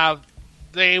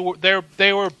they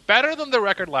were better than the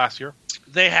record last year.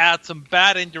 They had some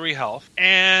bad injury health,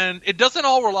 and it doesn't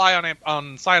all rely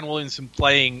on Zion Williamson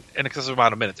playing an excessive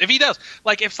amount of minutes. If he does,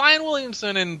 like if Zion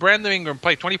Williamson and Brandon Ingram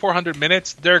play 2,400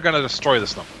 minutes, they're going to destroy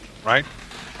this number, right?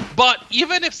 But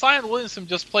even if Zion Williamson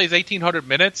just plays 1,800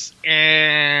 minutes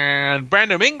and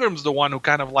Brandon Ingram's the one who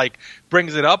kind of like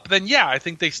brings it up, then yeah, I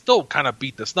think they still kind of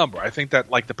beat this number. I think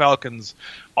that like the Pelicans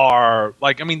are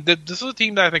like, I mean, this is a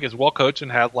team that I think is well coached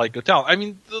and has like good talent. I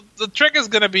mean, the trick is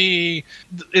going to be,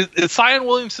 is Zion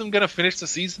Williamson going to finish the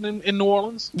season in New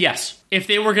Orleans? Yes. If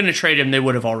they were going to trade him, they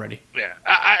would have already. Yeah,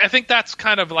 I think that's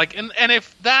kind of like, and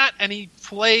if that, and he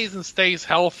plays and stays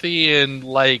healthy and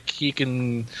like he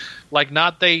can like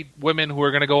not date women who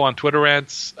are going to go on Twitter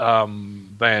rants,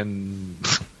 then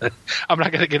I'm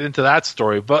not going to get into that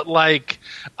story. But like,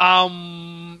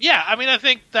 yeah, I mean, I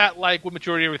think that like with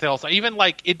maturity and everything else, even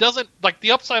like it doesn't like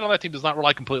the upside on that team does not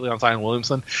rely completely on Zion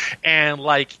Williamson, and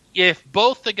like if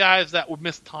both the guys that would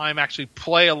miss time actually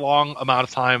play a long amount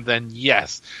of time, then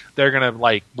yes, they're gonna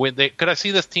like win. Could I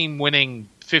see this team winning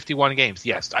 51 games?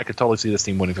 Yes, I could totally see this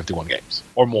team winning 51 games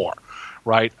or more.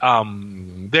 Right,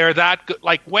 they're that good.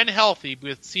 Like when healthy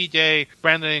with CJ,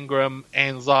 Brandon Ingram,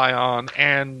 and Zion,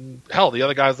 and hell, the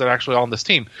other guys that are actually on this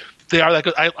team, they are that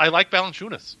good. I like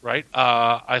Valanciunas, right?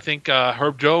 I think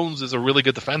Herb Jones is a really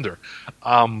good defender.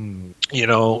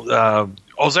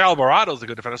 Jose Alvarado is a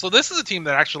good defender. So this is a team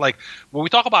that actually, like, when we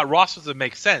talk about rosters that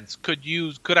make sense, could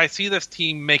I see this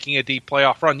team making a deep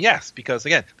playoff run? Yes, because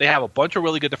again, they have a bunch of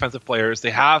really good defensive players.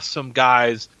 They have some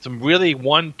guys, some really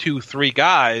 1, 2, 3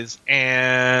 guys,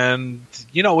 and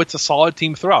it's a solid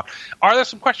team throughout. Are there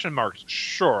some question marks?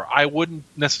 Sure. I wouldn't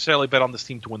necessarily bet on this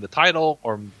team to win the title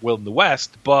or win the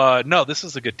West, but no, this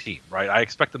is a good team, right? I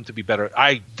expect them to be better.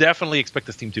 I definitely expect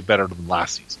this team to be better than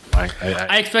last season. Right?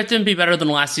 I expect them to be better than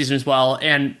last season as well.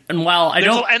 And while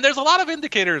there's a lot of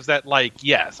indicators that like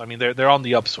yes, I mean they're on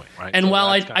the upswing, right? And so while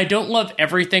I don't love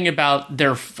everything about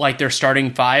their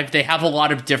starting five, they have a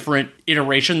lot of different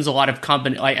iterations, a lot of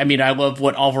I love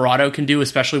what Alvarado can do,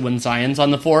 especially when Zion's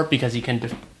on the floor, because he can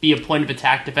be a point of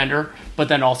attack defender, but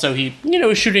then also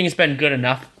his shooting has been good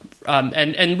enough.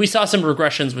 And we saw some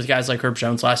regressions with guys like Herb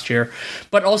Jones last year.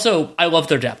 But also, I love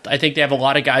their depth. I think they have a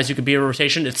lot of guys who could be a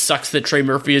rotation. It sucks that Trey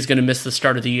Murphy is going to miss the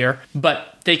start of the year.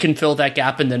 But they can fill that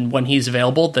gap, and then when he's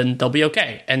available, then they'll be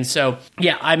okay. And so,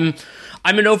 yeah, I'm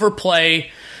an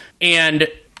overplay, and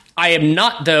I am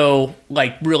not, though,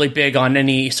 like really big on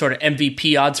any sort of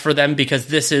MVP odds for them, because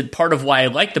this is part of why I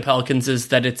like the Pelicans is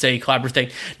that it's a collaborative thing.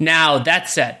 Now, that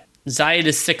said, Zion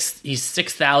is he's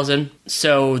 6,000,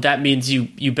 so that means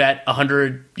you bet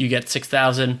 100, you get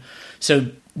 6,000. So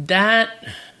that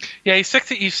he's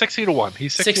 60 to 1.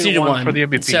 He's 60 to 1 for the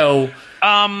MVP. So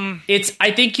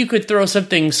I think you could throw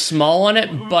something small on it,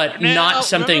 but not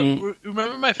something.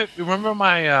 Remember my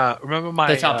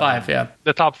the top 5, yeah.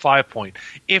 The top 5 point.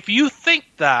 If you think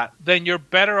that, then you're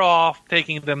better off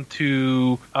taking them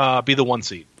to be the 1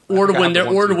 seed. Or to win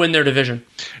their division.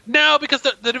 No, because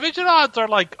the division odds are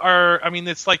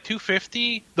it's like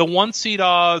 250. The 1 seed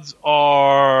odds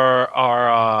are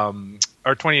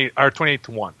 28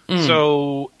 to 1.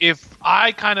 So if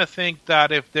I kind of think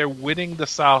that if they're winning the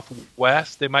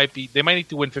Southwest, they might need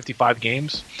to win 55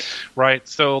 games, right?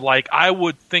 So like I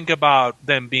would think about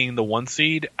them being the 1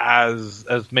 seed as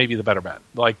maybe the better bet.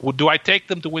 Like, do I take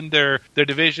them to win their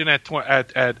division at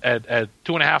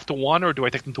 2.5 to 1, or do I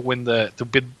take them to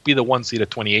be the 1 seed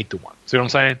at 28 to 1? See what I'm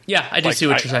saying? Yeah, I do see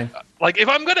what you're saying. Like if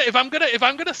I'm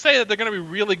gonna say that they're gonna be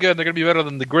really good, they're gonna be better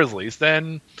than the Grizzlies,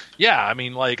 then yeah, I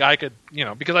mean like I could,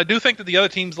 because I do think that the other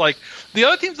teams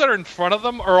that are in front of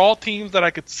them are all teams that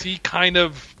I could see kind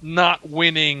of not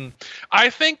winning. I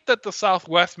think that the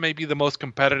Southwest may be the most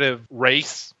competitive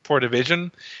race for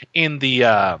division in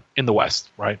the West,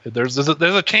 right? There's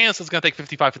a chance it's going to take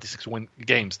 55, 56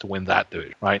 games to win that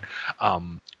division, right?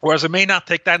 Whereas it may not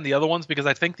take that in the other ones, because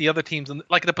I think the other teams,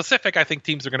 like the Pacific, I think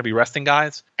teams are going to be resting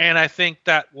guys, and I think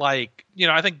that I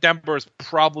think Denver is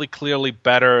probably clearly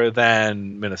better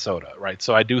than Minnesota, right?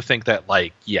 So I do think that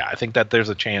I think that there's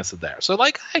a chance there. So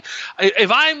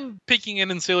if I'm picking an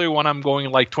ancillary one, I'm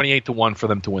going 28 to 1 for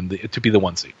them to win to be the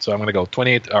 1 seed. So I'm going to go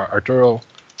 28. Arturo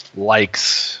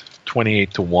likes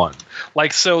 28 to 1.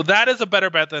 So that is a better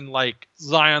bet than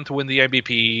Zion to win the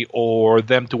MVP or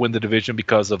them to win the division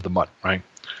because of the money, right?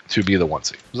 To be the 1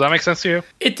 seed. Does that make sense to you?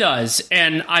 It does,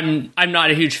 and I'm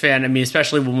not a huge fan. I mean,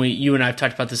 especially when you and I have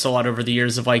talked about this a lot over the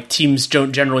years of teams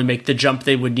don't generally make the jump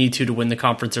they would need to win the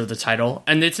conference or the title,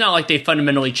 and it's not like they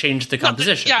fundamentally changed the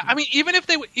composition. Yeah, I mean, even if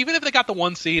they got the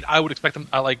 1 seed, I would expect them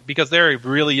because they're a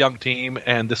really young team,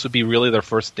 and this would be really their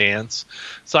first dance.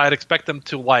 So I'd expect them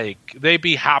to they'd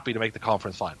be happy to make the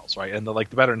conference finals, right? And the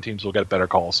veteran teams will get better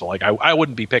calls. So I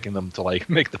wouldn't be picking them to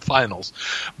make the finals,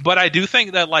 but I do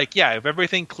think that if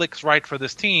everything clicks clicks right for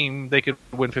this team, they could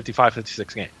win 55,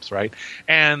 56 games, right?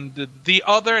 And the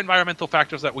other environmental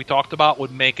factors that we talked about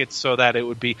would make it so that it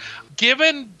would be,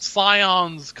 given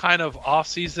Sion's kind of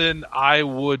offseason, I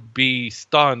would be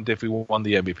stunned if we won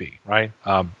the MVP, right?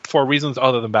 For reasons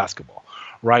other than basketball.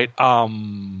 Right,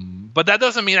 but that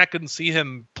doesn't mean I couldn't see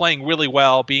him playing really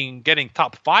well, getting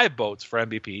top 5 votes for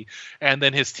MVP, and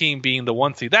then his team being the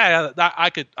 1 seed. That I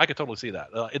could totally see that.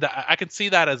 I could see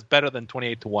that as better than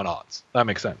 28-1 odds. That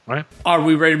makes sense, right? Are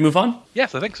we ready to move on?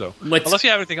 Yes, I think so. Unless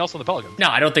you have anything else on the Pelicans. No,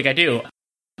 I don't think I do.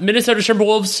 Minnesota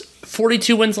Timberwolves,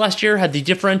 42 wins last year, had the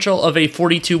differential of a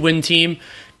 42-win team,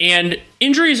 and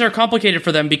injuries are complicated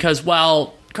for them because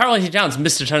while Karl-Anthony Towns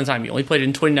missed a ton of time, he only played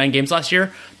in 29 games last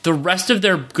year, the rest of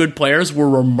their good players were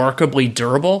remarkably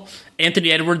durable.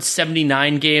 Anthony Edwards,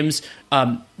 79 games.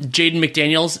 Jaden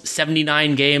McDaniels,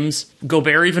 79 games.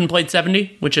 Gobert even played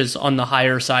 70, which is on the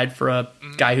higher side for a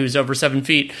guy who's over 7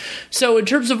 feet. So in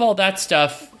terms of all that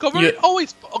stuff, Gobert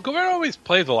always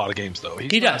plays a lot of games, though.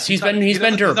 He does. He's been durable.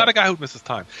 He's not a guy who misses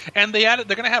time. And they're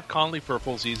going to have Conley for a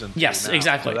full season. Yes, now,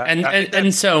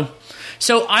 exactly. So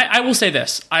So I will say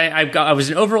this: I was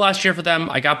an over last year for them.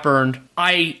 I got burned.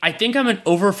 I think I'm an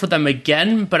over for them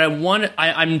again, but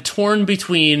I'm torn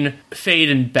between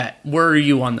fade and bet. Where are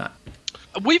you on that?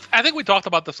 I think we talked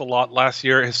about this a lot last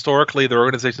year. Historically, their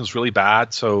organization is really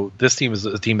bad, so this team is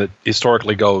a team that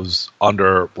historically goes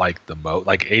under like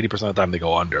 80% of the time they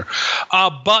go under.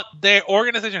 But their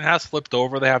organization has flipped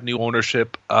over. They have new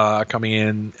ownership coming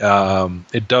in.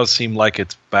 It does seem like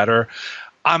it's better.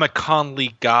 I'm a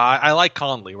Conley guy. I like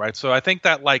Conley, right? So I think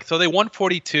that so they won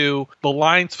 42. The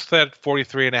line's set at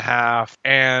 43.5.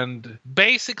 And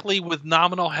basically with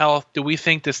nominal health, do we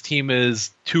think this team is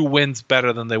 2 wins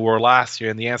better than they were last year?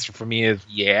 And the answer for me is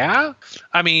yeah.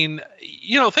 I mean,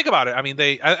 think about it. I mean,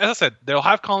 as I said, they'll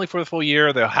have Conley for the full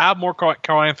year. They'll have more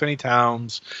Karl-Anthony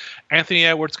Towns. Anthony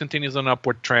Edwards continues an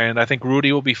upward trend. I think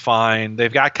Rudy will be fine.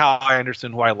 They've got Kyle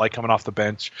Anderson, who I like coming off the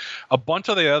bench. A bunch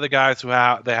of the other guys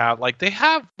they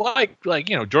have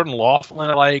Jordan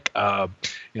Laughlin,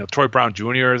 Troy Brown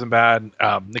Jr. isn't bad.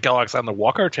 Nickeil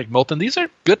Alexander-Walker, Jake Milton. These are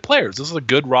good players. This is a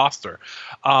good roster.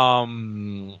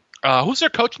 Who's their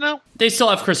coach now? They still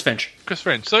have Chris Finch.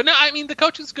 So, no, I mean, the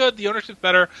coach is good. The ownership's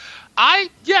better.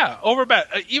 Over bet.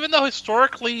 Even though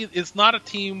historically it's not a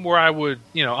team where I would,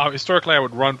 historically I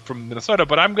would run from Minnesota,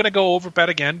 but I'm going to go over bet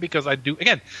again because I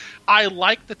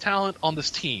like the talent on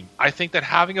this team. I think that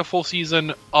having a full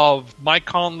season of Mike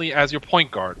Conley as your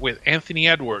point guard with Anthony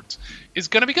Edwards is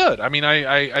going to be good. I mean,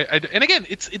 and again,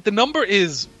 the number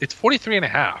is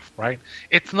 43.5, right?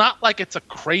 It's not like it's a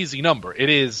crazy number. It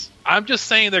is. I'm just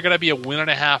saying they're going to be a win and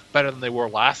a half better than they were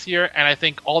last year, and I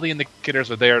think all the indicators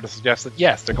are there to suggest that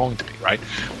yes, they're going to be, right?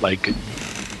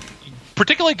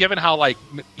 Particularly given how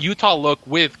Utah looked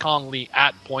with Conley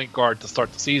at point guard to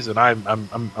start the season,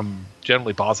 I'm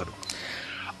generally positive.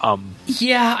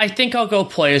 Yeah, I think I'll go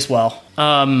play as well.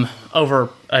 Over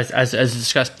as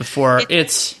discussed before,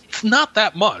 it's not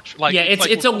that much.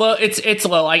 It's low. It's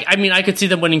low. I mean, I could see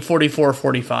them winning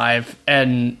 44-45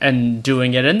 and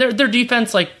doing it. And their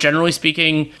defense, generally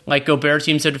speaking, Gobert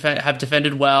teams have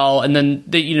defended well. And then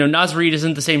Naz Reid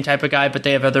isn't the same type of guy, but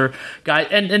they have other guys.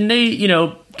 And they,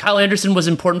 Kyle Anderson was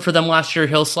important for them last year.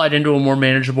 He'll slide into a more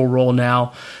manageable role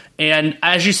now. And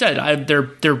as you said,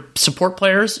 they're support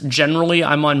players. Generally,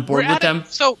 I'm on board with them.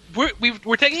 So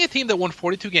we're taking a team that won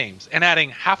 42 games and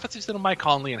adding half a season of Mike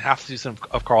Conley and half a season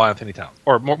of Karl-Anthony Towns,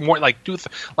 or more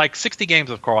 60 games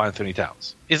of Karl-Anthony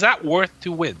Towns. Is that worth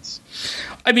 2 wins?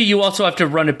 I mean, you also have to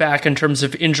run it back in terms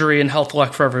of injury and health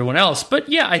luck for everyone else. But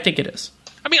yeah, I think it is.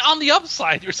 I mean, on the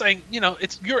upside, you're saying,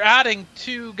 you're adding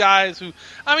 2 guys who,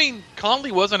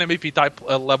 Conley was an MVP type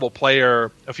level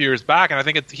player a few years back, and I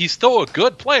think he's still a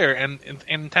good player,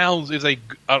 and Towns is an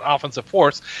offensive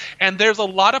force. And there's a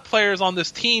lot of players on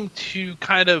this team to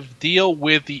kind of deal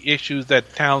with the issues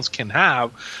that Towns can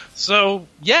have. So,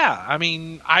 yeah,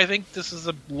 I think this is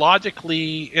a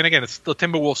logically, and again, it's the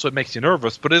Timberwolves, so it makes you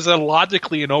nervous, but it's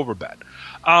logically an overbet.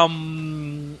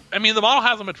 The model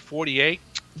has them at 48.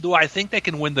 Do I think they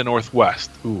can win the Northwest?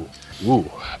 Ooh.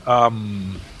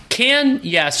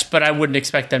 Yes, but I wouldn't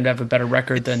expect them to have a better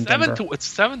record than Denver. It's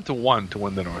 7-1 to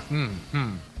win the North.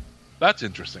 That's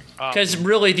interesting. Because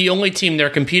really, the only team they're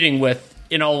competing with,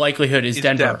 in all likelihood, is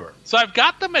Denver. So I've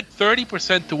got them at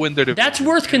 30% to win their division. That's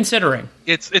worth considering.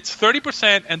 It's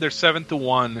 30%, and they're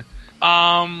 7-1.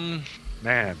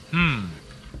 Man.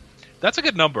 That's a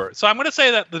good number. So I'm going to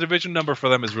say that the division number for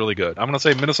them is really good. I'm going to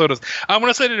say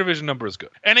the division number is good.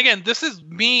 And again, this is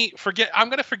me I'm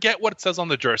going to forget what it says on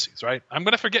the jerseys, right? I'm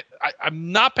going to forget.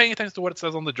 I'm not paying attention to what it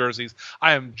says on the jerseys.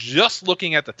 I am just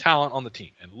looking at the talent on the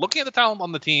team. And looking at the talent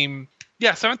on the team,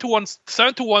 yeah,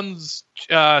 7-1's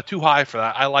too high for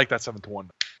that. I like that 7-1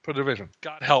 for the division.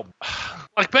 God help.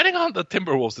 Like, betting on the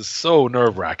Timberwolves is so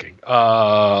nerve-wracking.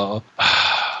 Are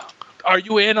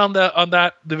you in on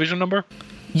that division number?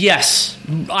 Yes.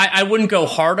 I wouldn't go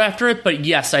hard after it, but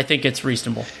yes, I think it's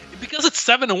reasonable. Because it's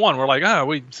 7-1, we're like,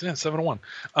 7-1,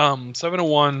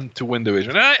 7-1 to win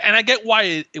division, and I get why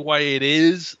it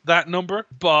is that number,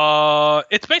 but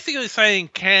it's basically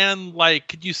saying,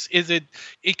 could you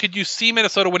see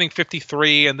Minnesota winning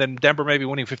 53 and then Denver maybe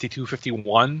winning 52,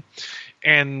 51?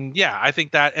 And yeah, I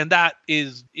think that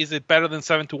is it better than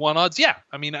 7-1 odds? Yeah,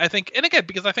 I mean, I think, and again,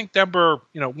 because I think Denver,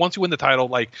 once you win the title,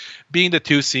 like being the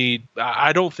 2 seed,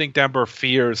 I don't think Denver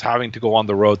fears having to go on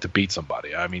the road to beat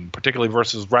somebody. I mean, particularly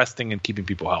versus resting and keeping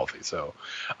people healthy. So,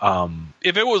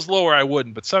 if it was lower, I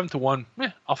wouldn't. But 7-1,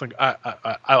 I'll think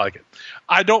I like it.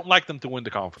 I don't like them to win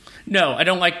the conference. No, I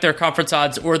don't like their conference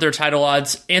odds or their title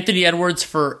odds. Anthony Edwards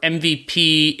for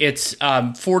MVP, it's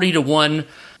 40-1.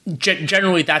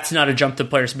 Generally, that's not a jump that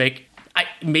players make.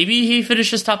 Maybe he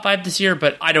finishes top 5 this year,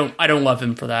 but I don't love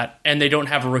him for that. And they don't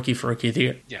have a rookie for rookie of the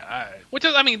year. Yeah,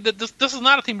 this is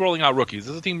not a team rolling out rookies.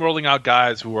 This is a team rolling out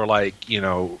guys who are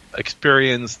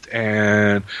experienced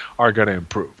and are going to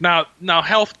improve. Now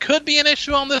health could be an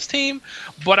issue on this team,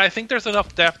 but I think there's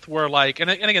enough depth where and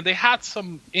again, they had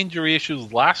some injury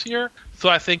issues last year. So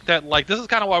I think that this is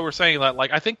kind of why we're saying that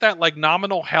I think that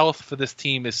nominal health for this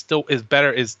team is 2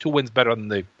 wins better than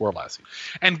they were last year,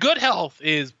 and good health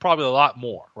is probably a lot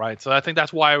more, right? So I think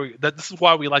that's why this is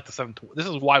why we like the 7-1. This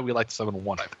is why we like the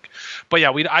 7-1, I think. But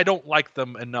yeah, I don't like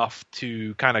them enough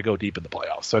to kind of go deep in the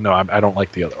playoffs. So no, I don't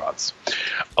like the other odds.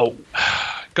 Oh,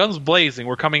 guns blazing!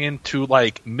 We're coming into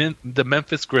the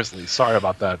Memphis Grizzlies. Sorry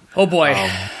about that. Oh boy.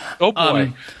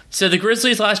 So the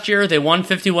Grizzlies last year, they won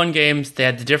 51 games. They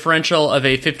had the differential of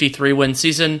a 53-win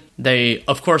season. They,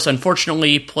 of course,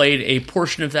 unfortunately played a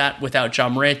portion of that without Ja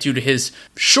Morant due to his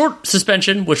short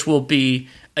suspension, which will be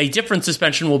a different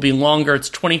suspension, will be longer. It's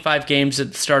 25 games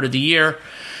at the start of the year.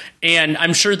 And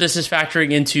I'm sure this is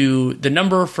factoring into the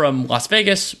number from Las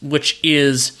Vegas, which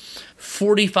is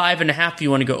 45.5 if you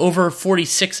want to go over,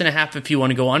 46.5 if you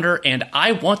want to go under, and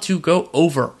I want to go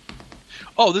over.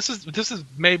 Oh, this is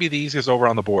maybe the easiest over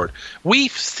on the board.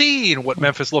 We've seen what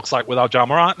Memphis looks like without Ja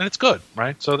Morant, and it's good,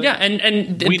 right? So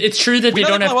it's true that they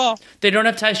don't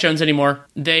have Tyus Jones anymore.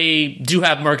 They do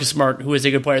have Marcus Smart, who is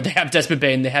a good player. They have Desmond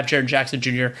Bane. They have Jaren Jackson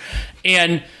Jr.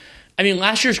 And I mean,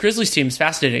 last year's Grizzlies team is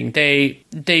fascinating.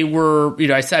 They were,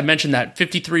 I mentioned that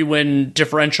 53-win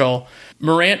differential.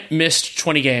 Morant missed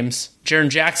 20 games. Jaren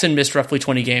Jackson missed roughly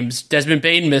 20 games. Desmond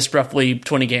Bane missed roughly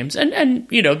 20 games. And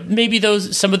maybe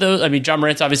some of those, I mean, Ja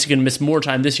Morant's obviously going to miss more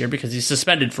time this year because he's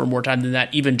suspended for more time than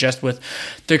that, even just with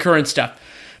the current stuff.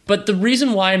 But the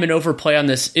reason why I'm an overplay on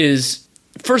this is,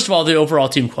 first of all, the overall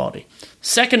team quality.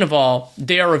 Second of all,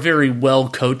 they are a very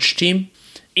well-coached team.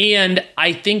 And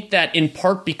I think that in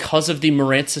part because of the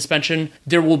Morant suspension,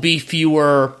 there will be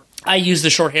fewer, I use the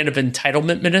shorthand of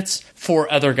entitlement minutes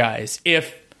for other guys.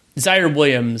 If Zaire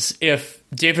Williams, if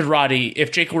David Roddy,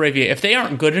 if Jake LaRavia, if they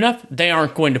aren't good enough, they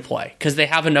aren't going to play because they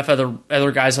have enough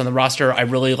other guys on the roster. I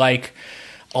really like.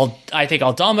 I think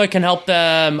Aldama can help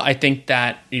them. I think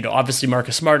that, obviously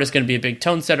Marcus Smart is going to be a big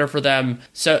tone setter for them.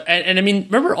 So, and I mean,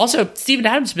 remember also Steven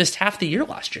Adams missed half the year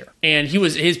last year, and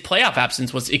his playoff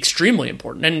absence was extremely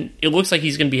important, and it looks like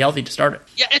he's going to be healthy to start it.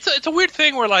 Yeah, it's a weird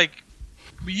thing where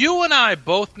you and I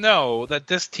both know that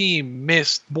this team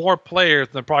missed more players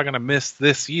than they're probably going to miss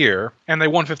this year, and they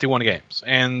won 51 games.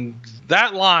 And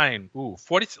that line,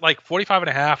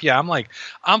 45.5. Yeah,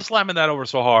 I'm slamming that over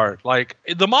so hard.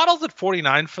 The model's at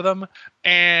 49 for them,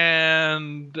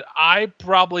 and I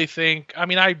probably think,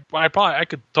 I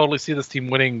could totally see this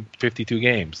team winning 52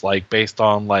 games, based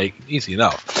on easy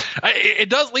enough. It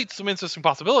does lead to some interesting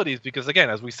possibilities because,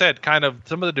 again, as we said, kind of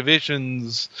some of the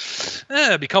divisions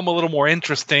become a little more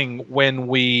interesting when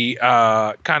we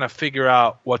kind of figure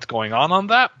out what's going on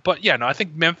that. But yeah, no, I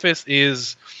think Memphis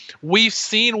is. We've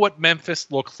seen what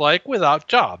Memphis looks like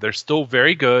without Ja. They're still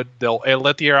very good. They'll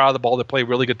let the air out of the ball. They play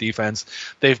really good defense.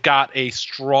 They've got a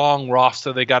strong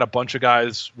roster. They got a bunch of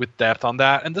guys with depth on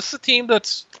that. And this is a team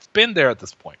that's been there at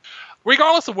this point.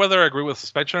 Regardless of whether I agree with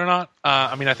suspension or not,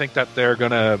 I think that they're going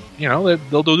to,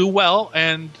 they'll do well.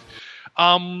 And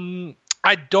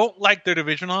I don't like their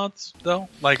division odds, though.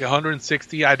 Like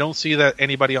 160, I don't see that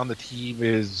anybody on the team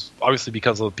is, obviously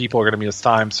because of the people are going to miss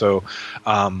time, so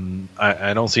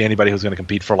I don't see anybody who's going to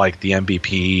compete for like the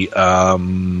MVP.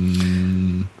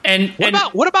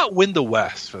 What about win the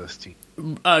West for this team?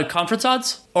 Conference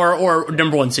odds or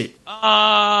number one seed?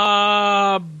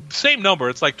 Same number.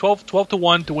 It's like 12 to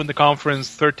 1 to win the conference,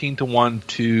 13 to 1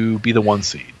 to be the one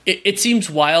seed. It seems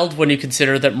wild when you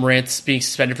consider that Morant's being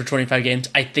suspended for 25 games.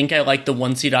 I think I like the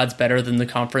one seed odds better than the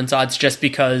conference odds, just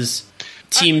because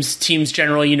teams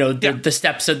generally, the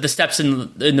steps in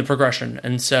the progression,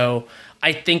 and so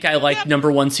I think I like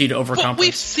number one seed over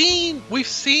conference. We've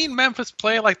seen Memphis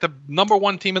play like the number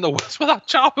one team in the West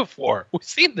without Ja before. We've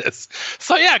seen this.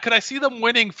 So yeah, could I see them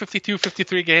winning 52,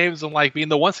 53 games and like being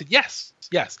the one seed? Yes.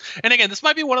 And again, this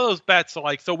might be one of those bets.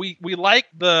 So we like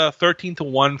the 13 to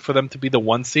 1 for them to be the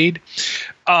one seed.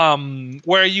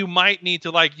 Where you might need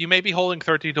to you may be holding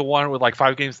 13 to 1 with like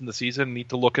 5 games in the season and need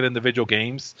to look at individual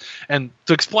games. And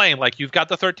to explain, you've got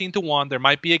the 13 to 1, there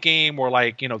might be a game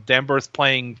where Denver's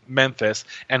playing Memphis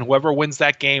and whoever wins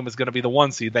that game is going to be the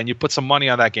one seed. Then you put some money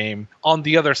on that game on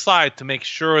the other side to make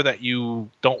sure that you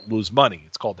don't lose money.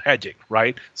 It's called hedging,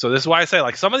 right? So this is why I say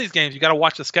some of these games you got to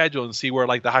watch the schedule and see where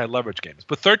the high leverage games.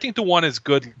 But 13 to 1 is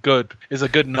good is a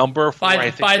good number for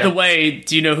By the way,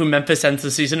 do you know who Memphis ends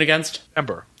the season against?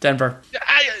 Denver.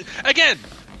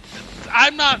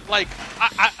 I'm not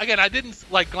I didn't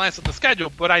glance at the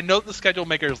schedule, but I know the schedule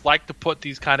makers like to put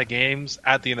these kind of games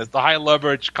at the end of the high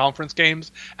leverage conference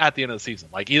games at the end of the season,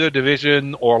 either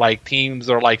division or teams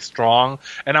are strong.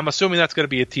 And I'm assuming that's going to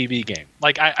be a TV game.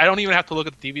 I don't even have to look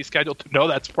at the TV schedule to know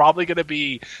that's probably going to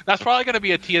be a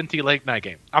TNT late night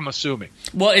game. I'm assuming.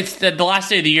 Well, it's the last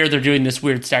day of the year they're doing this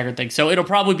weird staggered thing, so it'll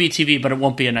probably be TV, but it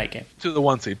won't be a night game. To the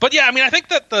one seed, but yeah, I think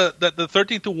that the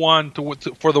 13 to 1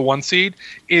 for the one seed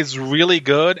is really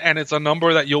good, and it's a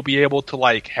number that you'll be able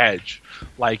to hedge.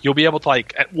 You'll be able to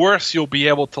at worst you'll be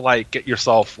able to get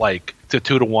yourself to 2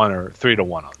 to 1 or 3 to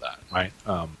 1 on that, right?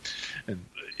 And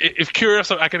if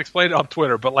curious, I can explain it on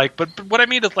Twitter. But what I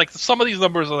mean is some of these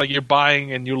numbers are you're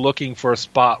buying and you're looking for a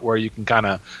spot where you can kind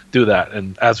of do that,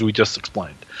 and as we just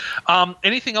explained.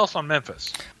 Anything else on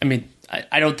Memphis?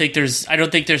 I don't think there's an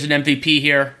MVP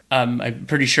here. I'm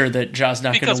pretty sure that Ja's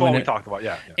not going to win it. Because what we talked about,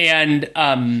 yeah.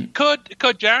 And could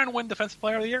Jaren win Defensive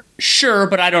Player of the Year? Sure,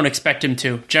 but I don't expect him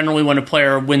to. Generally, when a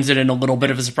player wins it in a little bit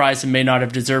of a surprise and may not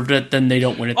have deserved it, then they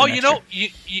don't win it.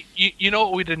 You know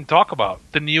what we didn't talk about?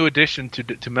 The new addition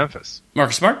to Memphis,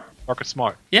 Marcus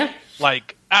Smart. Yeah.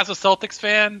 As a Celtics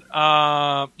fan,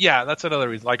 that's another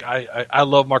reason. I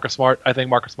love Marcus Smart. I think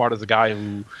Marcus Smart is a guy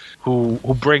who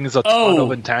brings a ton of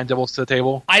intangibles to the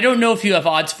table. I don't know if you have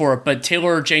odds for it, but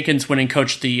Taylor Jenkins winning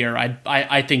Coach of the Year,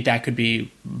 I think that could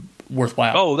be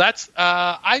worthwhile. Oh, that's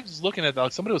I was looking at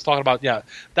that. Somebody was talking about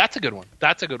that's a good one.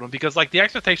 That's a good one because the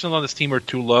expectations on this team are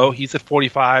too low. He's at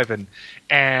 45 and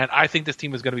I think this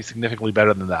team is going to be significantly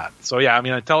better than that. So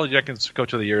Taylor Jenkins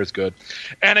Coach of the Year is good.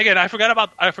 And again, I forgot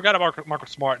about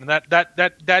Marcus Smart, and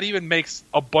that even makes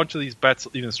a bunch of these bets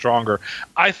even stronger.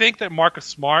 I think that Marcus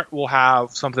Smart will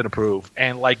have something to prove,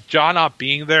 and Ja not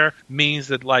being there means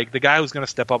that the guy who's going to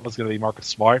step up is going to be Marcus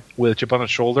Smart with a chip on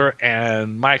his shoulder.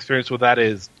 And my experience with that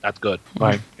is that's good,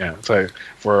 right? Yeah. So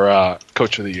for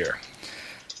Coach of the Year.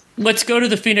 Let's go to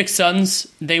the Phoenix Suns.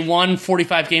 They won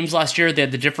 45 games last year. They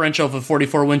had the differential of a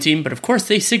 44-win team, but of course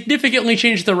they significantly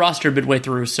changed the roster midway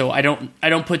through, so I don't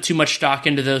put too much stock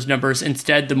into those numbers.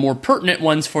 Instead, the more pertinent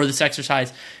ones for this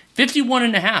exercise,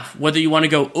 51.5, whether you want to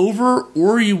go over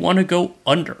or you want to go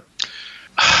under.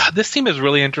 This team is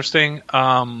really interesting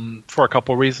for a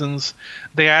couple reasons.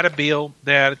 They added Beal,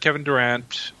 they added Kevin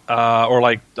Durant,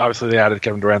 obviously they added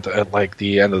Kevin Durant at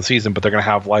the end of the season, but they're going to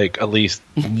have at least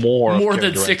more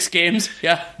than Durant. 6 games,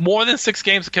 yeah, more than 6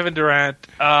 games of Kevin Durant,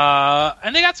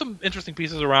 and they got some interesting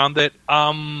pieces around it.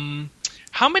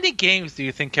 How many games do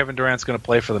you think Kevin Durant's going to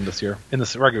play for them this year in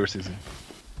this regular season?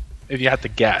 If you had to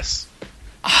guess,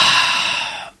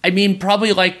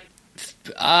 probably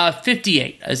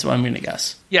 58 is what I'm going to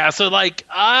guess. Yeah, so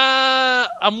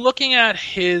I'm looking at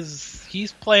he's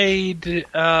played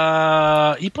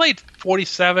he played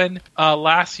 47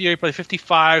 last year. He played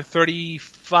 55,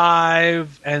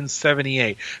 35, and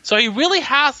 78. So he really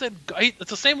hasn't. It's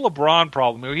the same LeBron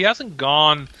problem. He hasn't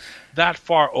gone that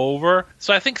far over.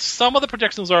 So I think some of the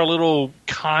projections are a little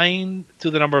kind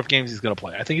to the number of games he's going to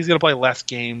play. I think he's going to play less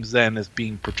games than is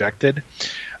being projected,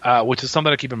 which is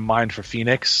something to keep in mind for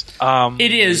Phoenix.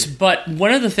 It is, but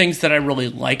one of the things that I really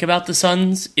like about the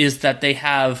Suns is that they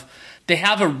have they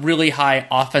have a really high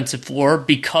offensive floor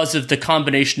because of the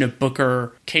combination of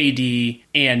Booker, KD,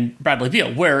 and Bradley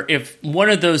Beal, where if one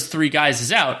of those three guys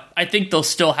is out, I think they'll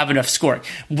still have enough scoring.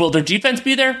 Will their defense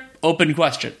be there? Open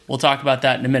question. We'll talk about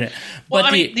that in a minute. Well,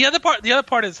 but the other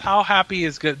part is how happy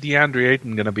is DeAndre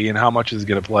Ayton going to be, and how much is he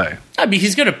going to play? I mean,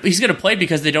 he's gonna play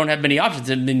because they don't have many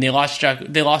options. I mean, they lost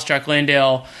Jack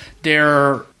Landale.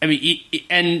 And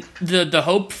the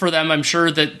hope for them, I'm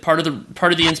sure that part of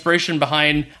the inspiration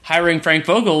behind hiring Frank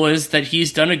Vogel is that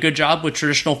he's done a good job with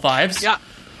traditional fives. Yeah,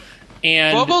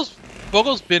 and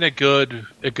Vogel's been a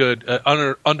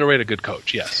underrated good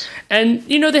coach, yes. And,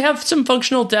 they have some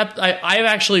functional depth. I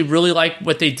actually really like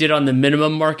what they did on the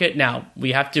minimum market. Now,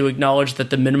 we have to acknowledge that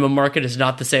the minimum market is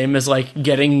not the same as,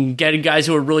 getting guys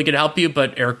who are really going to help you,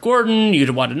 but Eric Gordon,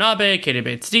 Yuta Watanabe, Keita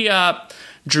Bates-Diop,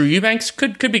 Drew Eubanks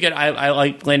could be good. I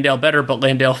like Landale better, but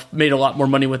Landale made a lot more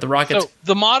money with the Rockets. So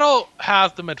the model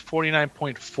has them at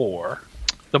 49.4.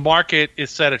 The market is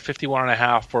set at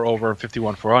 51.5 for over and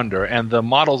 51 for under, and the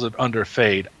model's at under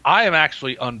fade. I am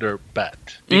actually under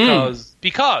bet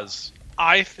because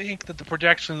I think that the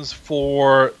projections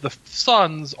for the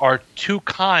Suns are too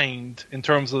kind in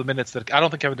terms of the minutes that I don't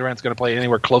think Kevin Durant's going to play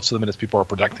anywhere close to the minutes people are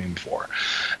projecting him for.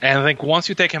 And I think once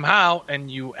you take him out and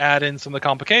you add in some of the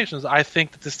complications, I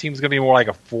think that this team's going to be more like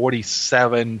a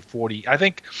 47-40.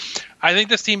 I think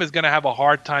this team is going to have a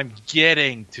hard time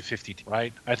getting to 52,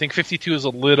 right? I think 52 is a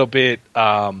little bit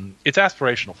it's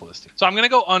aspirational for this team. So I'm going to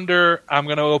go under. I'm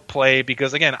going to go play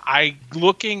because, again, I'm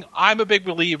a big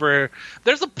believer.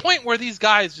 There's a point where these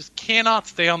guys just cannot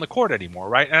stay on the court anymore,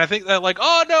 right? And I think that,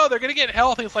 oh, no, they're going to get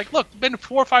healthy. It's look, it's been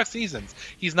 4 or 5 seasons.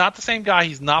 He's not the same guy.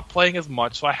 He's not playing as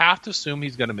much, so I have to assume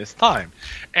he's going to miss time.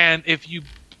 And if you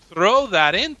throw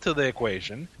that into the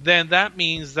equation, then that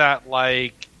means that,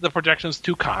 the projection is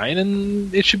too kind,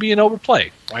 and it should be an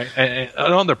overplay, right? An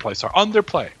underplay, sorry.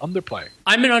 Underplay.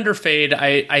 I'm an underfade.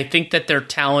 I think that their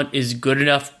talent is good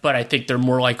enough, but I think they're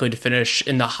more likely to finish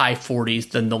in the high 40s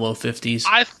than the low 50s.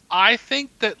 I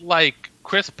think that,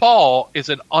 Chris Paul is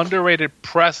an underrated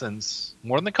presence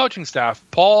more than the coaching staff.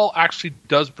 Paul actually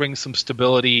does bring some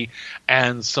stability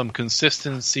and some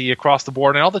consistency across the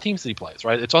board in all the teams that he plays,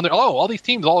 right? It's on there. Oh, all these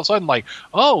teams all of a sudden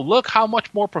look how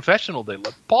much more professional they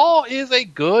look. Paul is a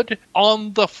good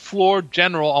on the floor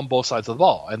general on both sides of the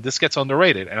ball, and this gets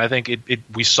underrated. And I think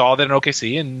we saw that in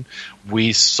OKC, and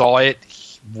we saw it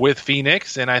with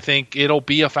Phoenix, and I think it'll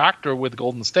be a factor with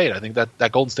Golden State. I think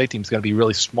that Golden State team is going to be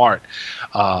really smart.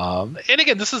 And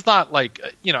again, this is not I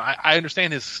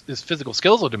understand his physical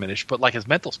skills are diminished, but his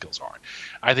mental skills aren't.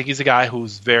 I think he's a guy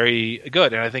who's very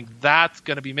good, and I think that's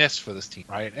going to be missed for this team,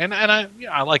 right? And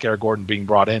I like Eric Gordon being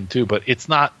brought in too, but it's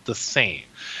not the same.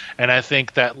 And I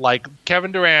think that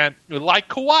Kevin Durant, like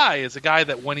Kawhi, is a guy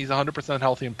that when he's 100%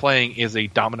 healthy and playing is a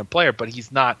dominant player, but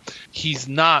he's not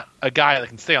a guy that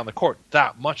can stay on the court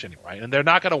that much anymore, right? And they're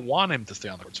not going to want him to stay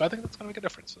on the court. So I think that's going to make a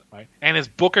difference, right? And is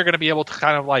Booker going to be able to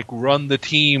kind of run the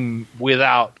team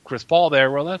without Chris Paul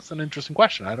there? Well, that's an interesting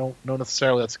question. I don't know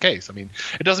necessarily that's the case. I mean,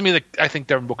 it doesn't mean that I think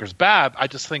Devin Booker's bad. I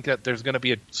just think that there's going to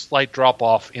be a slight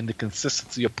drop-off in the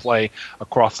consistency of play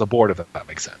across the board, if that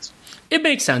makes sense. It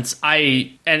makes sense.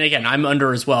 And again, I'm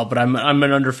under as well, but I'm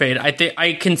an underfade. I think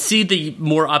I can see the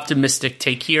more optimistic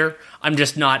take here. I'm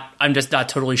just not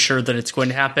totally sure that it's going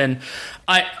to happen.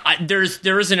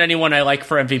 There isn't anyone I like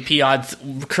for MVP odds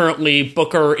currently.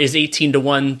 Booker is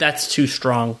 18-1. That's too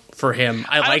strong for him.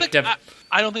 I don't think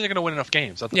they're going to win enough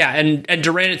games. And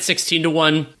Durant at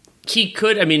 16-1. He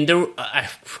could. I mean, I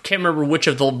can't remember which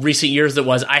of the recent years it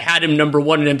was. I had him number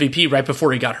 1 in MVP right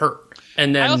before he got hurt.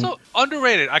 And then, I also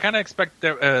underrated. I kind of expect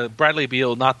Bradley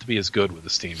Beal not to be as good with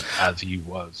this team as he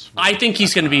was. I think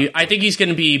he's going to be. I think he's going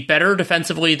to be better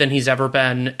defensively than he's ever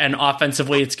been, and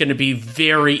offensively, it's going to be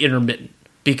very intermittent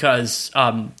because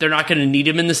they're not going to need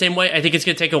him in the same way. I think it's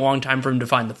going to take a long time for him to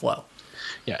find the flow.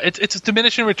 Yeah, it's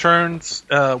diminishing returns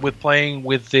with playing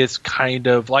with this kind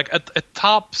of a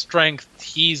top strength.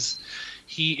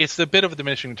 It's a bit of a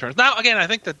diminishing returns. Now, again, I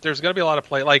think that there's going to be a lot of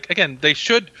play. Again, they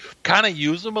should kind of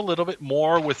use him a little bit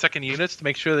more with second units to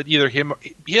make sure that either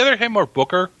him or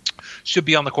Booker should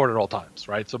be on the court at all times,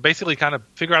 right? So basically kind of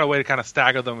figure out a way to kind of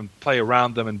stagger them and play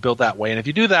around them and build that way. And if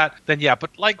you do that, then yeah.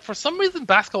 But for some reason,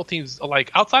 basketball teams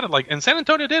outside of and San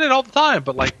Antonio did it all the time.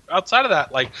 But outside of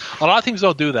that, a lot of teams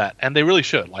don't do that, and they really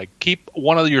should. Keep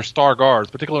one of your star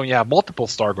guards, particularly when you have multiple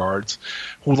star guards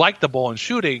who like the ball and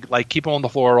shooting, keep them on the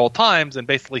floor at all times and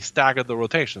basically stagger the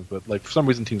rotations. But for some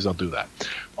reason, teams don't do that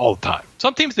all the time.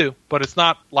 Some teams do, but it's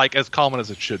not as common as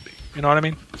it should be. You know what I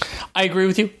mean? I agree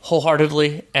with you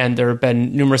wholeheartedly, and there have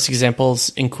been numerous examples,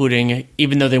 including,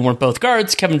 even though they weren't both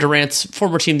guards, Kevin Durant's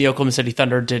former team, the Oklahoma City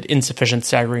Thunder, did insufficient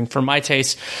staggering for my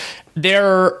taste. There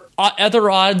are other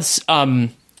odds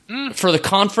for the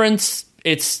conference.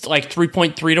 It's like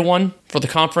 3.3 to 1 for the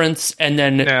conference, and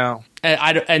then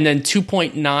and then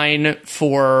 2.9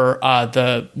 for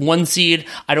the 1 seed.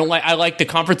 I like the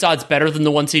conference odds better than the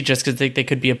 1 seed just because they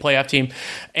could be a playoff team,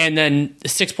 and then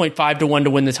 6.5 to 1 to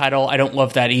win the title. I don't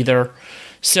love that either.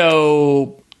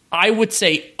 So I would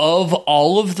say of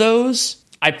all of those,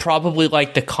 I probably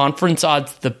like the conference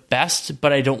odds the best,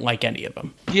 but I don't like any of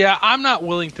them. Yeah, I'm not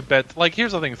willing to bet. Like,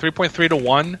 here's the thing: 3.3 to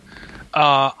 1.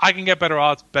 I can get better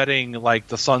odds betting like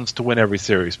the Suns to win every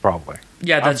series, probably.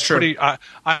 Yeah, that's true.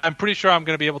 I'm pretty sure I'm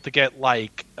going to be able to get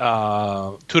like 2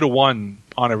 to 1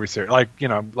 on every series, like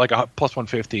like a plus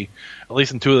 150, at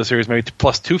least in 2 of the series, maybe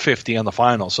plus 250 on the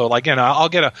final. So like I'll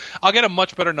get a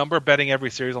much better number betting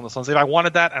every series on the Suns if I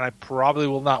wanted that, and I probably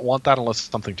will not want that unless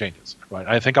something changes. Right?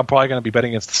 I think I'm probably going to be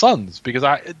betting against the Suns because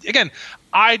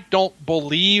I don't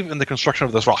believe in the construction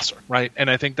of this roster, right? And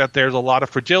I think that there's a lot of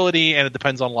fragility, and it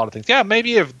depends on a lot of things. Yeah,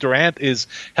 maybe if Durant is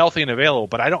healthy and available,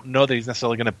 but I don't know that he's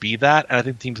necessarily going to be that, and I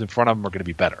think teams in front of him are going to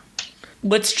be better.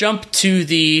 Let's jump to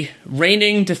the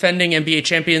reigning defending NBA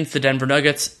champions, the Denver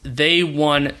Nuggets. They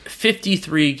won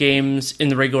 53 games in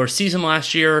the regular season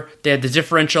last year. They had the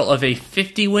differential of a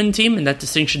 50-win team, and that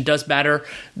distinction does matter.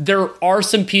 There are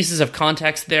some pieces of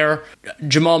context there.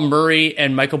 Jamal Murray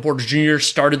and Michael Porter Jr.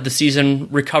 started the season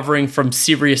recovering from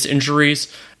serious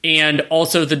injuries. And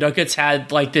also the Nuggets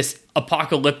had like this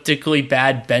apocalyptically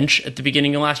bad bench at the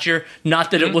beginning of last year. Not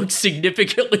that it looks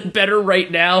significantly better right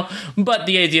now, but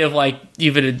the idea of like,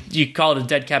 even you call it a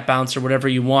dead cat bounce or whatever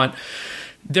you want.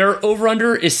 Their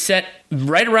over-under is set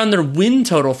right around their win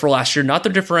total for last year, not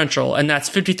their differential, and that's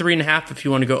 53.5 if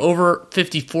you want to go over,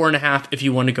 54.5 if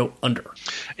you want to go under.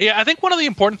 Yeah, I think one of the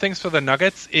important things for the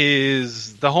Nuggets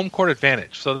is the home court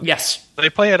advantage. So yes,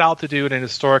 they play at altitude, and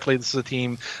historically this is a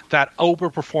team that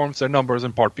overperforms their numbers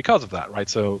in part because of that, right?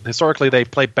 So historically they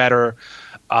play better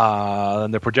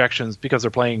than their projections because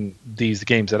they're playing these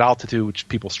games at altitude, which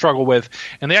people struggle with,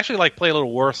 and they actually like play a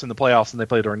little worse in the playoffs than they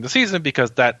play during the season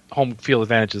because that home field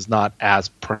advantage is not as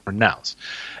pronounced.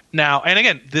 Now, and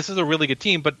again, this is a really good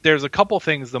team, but there's a couple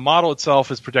things. The model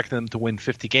itself is projecting them to win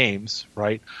 50 games,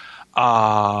 right? And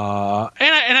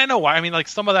I know why. I mean, like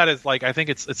some of that is like I think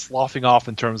it's sloughing off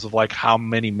in terms of like how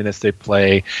many minutes they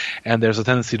play, and there's a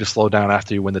tendency to slow down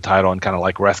after you win the title and kind of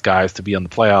like rest guys to be on the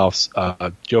playoffs.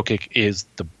 Jokic is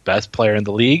the best player in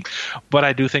the league, but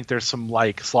I do think there's some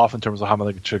like slough in terms of how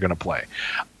much you're going to play.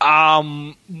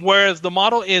 Whereas the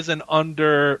model is an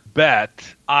under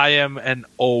bet, I am an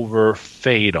over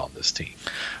fade on this team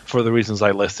for the reasons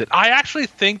I listed. I actually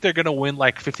think they're going to win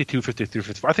like 52, 53,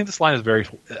 54. I think this line is very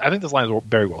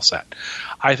well set.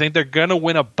 I think they're going to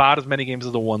win about as many games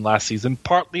as they won last season,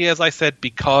 partly, as I said,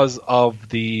 because of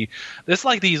the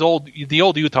old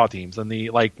Utah teams and the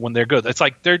like when they're good. It's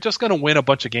like they're just going to win a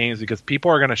bunch of games because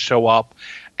people are going to show up,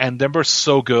 and Denver's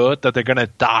so good that they're going to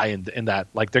die in that.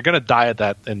 Like they're going to die at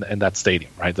that in that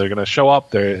stadium, right? They're going to show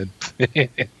up there, and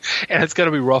it's going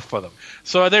to be rough for them.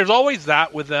 So there's always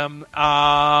that with them.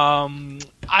 I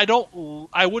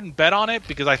wouldn't bet on it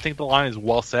because I think the line is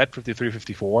well set,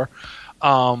 53-54.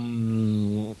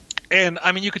 And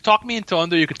I mean, you could talk me into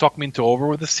under, you could talk me into over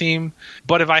with this team,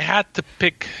 but if I had to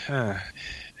pick,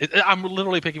 I'm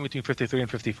literally picking between 53 and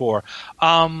 54.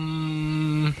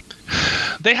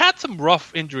 They had some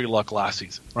rough injury luck last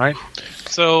season, right?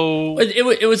 So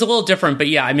it was a little different, but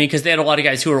yeah, I mean, because they had a lot of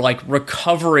guys who were like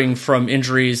recovering from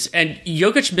injuries, and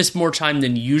Jokic missed more time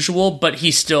than usual, but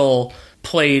he still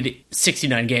played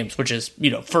 69 games, which is,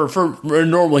 for a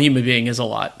normal human being is a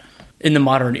lot in the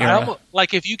modern era.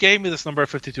 Like if you gave me this number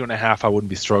of 52.5, I wouldn't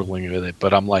be struggling with it,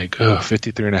 but I'm like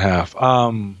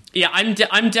 53.5. Yeah,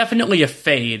 I'm definitely a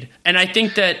fade, and I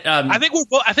think that I think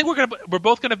we're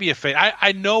both gonna be a fade.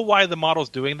 I know why the model's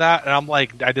doing that, and I'm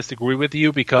like I disagree with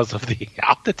you because of the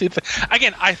altitude.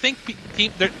 Again, I think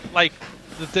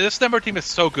this Denver team is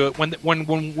so good.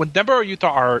 When Denver or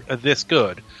Utah are this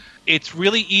good, it's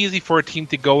really easy for a team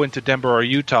to go into Denver or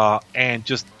Utah and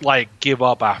just like give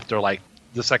up after like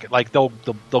the second, like they'll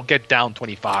get down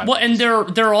 25. Well, and there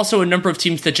are also a number of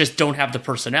teams that just don't have the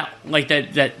personnel, like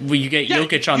that when you get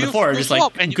Jokic on the floor, just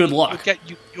like good luck.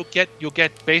 You'll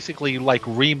get basically like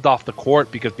reamed off the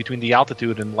court because between the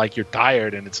altitude and like you're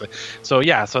tired, and it's so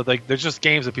like there's just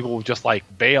games that people will just like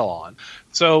bail on.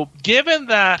 So given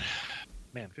that,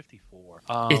 man, 54.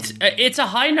 It's a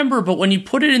high number, but when you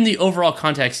put it in the overall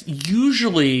context,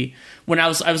 usually when I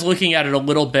was looking at it a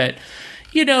little bit,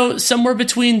 somewhere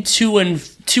between 2 and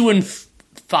 5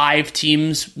 5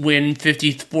 teams win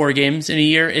 54 games in a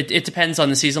year. It depends on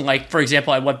the season. Like, for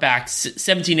example, I went back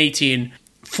 17-18,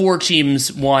 4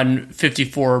 teams won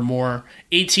 54 or more.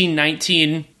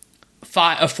 18-19,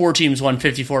 4 teams won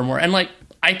 54 or more. And, like,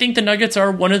 I think the Nuggets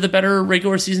are one of the better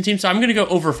regular season teams, so I'm going to go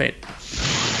over Fade.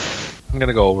 I'm going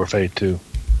to go over Fade, too.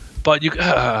 But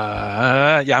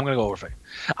I'm going to go over Fade.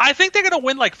 I think they're going to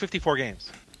win, like, 54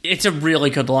 games. It's a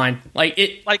really good line.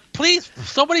 Please,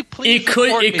 somebody please.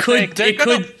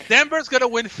 Denver's going to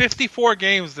win 54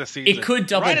 games this season. It could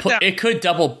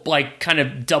double, like, kind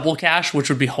of double cash, which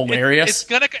would be hilarious. It's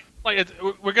going to...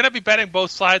 we're going to be betting both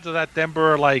sides of that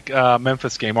Denver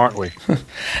Memphis game, aren't we?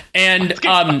 And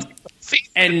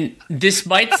this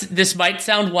might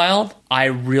sound wild. I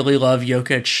really love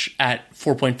Jokic at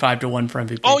 4.5 to 1 for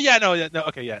MVP. Oh yeah, no,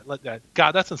 okay, yeah.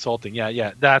 God, that's insulting.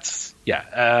 That's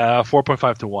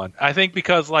 4.5 to 1. I think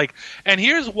because and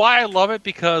here's why I love it,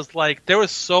 because there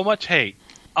was so much hate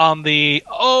on the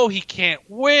he can't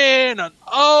win, and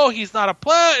he's not a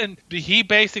player, and he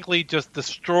basically just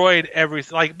destroyed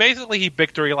everything. Basically he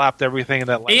victory lapped everything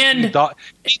that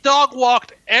he dog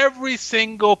walked every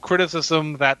single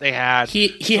criticism that they had.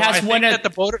 He has one that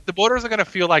the voters are going to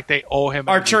feel like they owe him.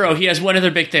 Arturo, he has one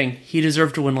other big thing. He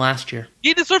deserved to win last year.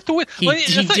 He deserved to win.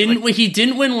 He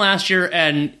didn't win last year,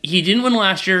 and he didn't win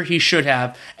last year. He should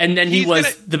have, and then he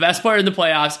was the best player in the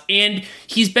playoffs, and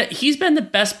he's been the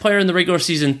best player in the regular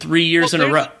season 3 years in a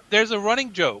row. There's a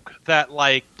running joke that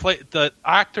the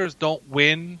actors don't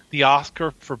win the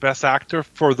Oscar for Best Actor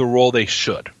for the role they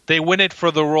should. They win it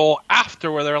for the role after,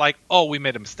 where they're like, "Oh, we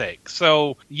made a mistake."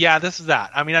 So yeah, this is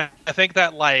that. I mean, I think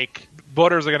that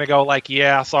voters are gonna go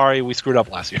 "Yeah, sorry, we screwed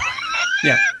up last year."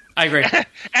 Yeah. I agree.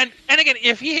 And again,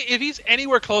 if he's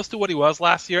anywhere close to what he was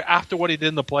last year after what he did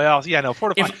in the playoffs,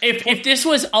 4 to 5. If this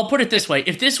was, I'll put it this way: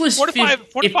 if this was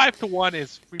 45 to 1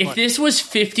 is free money. If this was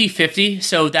 50-50,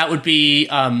 so that would be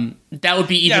even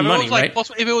money, right?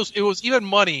 If it was even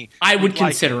money, I would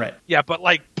consider it. Yeah, but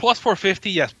plus 450,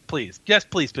 yes, please,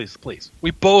 please.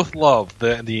 We both love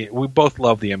the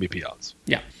MVP odds.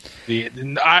 Yeah.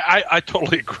 I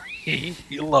totally agree.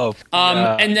 You love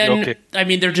and then okay. I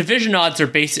mean their division odds are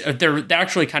they're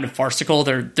actually kind of farcical.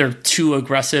 They're too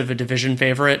aggressive a division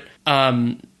favorite.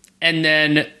 And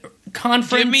then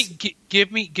conference.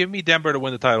 Give me Denver to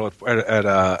win the title at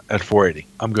 480.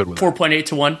 I'm good with 4.8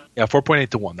 to 1. Yeah, 4.8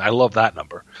 to 1. I love that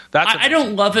number. I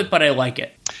don't love it, but I like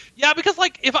it. Yeah, because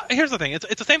here's the thing. It's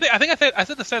the same thing. I think I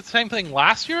said the same thing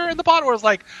last year in the pod, where it's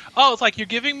you're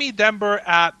giving me Denver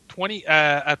at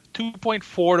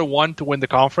 2.4 to 1 to win the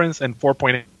conference and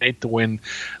 4.8 to win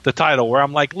the title. Where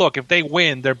I'm like, look, if they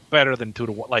win, they're better than 2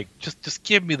 to 1. Just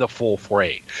give me the full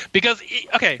 4.8. Because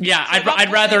yeah,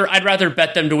 I'd rather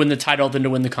bet them to win the title than to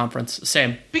win the conference.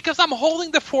 Same. Because I'm holding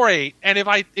the 4.8, and if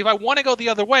I want to go the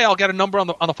other way, I'll get a number on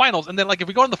the finals, and then if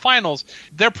we go in the finals,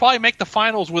 they'll probably make the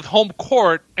finals with home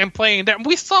court and playing there. And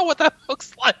we saw what that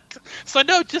looks like. So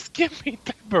no, just give me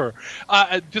Denver.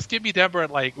 Just give me Denver.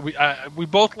 And we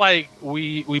both love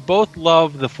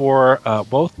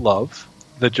both love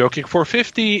the Jokic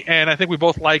 450, and I think we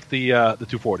both like the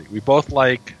 240. We both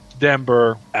like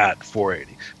Denver at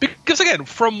 480. Because again,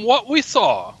 from what we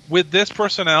saw with this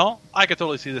personnel, I could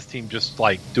totally see this team just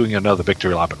doing another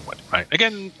victory lap and win. Right?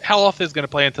 Again, health is going to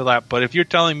play into that, but if you're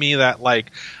telling me that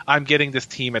I'm getting this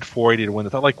team at 480 to win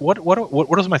the title,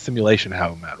 what does my simulation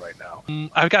have them at right now?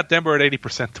 I've got Denver at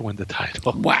 80% to win the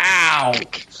title. Wow.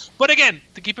 But again,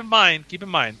 to keep in mind,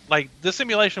 this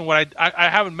simulation, I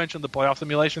haven't mentioned the playoff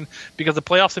simulation, because the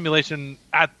playoff simulation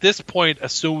at this point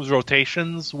assumes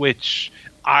rotations, which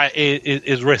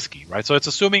is risky, right? So it's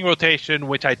assuming rotation,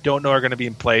 which I don't know are going to be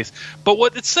in place. But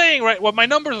what it's saying, right? What my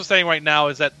numbers are saying right now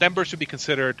is that Denver should be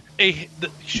considered a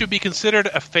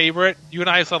favorite. You and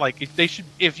I said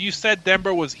if you said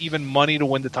Denver was even money to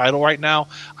win the title right now,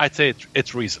 I'd say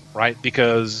it's reason, right?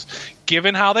 Because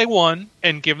given how they won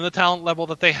and given the talent level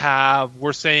that they have,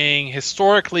 we're saying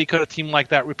historically, could a team like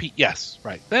that repeat? Yes,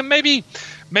 right. Then maybe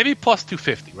plus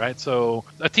 250, right? So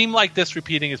a team like this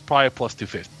repeating is probably a plus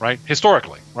 250, right?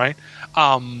 Historically, right?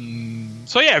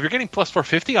 So yeah, if you're getting plus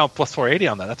 450, I'm plus 480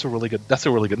 on that. That's a really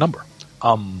good number.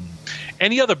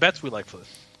 Any other bets we like for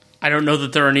this? I don't know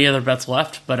that there are any other bets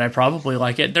left, but I probably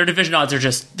like it. Their division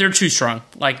odds they're too strong.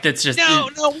 That's just no.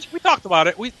 We talked about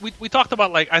it. We talked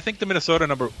about I think the Minnesota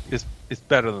number is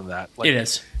better than that. It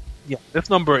is. Yeah,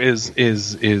 this number is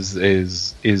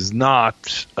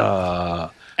not.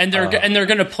 And they're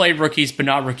going to play rookies, but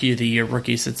not rookie of the year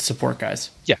rookies. It's support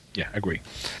guys. Yeah, agree.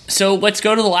 So let's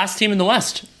go to the last team in the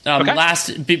West.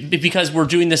 Because we're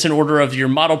doing this in order of your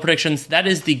model predictions, that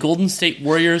is the Golden State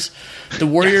Warriors. The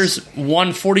Warriors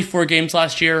won 44 games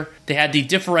last year. They had the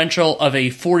differential of a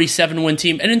 47-win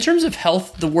team. And in terms of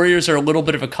health, the Warriors are a little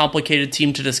bit of a complicated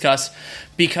team to discuss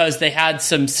because they had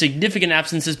some significant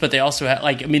absences, but they also had,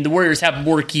 the Warriors have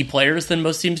more key players than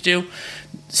most teams do.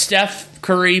 Steph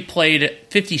Curry played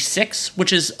 56,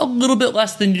 which is a little bit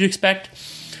less than you'd expect.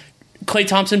 Klay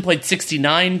Thompson played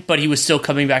 69, but he was still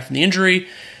coming back from the injury.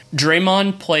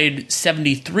 Draymond played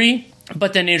 73,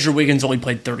 but then Andrew Wiggins only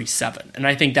played 37, and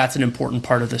I think that's an important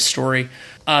part of this story.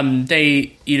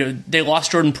 They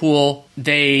lost Jordan Poole.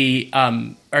 They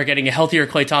are getting a healthier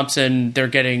Klay Thompson. They're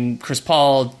getting Chris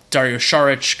Paul. Dario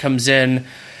Saric comes in.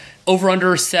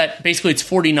 Over-under set, basically it's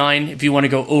 49 if you want to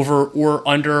go over or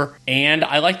under, and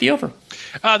I like the over.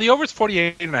 The over is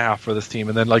 48.5 for this team,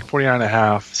 and then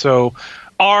 49.5. So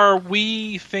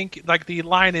we think the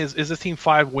line is this team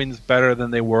 5 wins better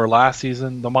than they were last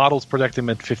season? The models project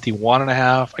them at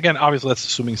 51.5. Again, obviously that's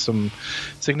assuming some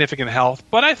significant health,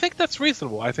 but I think that's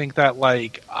reasonable. I think that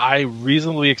I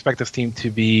reasonably expect this team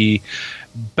to be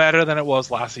better than it was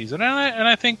last season, and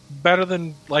I think better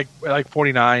than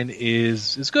 49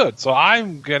 is good. So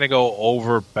I'm gonna go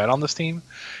over bet on this team.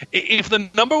 If the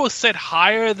number was set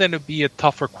higher, then it'd be a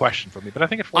tougher question for me. But I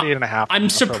think at 48.5, I'm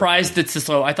surprised it's this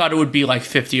low. I thought it would be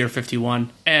 50 or 51,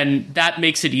 and that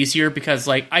makes it easier because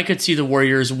I could see the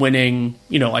Warriors winning,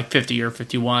 50 or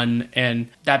 51, and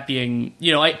that being,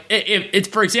 it's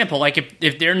for example,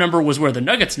 if their number was where the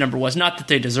Nuggets number was, not that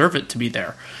they deserve it to be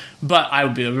there, but I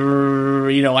would be,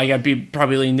 I'd be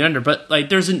probably leaning under. But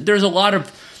there's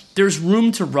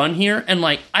room to run here, and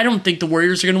I don't think the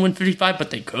Warriors are going to win 55, but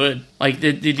they could.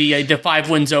 The 5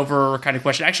 wins over kind of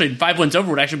question. Actually, 5 wins over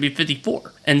would actually be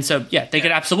 54, and so they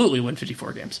could absolutely win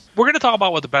 54 games. We're going to talk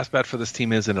about what the best bet for this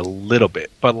team is in a little bit,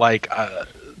 but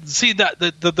see that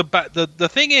the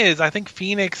thing is, I think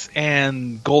Phoenix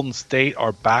and Golden State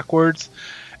are backwards.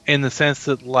 In the sense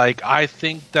that, I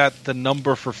think that the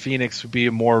number for Phoenix would be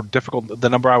more difficult. The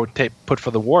number I would put for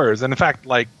the Warriors, and in fact,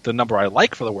 the number I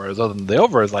like for the Warriors, other than the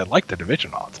over, is I like the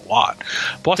division odds a lot.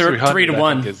 Plus 300, 3 to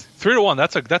 1 is 3 to 1.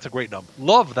 That's a great number.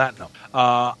 Love that number.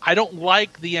 I don't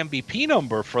like the MVP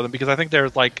number for them because I think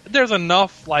there's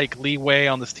enough leeway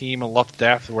on this team and enough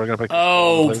depth. We're going to pick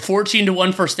 14 to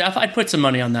 1 for Steph. I'd put some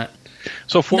money on that.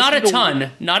 So not a ton.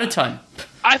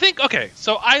 I think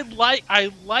so. I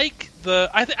think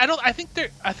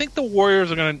the Warriors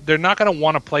they're not gonna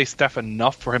want to play Steph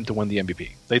enough for him to win the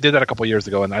MVP. They did that a couple of years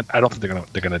ago, and I don't think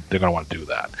they're gonna want to do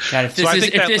that. God, if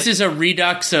this is a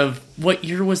redux of what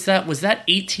year was that? Was that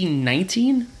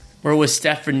 18-19? Where was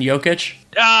Steph and Jokic?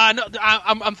 No,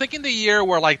 I'm thinking the year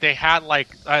where they had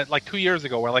 2 years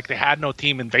ago where they had no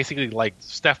team and basically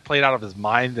Steph played out of his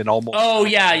mind and almost. Oh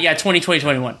yeah,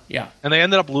 2020-21, yeah. And they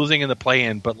ended up losing in the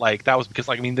play-in, but that was because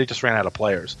they just ran out of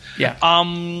players. Yeah.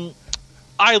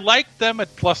 I like them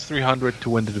at plus 300 to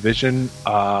win the division.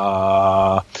 Do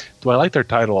I like their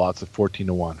title odds at 14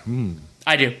 to 1?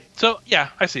 I do. So yeah,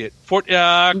 I see it. Don't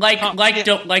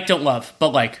love, but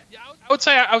like. Yeah, I would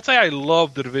say I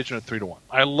love the division at 3 to 1.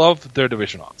 I love their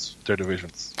division odds, their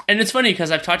divisions. And it's funny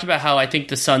because I've talked about how I think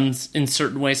the Suns in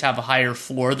certain ways have a higher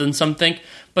floor than some think,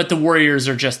 but the Warriors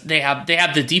are just they have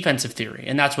the defensive theory,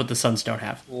 and that's what the Suns don't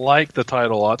have. Like the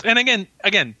title odds, and again,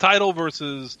 title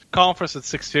versus conference at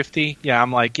 650. Yeah,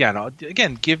 I'm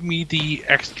again, give me the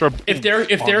extra. If they're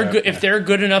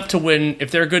good enough to win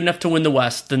the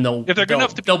West, then they'll be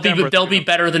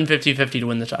better than 50-50 to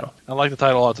win the title. I like the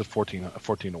title odds at 14 to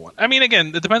 1. I mean,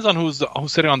 again, it depends on who's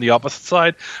sitting on the opposite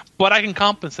side, but I can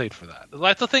compensate for that.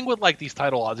 That's the thing with these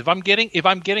title odds. If I'm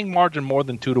getting margin more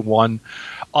than 2 to 1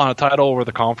 on a title over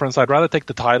the conference, I'd rather take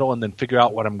the title and then figure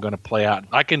out what I'm going to play out.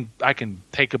 I can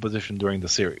take a position during the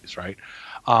series, right?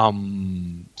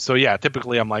 So yeah,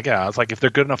 typically I'm it's if they're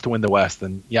good enough to win the West,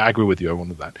 then yeah, I agree with you. I won't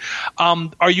do that.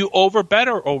 Are you over bet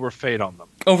or over fade on them?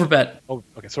 Over bet. Oh,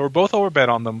 okay, so we're both over bet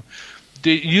on them.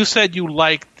 You said you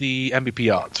liked the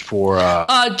MVP odds for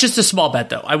just a small bet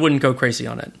though. I wouldn't go crazy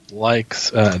on it.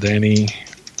 Danny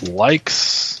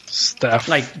likes Steph.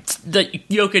 The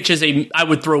Jokic I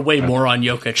would throw way more on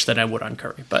Jokic than I would on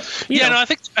Curry. But I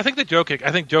think the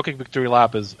Jokic victory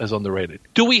lap is underrated.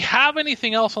 Do we have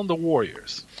anything else on the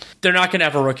Warriors? They're not going to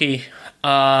have a rookie.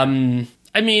 I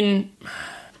don't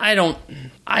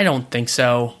think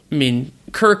so. I mean,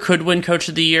 Kerr could win Coach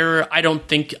of the Year. I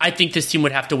think this team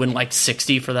would have to win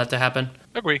 60 for that to happen.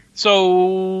 Agree.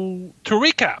 So to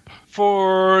recap,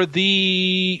 for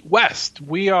the West,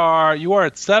 you are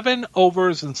at 7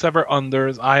 overs and 7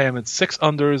 unders. I am at 6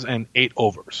 unders and 8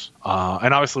 overs.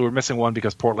 And obviously we're missing one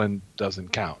because Portland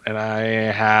doesn't count. And I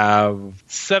have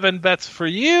 7 bets for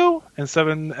you and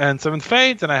 7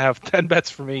 fades, and I have 10 bets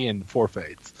for me and 4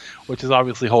 fades, which is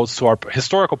obviously holds to our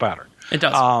historical pattern. It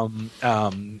does.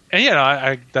 And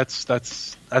yeah, that's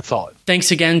solid.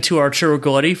 Thanks again to Arturo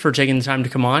Galletti for taking the time to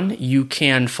come on. You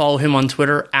can follow him on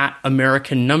Twitter at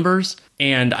American Numbers.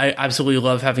 And I absolutely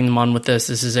love having him on with this.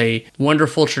 This is a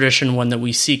wonderful tradition, one that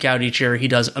we seek out each year. He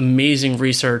does amazing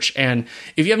research. And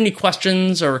if you have any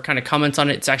questions or kind of comments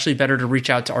on it, it's actually better to reach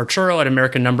out to Arturo at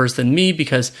American Numbers than me,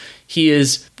 because he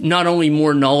is not only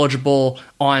more knowledgeable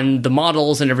on the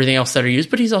models and everything else that are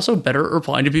used, but he's also better at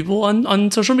replying to people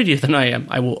on social media than I am.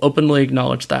 I will openly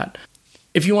acknowledge that.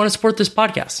 If you want to support this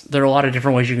podcast, there are a lot of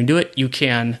different ways you can do it. You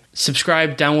can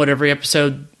subscribe, download every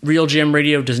episode. Real GM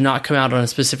Radio does not come out on a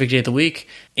specific day of the week.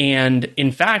 And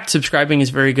in fact, subscribing is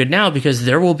very good now because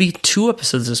there will be 2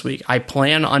 episodes this week. I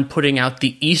plan on putting out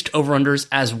the East over-unders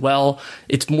as well.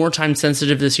 It's more time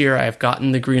sensitive this year. I have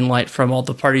gotten the green light from all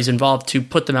the parties involved to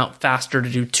put them out faster, to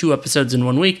do 2 episodes in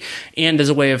 1 week, and as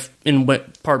a way of, in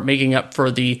part, making up for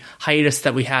the hiatus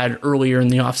that we had earlier in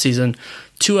the off-season.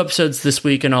 2 episodes this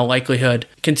week in all likelihood.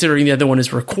 Considering the other one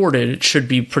is recorded, it should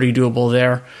be pretty doable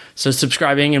there. So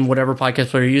subscribing and whatever podcast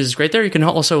player you use is great there. You can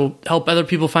also help other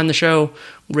people find the show.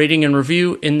 Rating and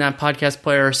review in that podcast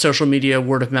player, social media,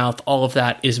 word of mouth, all of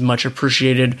that is much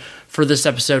appreciated for this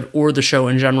episode or the show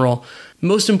in general.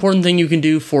 Most important thing you can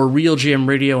do for Real GM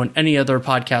Radio and any other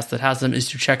podcast that has them is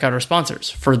to check out our sponsors.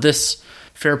 For this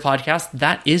fair podcast,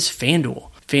 that is FanDuel.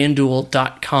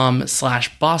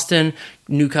 FanDuel.com/Boston.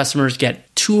 New customers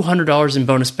get $200 in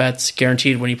bonus bets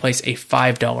guaranteed when you place a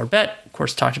 $5 bet. Of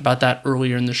course, talked about that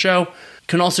earlier in the show.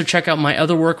 Can also check out my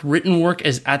other work. Written work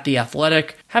is at The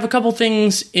Athletic. Have a couple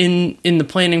things in the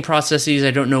planning processes.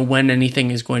 I don't know when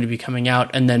anything is going to be coming out.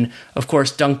 And then, of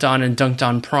course, Dunked On and Dunked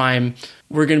On Prime.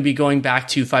 We're going to be going back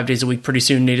to 5 days a week pretty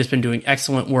soon. Nate has been doing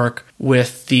excellent work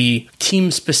with the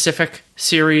team-specific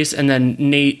series. And then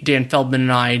Nate, Dan Feldman,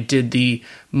 and I did the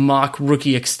mock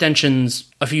rookie extensions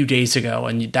a few days ago.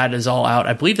 And that is all out.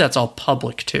 I believe that's all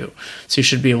public, too. So you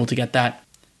should be able to get that.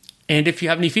 And if you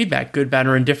have any feedback, good, bad,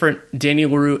 or indifferent,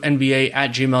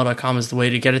 DanielLaRueNBA@gmail.com is the way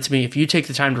to get it to me. If you take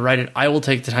the time to write it, I will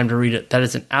take the time to read it. That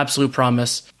is an absolute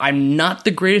promise. I'm not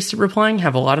the greatest at replying,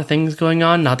 have a lot of things going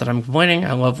on. Not that I'm complaining.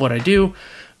 I love what I do.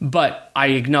 But I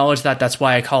acknowledge that. That's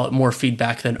why I call it more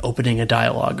feedback than opening a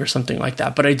dialogue or something like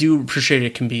that. But I do appreciate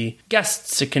it can be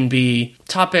guests, it can be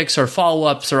topics or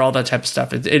follow-ups or all that type of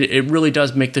stuff. It really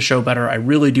does make the show better. I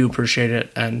really do appreciate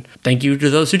it. And thank you to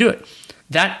those who do it.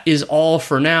 That is all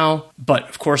for now, but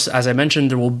of course, as I mentioned,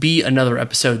 there will be another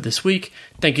episode this week.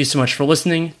 Thank you so much for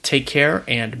listening. Take care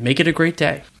and make it a great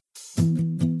day.